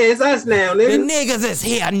niggas is here. It's us now, nigga. The niggas is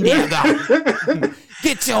here, nigga.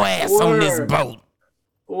 Get your ass on this boat.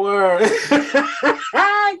 Word.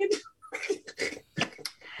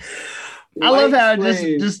 I love how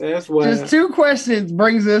just 2 questions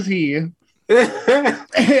brings us here.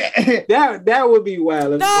 that would be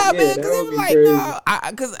wild. Nah, man,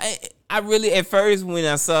 because I really at first when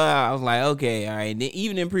I saw it, I was like, okay, all right. Then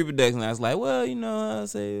even in pre-production, I was like, well, I'll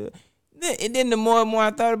say. And then the more and more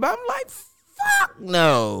I thought about it, I'm like, fuck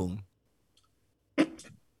no.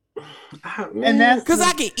 And that's because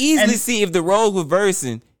I can easily see if the roles were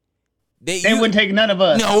versing. They wouldn't take none of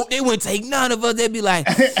us. No, they wouldn't take none of us. They'd be like,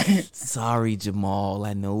 sorry, Jamal.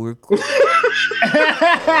 I know we're cool.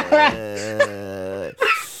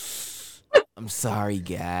 I'm sorry,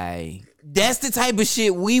 guy. That's the type of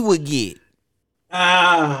shit we would get.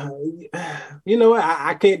 You know what?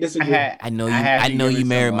 I can't disagree. I know you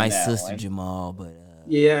married my sister, Jamal, but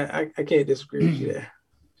yeah, I can't disagree with you there.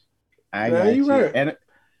 I got you. Right.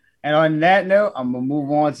 And on that note, I'm gonna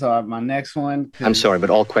move on to my next one. I'm sorry,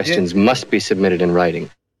 but all questions must be submitted in writing.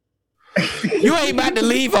 You ain't about to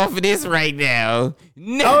leave off of this right now.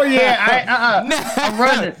 No. Oh yeah, I'm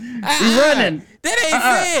running. You running? That ain't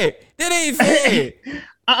fair. That ain't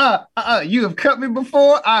fair. You have cut me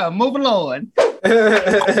before. I am moving on. I'm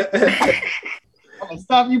gonna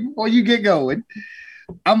stop you before you get going.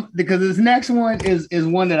 Because this next one is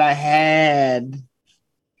one that I had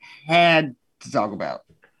to talk about.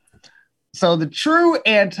 So the true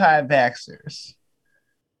anti-vaxxers,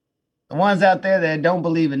 the ones out there that don't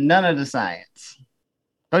believe in none of the science,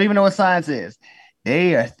 don't even know what science is,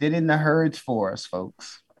 they are thinning the herds for us,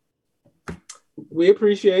 folks. We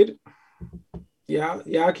appreciate it.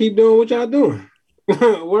 Y'all keep doing what y'all doing.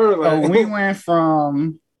 So we went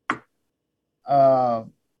from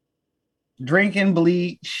drinking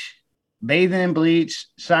bleach, bathing in bleach,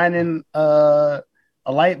 shining a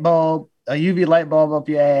light bulb, a UV light bulb up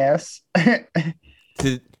your ass.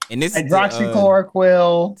 And this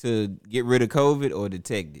hydroxychloroquine to get rid of COVID or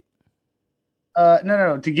detect it.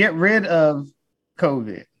 No, to get rid of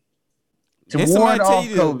COVID. To ward off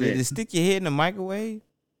COVID. To stick your head in the microwave.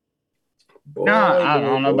 I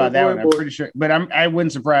don't know about that one. I'm pretty sure, but I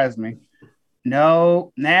wouldn't surprise me.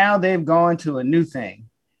 No, now they've gone to a new thing.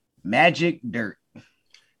 Magic dirt.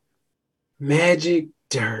 Magic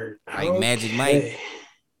dirt. Like Magic Mike.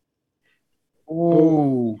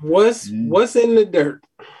 Oh, what's in the dirt?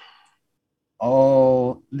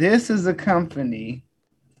 Oh, this is a company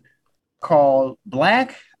called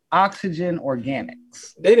Black Oxygen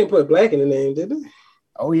Organics. They didn't put black in the name, did they?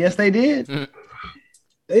 Oh, yes, they did.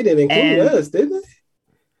 They didn't include us, did they?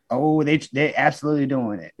 Oh, they absolutely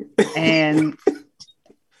doing it. And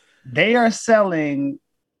they are selling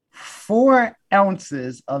 4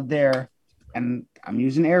 ounces of their, and I'm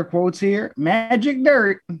using air quotes here, magic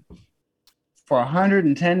dirt for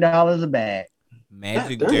 $110 a bag.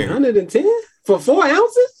 Magic dirt. 110 for 4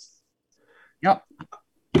 ounces? Yep.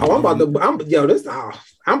 Oh, I'm about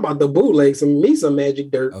to bootleg some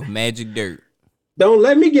magic dirt. Of magic dirt. Don't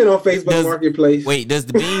let me get on Facebook Marketplace. Wait, does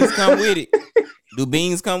the beans come with it? Do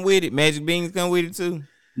beans come with it? Magic beans come with it too?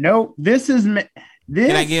 Nope. This is Can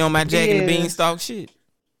I get on my Jack and the Beanstalk shit?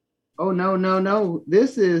 Oh no.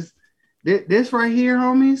 This is this right here,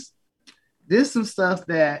 homies. This is some stuff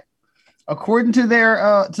that, according to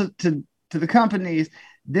their to the companies,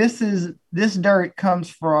 this dirt comes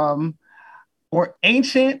from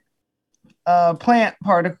ancient plants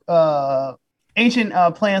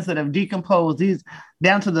that have decomposed, these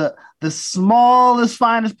down to the smallest,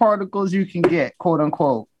 finest particles you can get, quote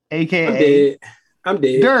unquote, aka I'm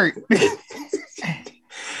dead. Dirt.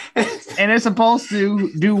 And it's supposed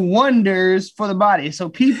to do wonders for the body. So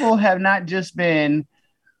people have not just been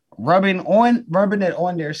rubbing it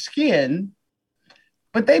on their skin,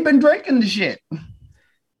 but they've been drinking the shit.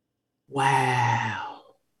 Wow.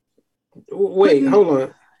 Wait, hold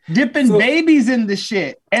on. Dipping babies in the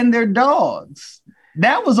shit and their dogs.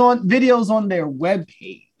 That was on videos on their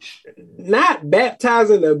webpage. Not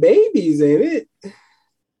baptizing the babies in it.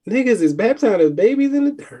 Niggas is baptizing babies in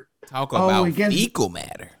the dirt. Talk about fecal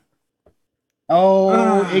matter.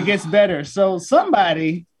 It gets better. So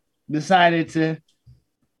somebody decided to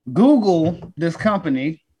Google this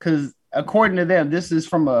company because, according to them, this is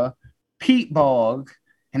from a peat bog,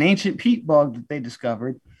 an ancient peat bog that they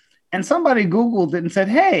discovered. And somebody Googled it and said,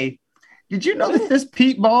 hey, did you know that this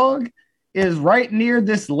peat bog is right near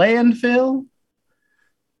this landfill?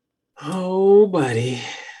 Oh, buddy.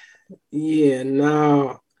 Yeah,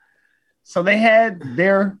 no. So they had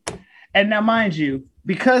and now mind you,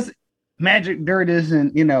 because magic dirt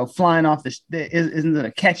isn't, flying off isn't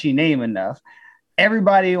a catchy name enough,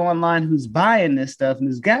 everybody online who's buying this stuff and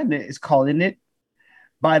who's gotten it is calling it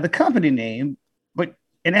by the company name, but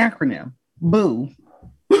an acronym, BOO.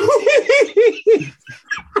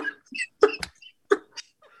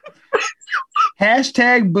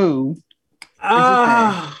 Hashtag BOO.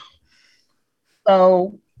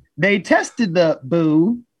 So they tested the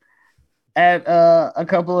BOO at a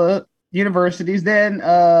couple of universities. Then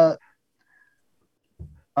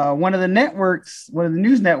one of the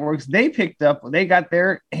news networks, they got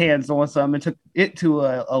their hands on some and took it to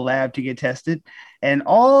a lab to get tested. And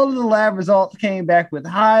all of the lab results came back with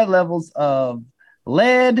high levels of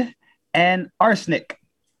lead and arsenic.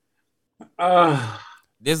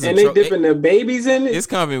 They dipping their babies in it? This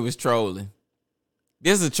company was trolling.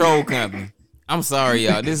 This is a troll company. I'm sorry,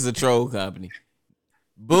 y'all. This is a troll company.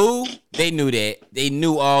 Boo, they knew that. They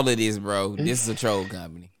knew all of this, bro. This is a troll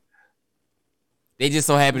company. They just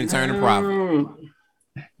so happen to turn a profit.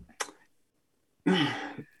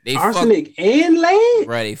 Arsenic and lead?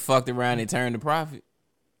 Right, they fucked around and turned a profit.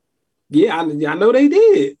 Yeah, I know they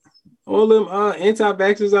did. All them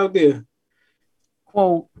anti-vaxxers out there.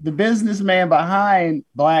 quote, the businessman behind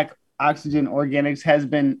Black Oxygen Organics has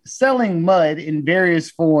been selling mud in various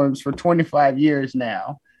forms for 25 years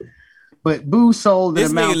now. But Boo sold an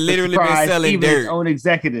This amount nigga that literally been surprised selling even his dirt. own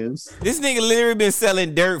executives. This nigga literally been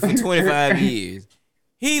selling dirt for 25 years.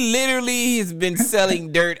 He literally has been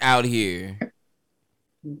selling dirt out here.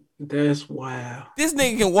 That's wild. This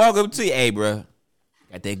nigga can walk up to you, hey, bro,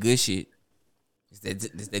 got that good shit.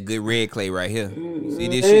 It's that good red clay right here. See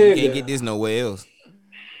this shit? You can't get this nowhere else.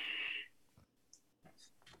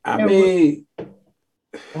 I mean,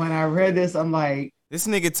 when I read this, I'm like, this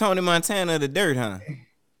nigga Tony Montana of the dirt, huh?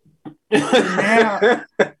 Now,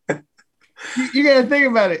 you gotta think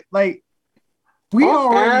about it. Like, we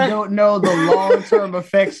already don't know the long-term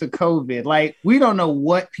effects of COVID. Like, we don't know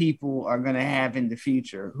what people are gonna have in the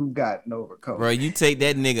future who gotten over COVID. Bro, you take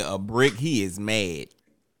that nigga a brick, he is mad.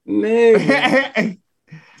 Nigga.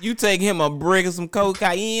 You take him a brick of some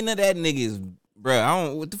cocaine, that nigga is, bro, I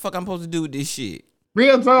don't, what the fuck I'm supposed to do with this shit?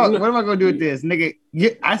 Real talk. What am I gonna do with this, nigga?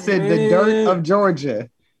 I said the dirt of Georgia.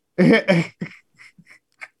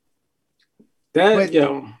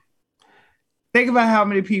 Think about how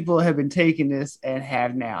many people have been taking this and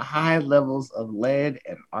have now high levels of lead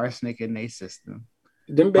and arsenic in their system.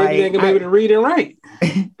 Them babies ain't gonna be able to read and write.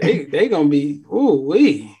 they gonna be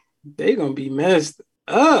they gonna be messed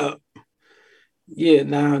up. Yeah,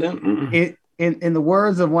 nah. In the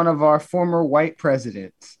words of one of our former white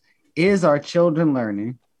presidents, is our children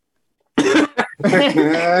learning?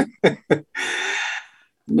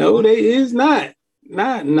 No, they is not.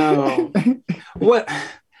 No. What?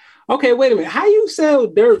 Okay, wait a minute. How you sell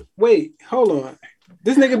dirt? Wait, hold on.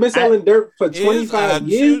 This nigga been selling dirt for 25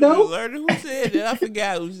 years though? Who said that? I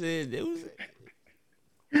forgot who said that.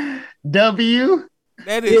 W.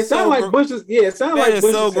 That is sound like Bush's. Yeah, it sound like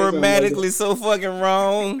Bush so grammatically so fucking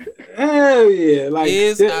wrong. Hell yeah! Like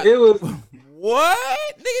it was. What?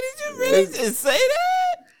 Nigga, did you really just say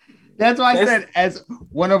that? That's why I said, as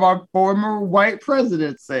one of our former white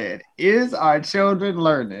presidents said, is our children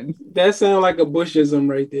learning? That sounds like a Bushism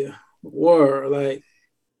right there. War, like,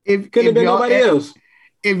 if could have been nobody else.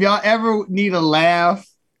 If y'all ever need a laugh,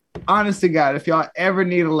 honest to God, if y'all ever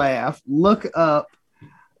need a laugh, look up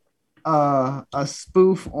a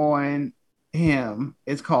spoof on him.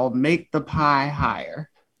 It's called Make the Pie Higher.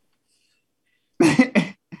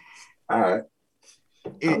 All right.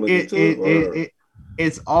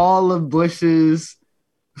 It's all of Bush's,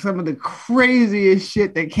 some of the craziest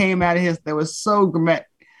shit that came out of his that was so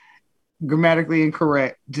grammatically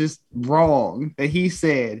incorrect, just wrong, that he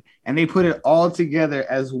said, and they put it all together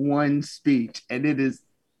as one speech, and it is.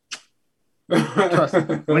 Trust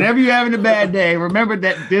me, whenever you're having a bad day, remember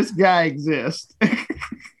that this guy exists. But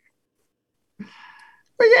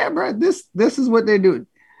yeah, bro, this is what they're doing.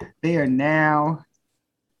 They are now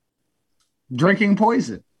drinking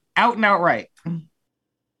poison, out and outright.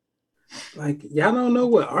 Like, y'all don't know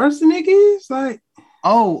what arsenic is? Like,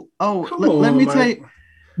 let me tell you.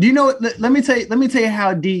 Do you know? Let me tell you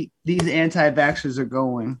how deep these anti-vaxxers are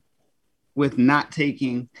going with not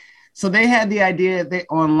taking. So they had the idea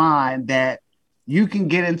online that you can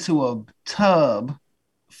get into a tub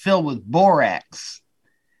filled with borax,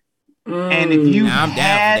 and if you I'm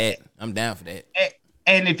down for that.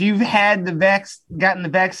 And if you've had gotten the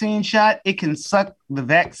vaccine shot, it can suck the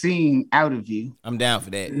vaccine out of you. I'm down for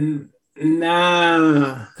that.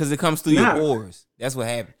 Nah, because it comes through your pores. That's what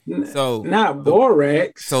happened. So not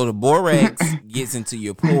borax. So the borax gets into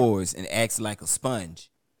your pores and acts like a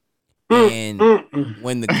sponge. And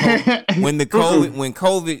when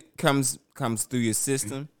COVID comes through your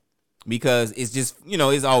system, because it's just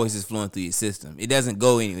it's always just flowing through your system. It doesn't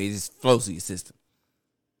go anywhere. It just flows through your system.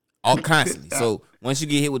 All constantly. So once you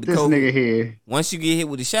get hit with the COVID, once you get hit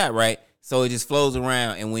with the shot, right? So it just flows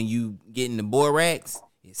around, and when you get in the borax,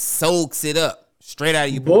 it soaks it up straight out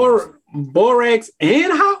of your pores. Borax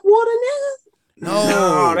and hot water,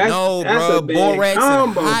 nigga? No, bro. Borax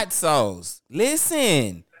and hot sauce.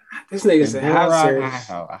 Listen. This nigga said hot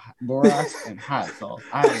sauce. Borax and hot sauce.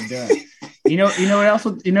 I am done. You know what else?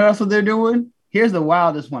 You know what they're doing? Here's the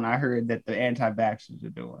wildest one I heard that the anti-vaxxers are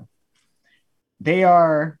doing. They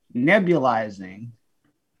are nebulizing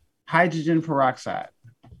hydrogen peroxide.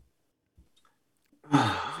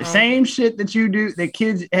 The same shit that you do, that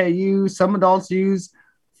kids use, some adults use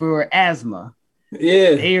for asthma.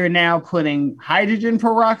 Yeah. They are now putting hydrogen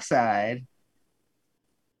peroxide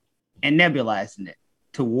and nebulizing it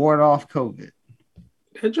to ward off COVID.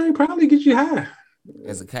 That drink probably gets you high.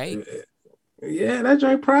 As a cake? Yeah, that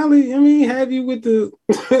drink probably, have you with the, you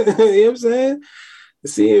know what I'm saying?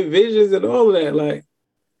 Seeing visions and all of that. Like,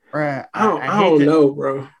 Bruh, I don't know,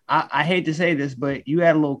 bro. I hate to say this, but you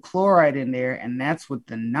add a little chloride in there, and that's what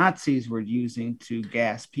the Nazis were using to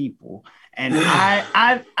gas people. And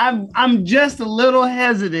I'm just a little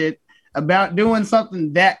hesitant about doing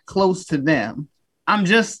something that close to them. I'm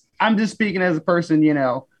just speaking as a person, you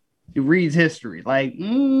know, who reads history. Like,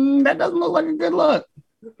 that doesn't look like a good look.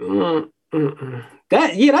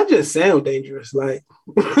 That just sounds dangerous. Like,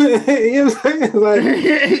 you know what I'm saying? Like,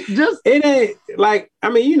 it ain't like, I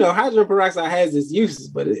mean, you know, hydrogen peroxide has its uses,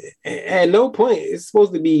 but at no point it's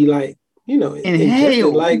supposed to be like, you know,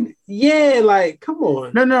 inhaled. Like, yeah, like, come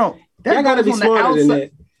on. No. That gotta be smarter than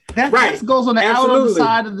that. That goes on the outer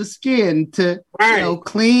side of the skin to you know,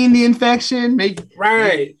 clean the infection, make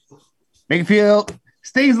it feel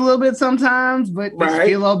stings a little bit sometimes, but makes it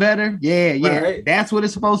feel a little better. Yeah. Right. That's what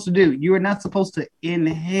it's supposed to do. You are not supposed to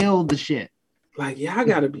inhale the shit. Like, y'all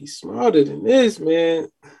gotta be smarter than this, man.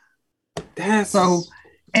 That's so.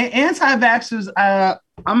 Anti-vaxxers, I'm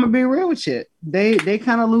gonna be real with you. They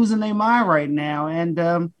kind of losing their mind right now,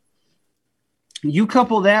 and you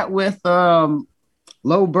couple that with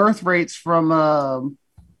low birth rates from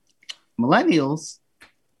millennials.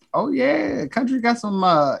 Oh yeah, country got some.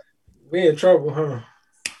 We in trouble, huh?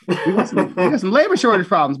 we got some labor shortage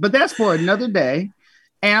problems, but that's for another day.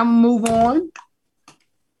 And move on.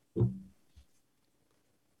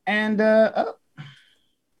 And that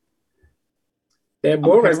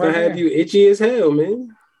Borat's gonna have you itchy as hell,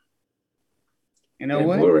 man. You know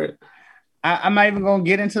what? I'm not even gonna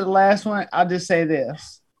get into the last one. I'll just say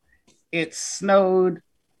this: it snowed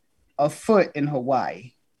a foot in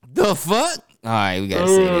Hawaii. The fuck? All right, we gotta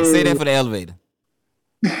say that. Say that for the elevator.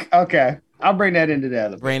 Okay, I'll bring that into the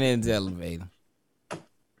elevator. Bring it into the elevator.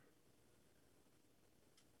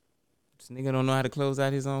 This nigga don't know how to close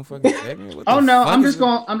out his own fucking segment. Oh no, I'm just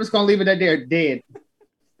gonna leave it at there, dead.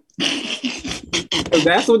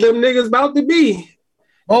 That's what them niggas about to be.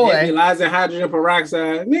 Boy, nebulizing hydrogen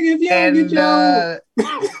peroxide, nigga. If y'all get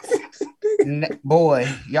your boy,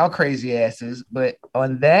 y'all crazy asses. But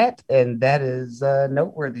on that, and that is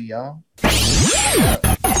noteworthy, y'all. Bro,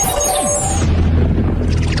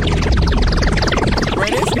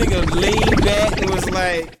 this nigga leaned back and was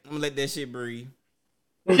like, "I'm gonna let that shit breathe."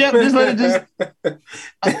 Yep, just let it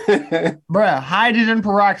bruh, hydrogen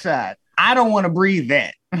peroxide. I don't want to breathe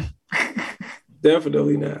that.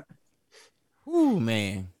 Definitely not. Ooh,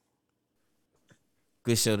 man.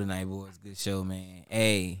 Good show tonight, boys. Good show, man.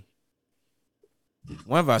 Hey,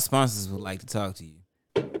 one of our sponsors would like to talk to you.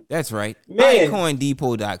 That's right.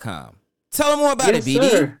 iCoinDepot.com. Tell them more about it, BD.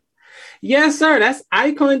 Sir. Yes, sir. That's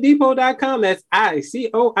iCoinDepot.com. That's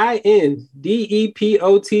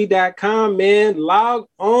iCoinDepot.com, man. Log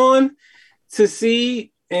on to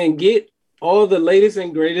see and get all the latest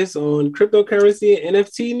and greatest on cryptocurrency and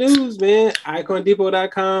NFT news, man.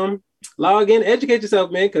 iCoinDepot.com. Log in, educate yourself,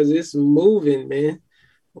 man, because it's moving, man.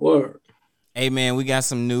 Word. Hey, man, we got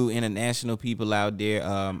some new international people out there.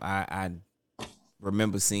 I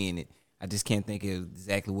remember seeing it. I just can't think of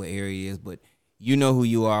exactly what area it is, but you know who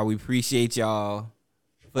you are. We appreciate y'all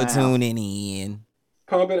for tuning in.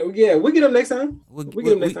 Yeah, we'll get them next time. We'll get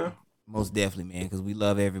them next time. Most definitely, man, because we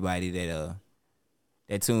love everybody that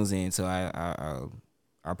tunes in to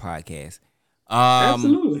our podcast.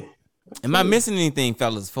 Absolutely. Am I missing anything,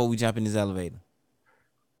 fellas, before we jump in this elevator?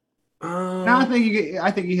 No, I think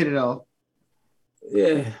you hit it all.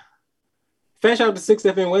 Yeah. Fast out to 6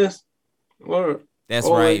 FM West. Word. That's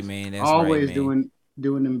right, man. That's always right, man.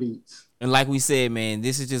 doing them beats. And like we said, man,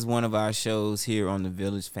 this is just one of our shows here on the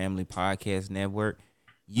Village Family Podcast Network.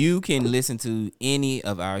 You can listen to any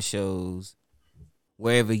of our shows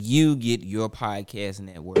wherever you get your podcast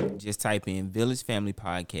network. Just type in Village Family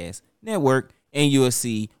Podcast Network, and you'll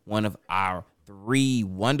see one of our 3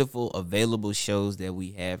 wonderful available shows that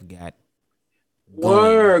we have got.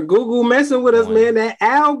 Word. Google messing with us, man. That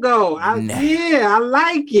algo. I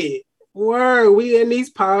like it. Word. We in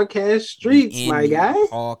these podcast streets, my guy.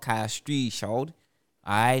 Podcast streets, showed.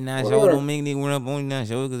 Alright, now show don't make nigga run up on you now,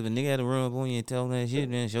 show, because if a nigga had to run up on you and tell him that shit,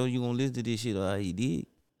 man, show you gonna listen to this shit or he did.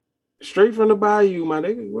 Straight from the bayou, my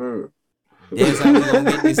nigga. Word. That's how we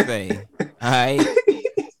gonna get this thing. Alright.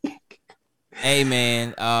 Hey,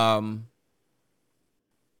 man.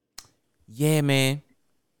 Yeah, man.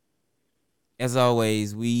 As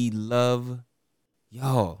always, we love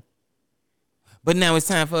y'all. But now it's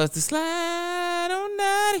time for us to slide on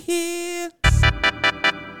out of here.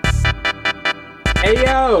 Hey,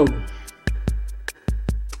 yo.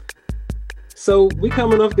 So we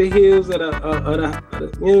coming off the heels of the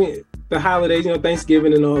holidays,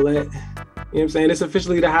 Thanksgiving and all that. You know what I'm saying? It's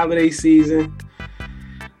officially the holiday season.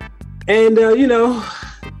 And,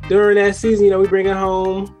 during that season, we bring it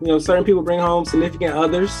home. Certain people bring home significant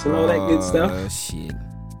others and all that good stuff. Shit.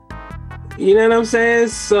 You know what I'm saying?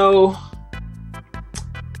 So,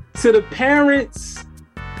 to the parents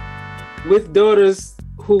with daughters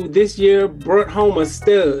who this year brought home a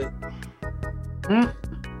stud,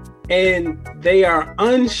 and they are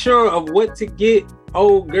unsure of what to get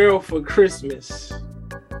old girl for Christmas,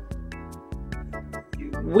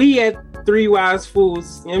 we at Three Wise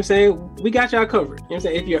Fools, you know what I'm saying? We got y'all covered. You know what I'm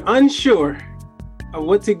saying? If you're unsure of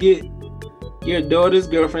what to get your daughter's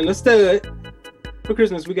girlfriend, a stud, for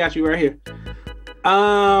Christmas, we got you right here.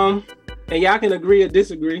 And y'all can agree or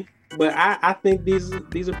disagree, but I think these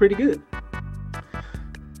are pretty good.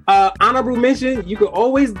 Honorable mention, you could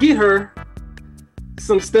always get her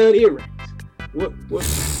some stud earrings. What you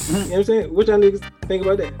know what I'm saying? What y'all niggas think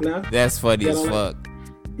about that? No? That's funny as fuck.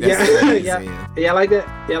 Yeah, yeah, like that.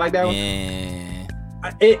 Yeah, like that one. Yeah.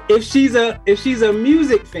 If she's a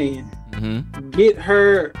music fan, get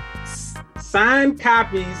her signed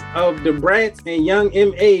copies of the Brats and Young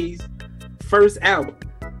M.A.'s first albums,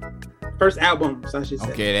 I should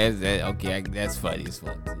say. Okay, that's funny as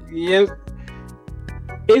fuck. Yeah.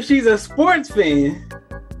 If she's a sports fan,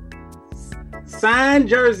 signed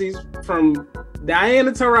jerseys from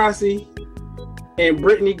Diana Taurasi and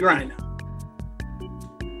Brittany Griner.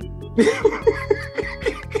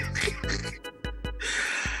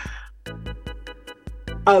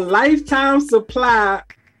 A lifetime supply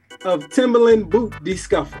of Timberland boot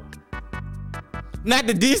de-scuffer. Not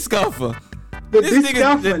the de-scuffer. The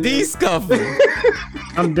de-scuffer. The de-scuffer.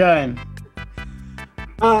 I'm done.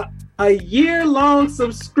 A year-long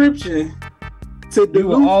subscription to Duluth. You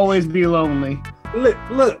will always be lonely.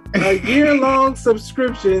 Look, a year-long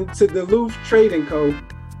subscription to Duluth Trading Co.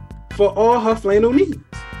 for all her flannel needs.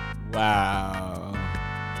 Wow.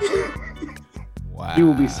 You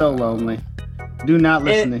will be so lonely. Do not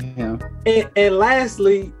listen to him. And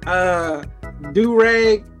lastly,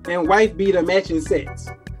 do-rag and wife beater matching sets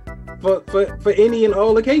for any and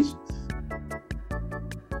all occasions.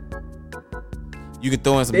 You can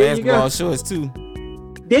throw in some basketball shorts too.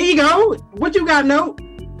 There you go. What you got, no?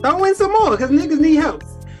 Throw in some more, because niggas need help.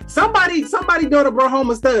 Somebody daughter brought home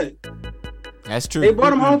a stud. That's true. They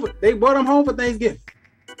brought him home for Thanksgiving.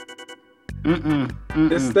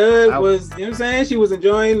 The stud was, you know what I'm saying? She was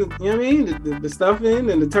enjoying, you know what I mean? The stuffing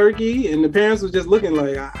and the turkey, and the parents was just looking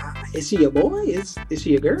like, is she a boy? Is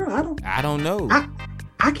she a girl? I don't know.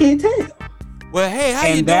 I can't tell. Well, hey, how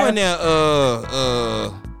you doing there?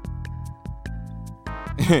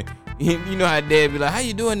 You know how dad be like, how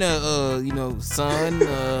you doing there, son,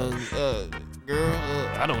 girl?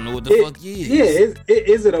 I don't know what the fuck is. Yeah,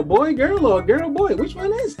 is it a boy, girl, or a girl, boy? Which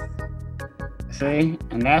one is it? See,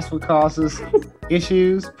 and that's what causes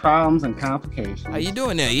issues, problems, and complications. How you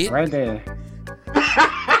doing there, Right there.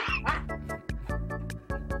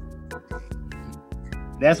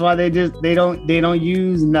 That's why they don't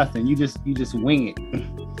use nothing. You just wing it.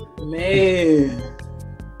 Man,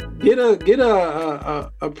 get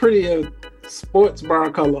a pretty sports bar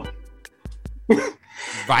color.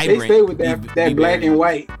 Vibrant. They stay with that black and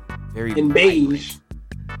white and beige.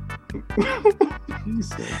 You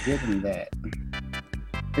said give me that.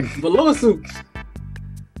 Velour suits,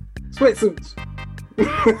 sweatsuits.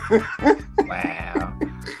 Wow.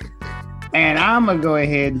 And I'm gonna go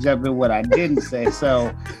ahead and jump in what I didn't say.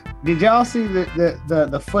 So, did y'all see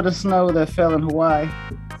the foot of snow that fell in Hawaii?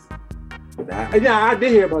 Yeah, I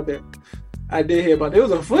did hear about that. It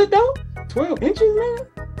was a foot though, 12 inches, man.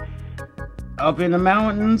 Up in the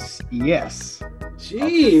mountains, yes.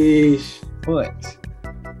 Sheesh. Foot.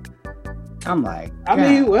 I'm like, I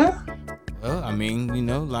mean, what? Well, I mean,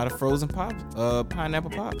 a lot of frozen pops, pineapple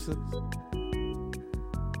pops.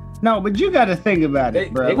 No, but you got to think about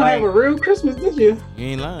it, bro. They gonna have a real Christmas this year. You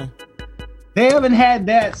ain't lying. They haven't had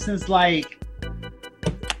that since like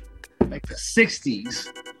the 60s.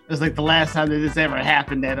 It was like the last time that this ever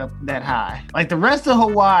happened that high. Like the rest of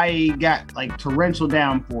Hawaii got like torrential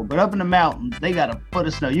downpour, but up in the mountains they got a foot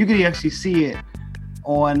of snow. You can actually see it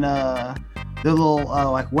on the little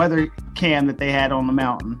like weather cam that they had on the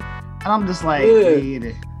mountain. And I'm just like, wait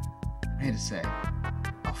a sec.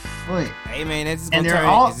 A foot. Hey man, this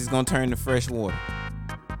is gonna turn to fresh water.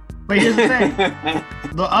 But here's the thing.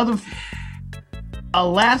 The other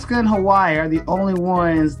Alaska and Hawaii are the only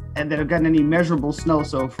ones that have gotten any measurable snow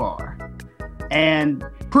so far. And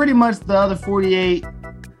pretty much the other 48,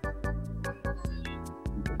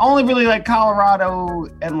 only really like Colorado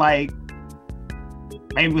and like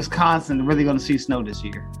maybe Wisconsin are really going to see snow this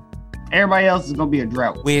year. Everybody else is going to be a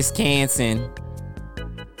drought. Wisconsin.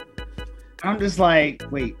 I'm just like,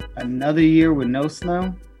 wait, another year with no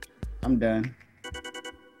snow? I'm done.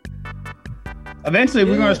 Eventually,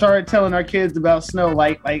 we're gonna start telling our kids about snow,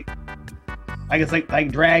 like it's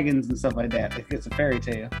like dragons and stuff like that. Like it's a fairy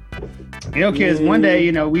tale. Kids. One day,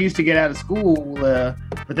 we used to get out of school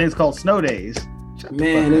for things called snow days.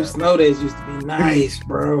 Man, them snow days used to be nice,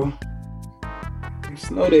 bro. Them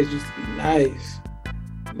snow days used to be nice.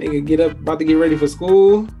 Nigga get up, about to get ready for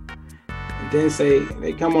school, and then say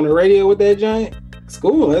they come on the radio with that giant.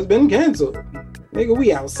 School has been canceled. Nigga,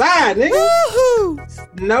 we outside, nigga.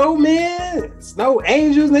 Woohoo! Snow man, snow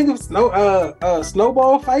angels, nigga,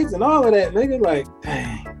 snowball fights and all of that, nigga. Like,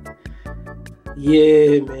 dang.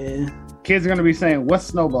 Yeah, man. Kids are gonna be saying, "What's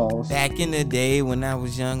snowballs?" Back in the day when I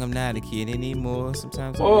was young, I'm not a kid anymore.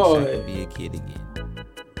 Sometimes I wish I could be a kid again.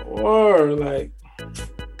 Or like,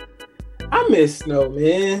 I miss snow,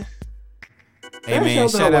 man. Hey man,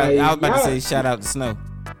 shout out! I was about to say shout out to snow.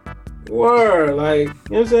 Word, like, you know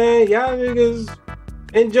what I'm saying? Y'all niggas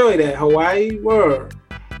enjoy that Hawaii. Word,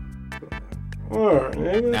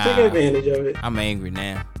 nigga, take advantage of it. I'm angry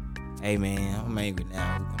now. Hey man, I'm angry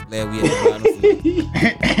now. I'm glad we had the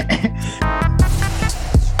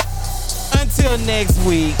Until next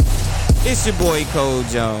week, it's your boy Cole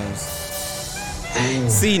Jones.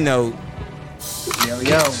 C Note.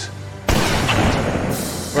 Yo.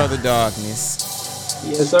 Brother Darkness.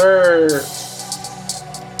 Yes, sir.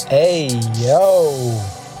 Hey, yo.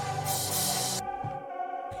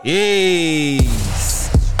 Hey.